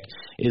had to pick,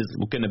 is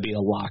going to be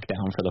a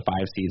lockdown for the 5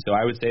 seed. So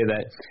I would say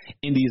that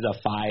Indy's a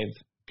 5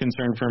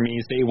 concern for me.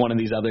 Say one of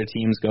these other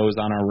teams goes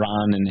on a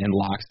run and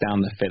locks down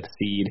the 5th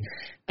seed,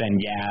 then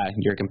yeah,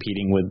 you're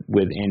competing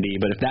with Indy.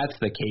 But if that's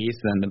the case,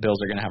 then the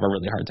Bills are going to have a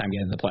really hard time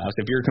getting in the playoffs.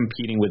 If you're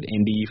competing with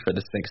Indy for the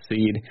 6th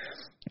seed,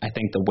 I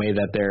think the way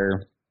that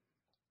they're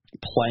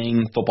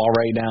playing football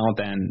right now,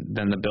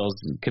 then the Bills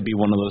could be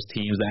one of those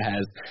teams that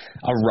has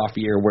a rough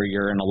year where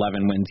you're an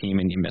 11-win team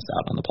and you miss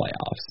out on the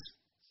playoffs.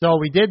 So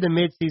we did the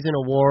midseason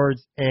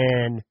awards,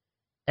 and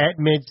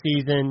at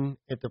midseason,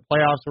 if the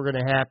playoffs were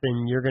going to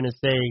happen, you're going to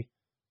say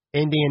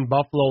Indy and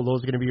Buffalo,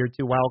 those are going to be your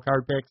 2 wild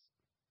card picks?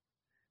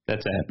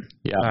 That's it.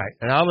 Yeah. All right.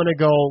 And I'm going to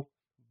go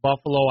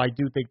Buffalo. I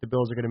do think the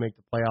Bills are going to make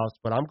the playoffs,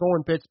 but I'm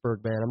going Pittsburgh,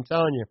 man. I'm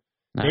telling you.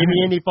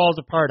 Maybe Indy falls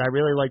apart. I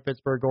really like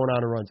Pittsburgh going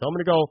on a run. So I'm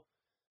going to go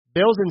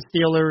Bills and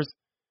Steelers.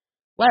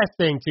 Last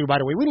thing, too, by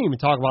the way, we didn't even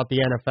talk about the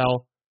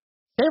NFL.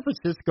 San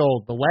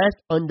Francisco, the last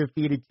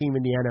undefeated team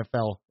in the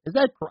NFL. Is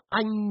that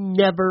I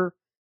never,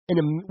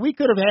 we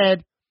could have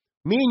had,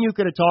 me and you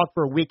could have talked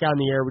for a week on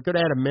the air. We could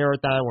have had a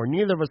marathon where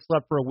neither of us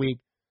slept for a week,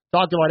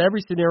 talked about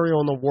every scenario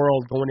in the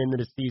world going into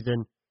the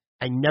season.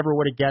 I never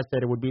would have guessed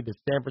that it would be the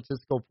San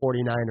Francisco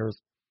 49ers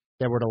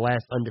that were the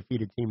last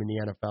undefeated team in the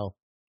NFL.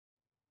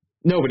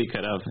 Nobody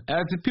could have.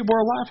 People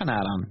were laughing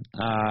at them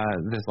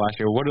this last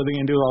year. What are they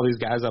going to do with all these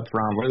guys up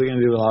front? What are they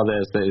going to do with all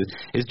this?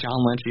 Is John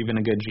Lynch even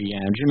a good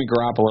GM? Jimmy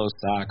Garoppolo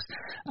sucks.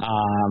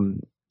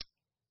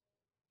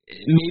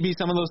 Maybe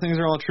some of those things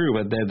are all true,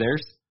 but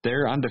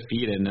they're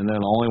undefeated, and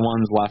they're the only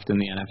ones left in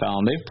the NFL.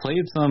 And they've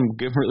played some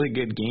really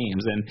good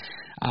games. And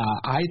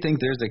I think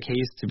there's a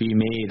case to be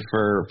made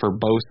for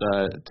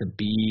Bosa to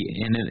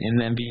be in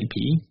an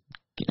MVP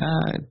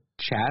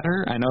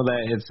chatter. I know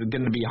that it's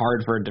going to be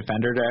hard for a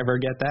defender to ever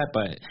get that,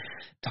 but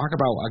talk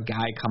about a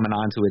guy coming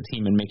onto a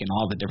team and making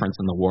all the difference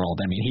in the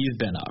world. I mean, he's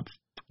been a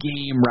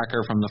game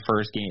wrecker from the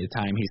first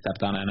time he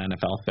stepped on an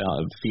NFL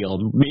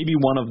field. Maybe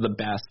one of the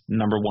best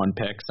number 1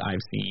 picks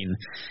I've seen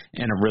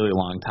in a really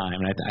long time.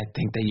 And I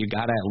think that you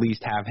got to at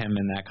least have him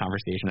in that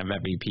conversation of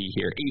MVP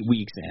here 8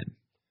 weeks in.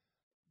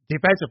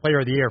 Defensive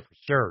player of the year for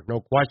sure.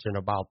 No question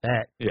about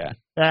that. Yeah.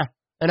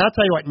 And I'll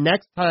tell you what,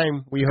 next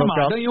time we hook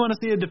up. Don't you want to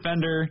see a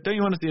defender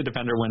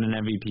win an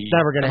MVP? It's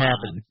never going to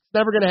happen. It's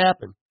never going to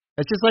happen.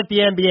 It's just like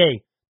the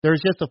NBA.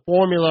 There's just a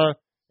formula,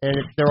 and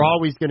they're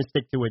always going to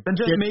stick to it. Then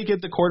just make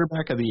it the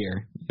quarterback of the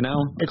year.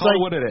 It's Call like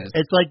it what it is.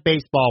 It's like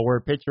baseball, where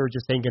a pitcher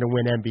just ain't going to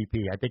win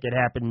MVP. I think it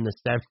happened in the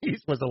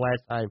 70s was the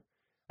last time.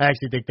 I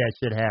actually think that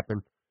should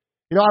happen.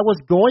 I was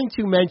going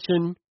to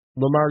mention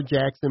Lamar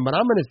Jackson, but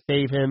I'm going to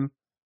save him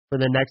for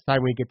the next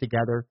time we get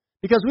together.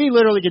 Because we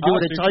literally could do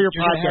an entire podcast. You're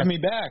going to have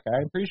me back.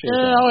 I appreciate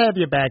that. I'll have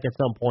you back at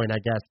some point, I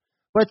guess.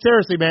 But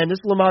seriously, man,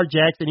 this Lamar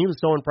Jackson, he was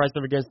so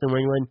impressive against New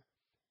England.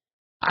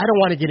 I don't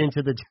want to get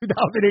into the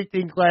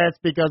 2018 class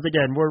because,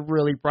 again, we're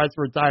really pressed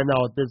for time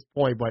now at this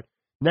point. But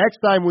next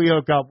time we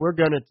hook up, we're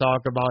going to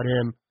talk about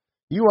him.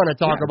 You want to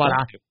talk about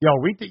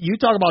you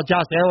talk about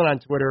Josh Allen on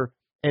Twitter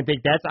and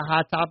think that's a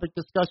hot topic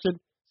discussion.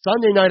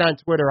 Sunday night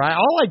on Twitter,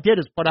 all I did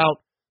is put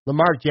out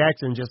Lamar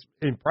Jackson just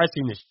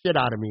impressing the shit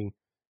out of me.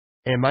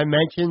 And my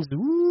mentions,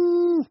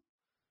 well,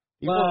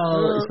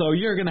 so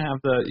you're gonna have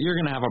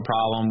a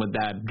problem with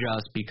that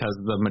just because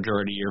the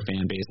majority of your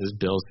fan base is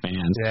Bills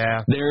fans.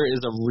 Yeah, there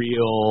is a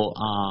real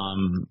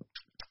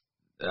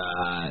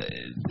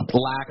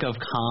lack of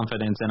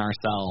confidence in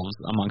ourselves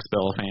amongst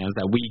Bill fans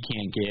that we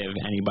can't give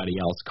anybody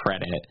else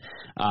credit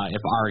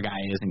if our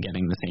guy isn't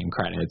getting the same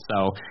credit.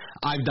 So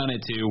I've done it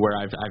too, where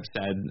I've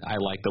said I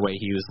like the way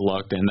he's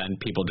looked, and then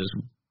people just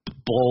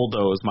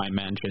bulldoze my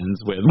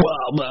mentions with,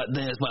 well, but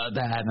this, but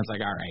that, and it's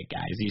like, all right,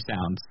 guys, you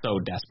sound so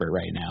desperate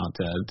right now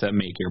to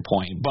make your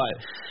point. But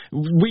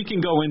we can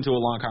go into a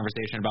long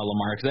conversation about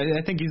Lamar, because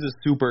I think he's a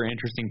super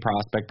interesting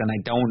prospect, and I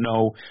don't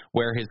know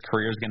where his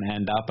career is going to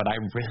end up, but I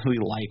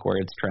really like where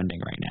it's trending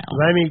right now.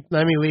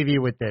 Let me leave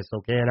you with this,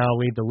 okay, and I'll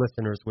leave the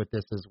listeners with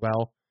this as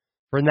well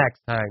for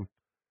next time.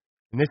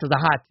 And this is a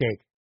hot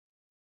take.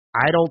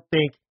 I don't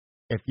think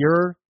if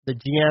you're the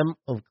GM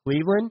of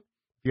Cleveland,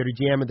 if you're the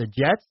GM of the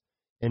Jets,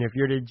 and if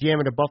you're the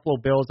GM of the Buffalo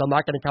Bills, I'm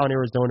not going to count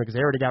Arizona because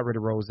they already got rid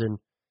of Rosen,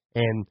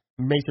 and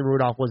Mason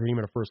Rudolph wasn't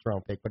even a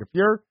first-round pick. But if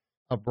you're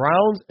a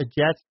Browns, a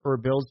Jets, or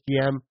a Bills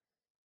GM,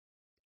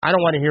 I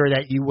don't want to hear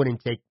that you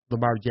wouldn't take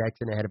Lamar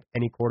Jackson ahead of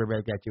any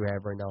quarterback that you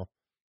have right now.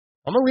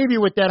 I'm going to leave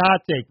you with that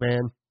hot take,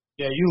 man.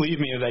 Yeah, you leave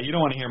me with that. You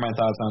don't want to hear my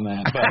thoughts on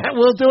that. But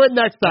we'll do it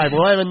next time.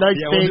 We'll have a nice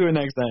we'll do it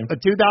next time. A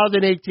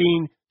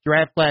 2018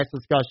 draft class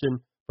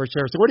discussion for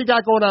sure. So what do you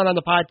got going on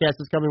the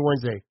podcast this coming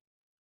Wednesday?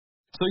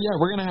 So, yeah,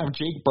 we're going to have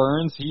Jake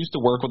Burns. He used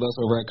to work with us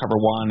over at Cover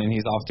One, and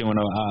he's off doing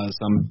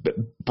some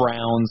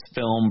Browns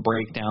film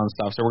breakdown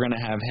stuff. So we're going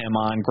to have him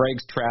on.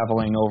 Greg's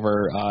traveling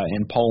over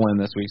in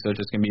Poland this week, so it's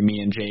just going to be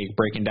me and Jake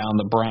breaking down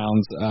the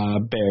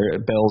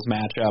Browns-Bills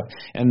matchup.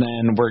 And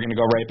then we're going to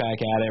go right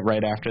back at it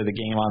right after the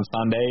game on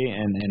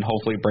Sunday and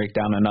hopefully break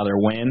down another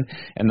win.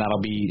 And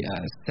that'll be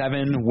a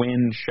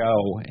 7-win show,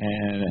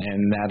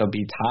 and that'll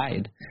be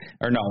tied.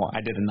 Or no,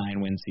 I did a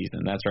 9-win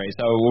season. That's right.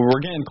 So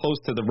we're getting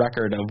close to the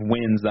record of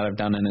wins that I've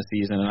done in a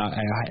season, and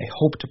I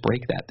hope to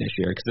break that this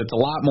year because it's a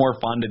lot more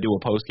fun to do a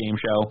post-game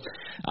show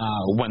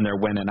when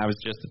they're winning. I was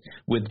just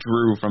with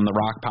Drew from the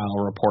Rock Pile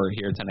Report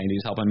here tonight. He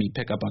was helping me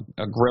pick up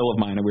a grill of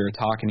mine, and we were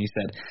talking. He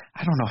said,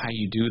 I don't know how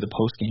you do the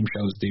post-game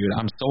shows, dude.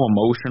 I'm so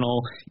emotional,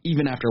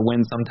 even after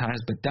wins sometimes,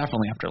 but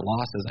definitely after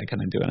losses, I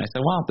couldn't do it. And I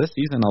said, well, this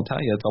season, I'll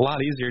tell you, it's a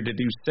lot easier to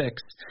do 6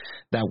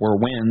 that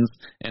were wins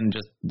and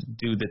just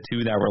do the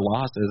 2 that were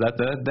losses.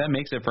 That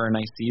makes it for a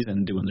nice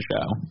season doing the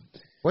show.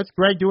 What's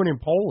Greg doing in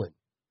Poland?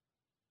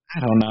 I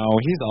don't know.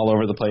 He's all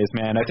over the place,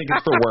 man. I think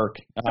it's for work,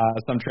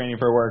 some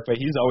training for work, but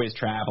he's always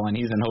traveling.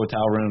 He's in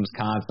hotel rooms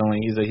constantly.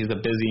 He's a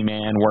busy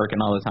man working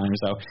all the time.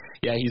 So,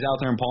 yeah, he's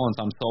out there in Poland,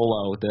 so I'm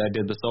solo. I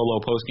did the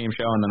solo post-game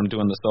show, and then I'm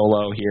doing the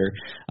solo here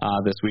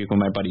this week with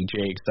my buddy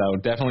Jake.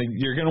 So definitely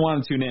you're going to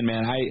want to tune in,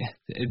 man.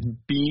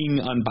 Being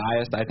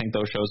unbiased, I think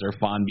those shows are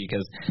fun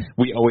because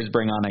we always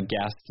bring on a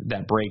guest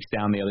that breaks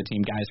down the other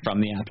team, guys from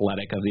the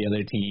Athletic of the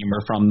other team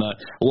or from the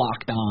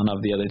Locked On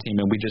of the other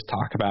team, and we just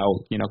talk about,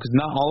 because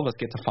not all of us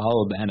get to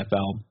follow the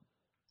NFL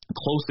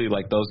closely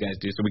like those guys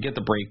do. So we get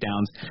the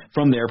breakdowns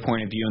from their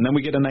point of view, and then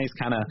we get a nice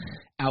kind of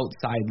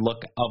outside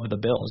look of the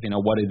Bills.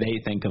 What do they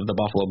think of the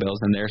Buffalo Bills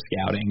and their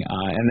scouting?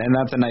 And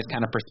that's a nice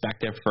kind of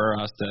perspective for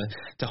us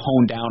to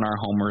hone down our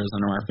homers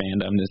and our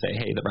fandom to say,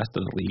 hey, the rest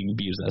of the league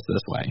views us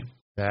this way.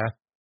 Yeah,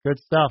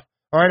 good stuff.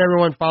 All right,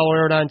 everyone, follow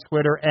Aaron on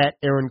Twitter at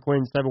Aaron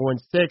Quinn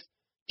 716.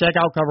 Check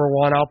out Cover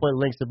One. I'll put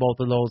links to both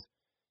of those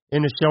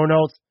in the show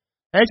notes.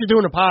 Thanks for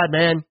doing the pod,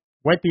 man.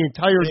 Went the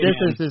entire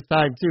distance this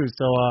time, too,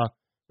 so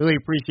really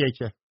appreciate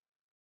you.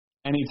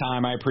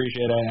 Anytime. I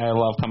appreciate it. I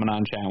love coming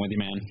on chatting with you,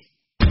 man.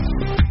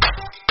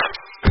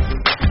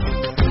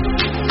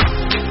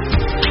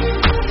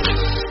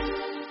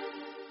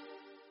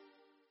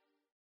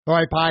 All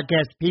right,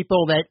 podcast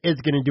people, that is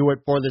going to do it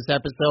for this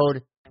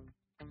episode.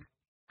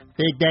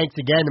 Big thanks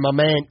again to my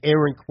man,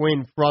 Aaron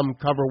Quinn from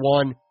Cover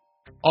One.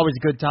 Always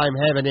a good time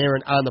having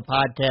Aaron on the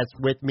podcast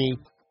with me.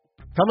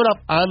 Coming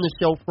up on the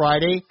show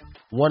Friday,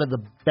 one of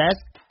the best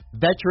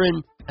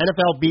veteran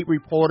NFL beat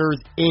reporters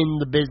in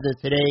the business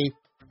today,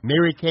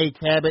 Mary Kay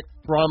Cabot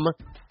from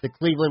the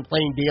Cleveland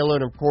Plain Dealer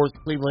and, of course,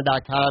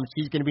 Cleveland.com.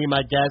 She's going to be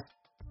my guest.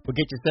 We'll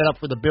get you set up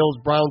for the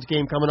Bills-Browns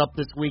game coming up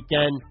this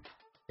weekend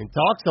and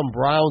talk some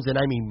Browns. And,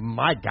 I mean,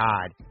 my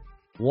God,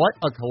 what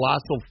a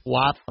colossal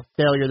flop, a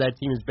failure that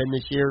team has been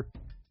this year.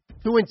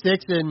 2-6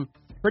 and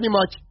pretty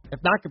much, if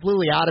not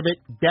completely out of it,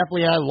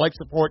 definitely on life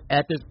support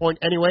at this point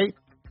anyway.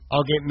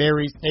 I'll get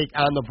Mary's take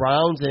on the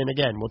Browns, and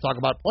again, we'll talk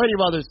about plenty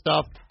of other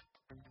stuff.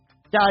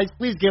 Guys,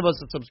 please give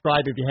us a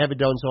subscribe if you haven't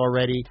done so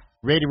already.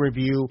 Rate and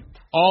review,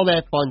 all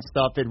that fun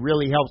stuff. It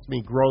really helps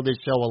me grow this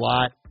show a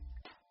lot.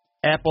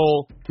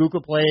 Apple,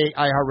 Google Play,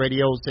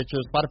 iHeartRadio,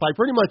 Stitcher, Spotify,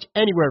 pretty much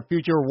anywhere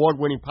future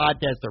award-winning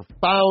podcasts are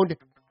found.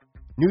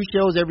 New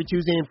shows every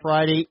Tuesday and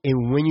Friday,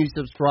 and when you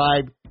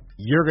subscribe,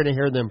 you're going to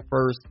hear them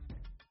first.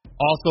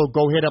 Also,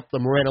 go hit up the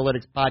Moran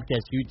Analytics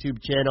Podcast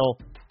YouTube channel.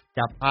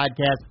 Got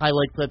podcast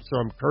highlight clips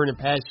from current and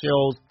past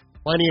shows,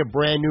 plenty of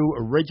brand new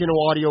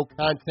original audio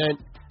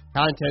content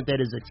that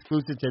is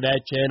exclusive to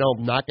that channel.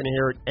 I'm not going to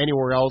hear it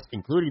anywhere else,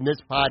 including this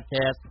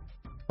podcast.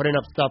 Putting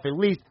up stuff at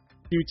least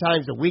a few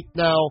times a week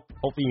now.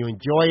 Hopefully you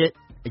enjoy it.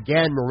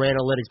 Again, Moran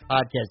Analytics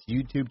Podcast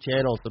YouTube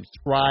channel.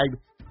 Subscribe.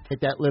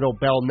 Hit that little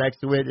bell next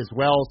to it as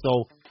well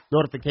so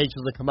notifications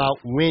will come out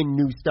when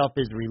new stuff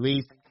is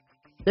released.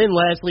 Then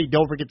lastly,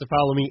 don't forget to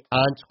follow me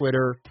on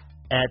Twitter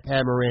at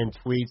Pat Moran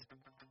Tweets.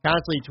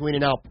 Constantly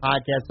tweeting out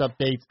podcast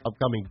updates,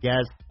 upcoming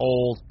guests,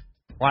 polls,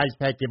 prize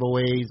pack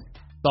giveaways,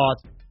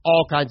 thoughts,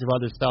 all kinds of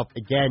other stuff.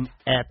 Again,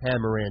 at Pat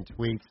Moran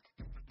Tweets.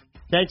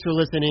 Thanks for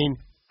listening.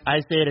 I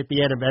say it at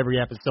the end of every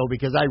episode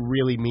because I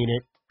really mean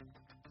it.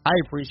 I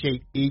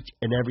appreciate each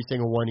and every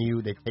single one of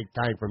you that take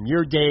time from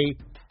your day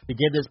to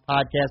give this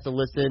podcast a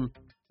listen,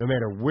 no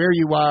matter where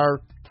you are,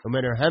 no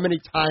matter how many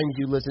times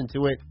you listen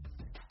to it.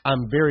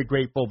 I'm very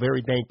grateful,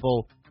 very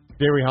thankful,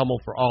 very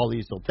humble for all of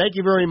you. So thank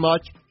you very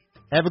much.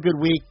 Have a good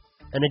week.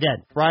 And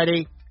again,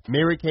 Friday,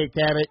 Mary Kay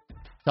Cabot.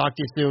 Talk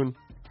to you soon.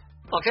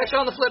 I'll catch you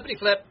on the flippity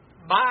flip.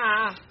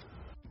 Bye.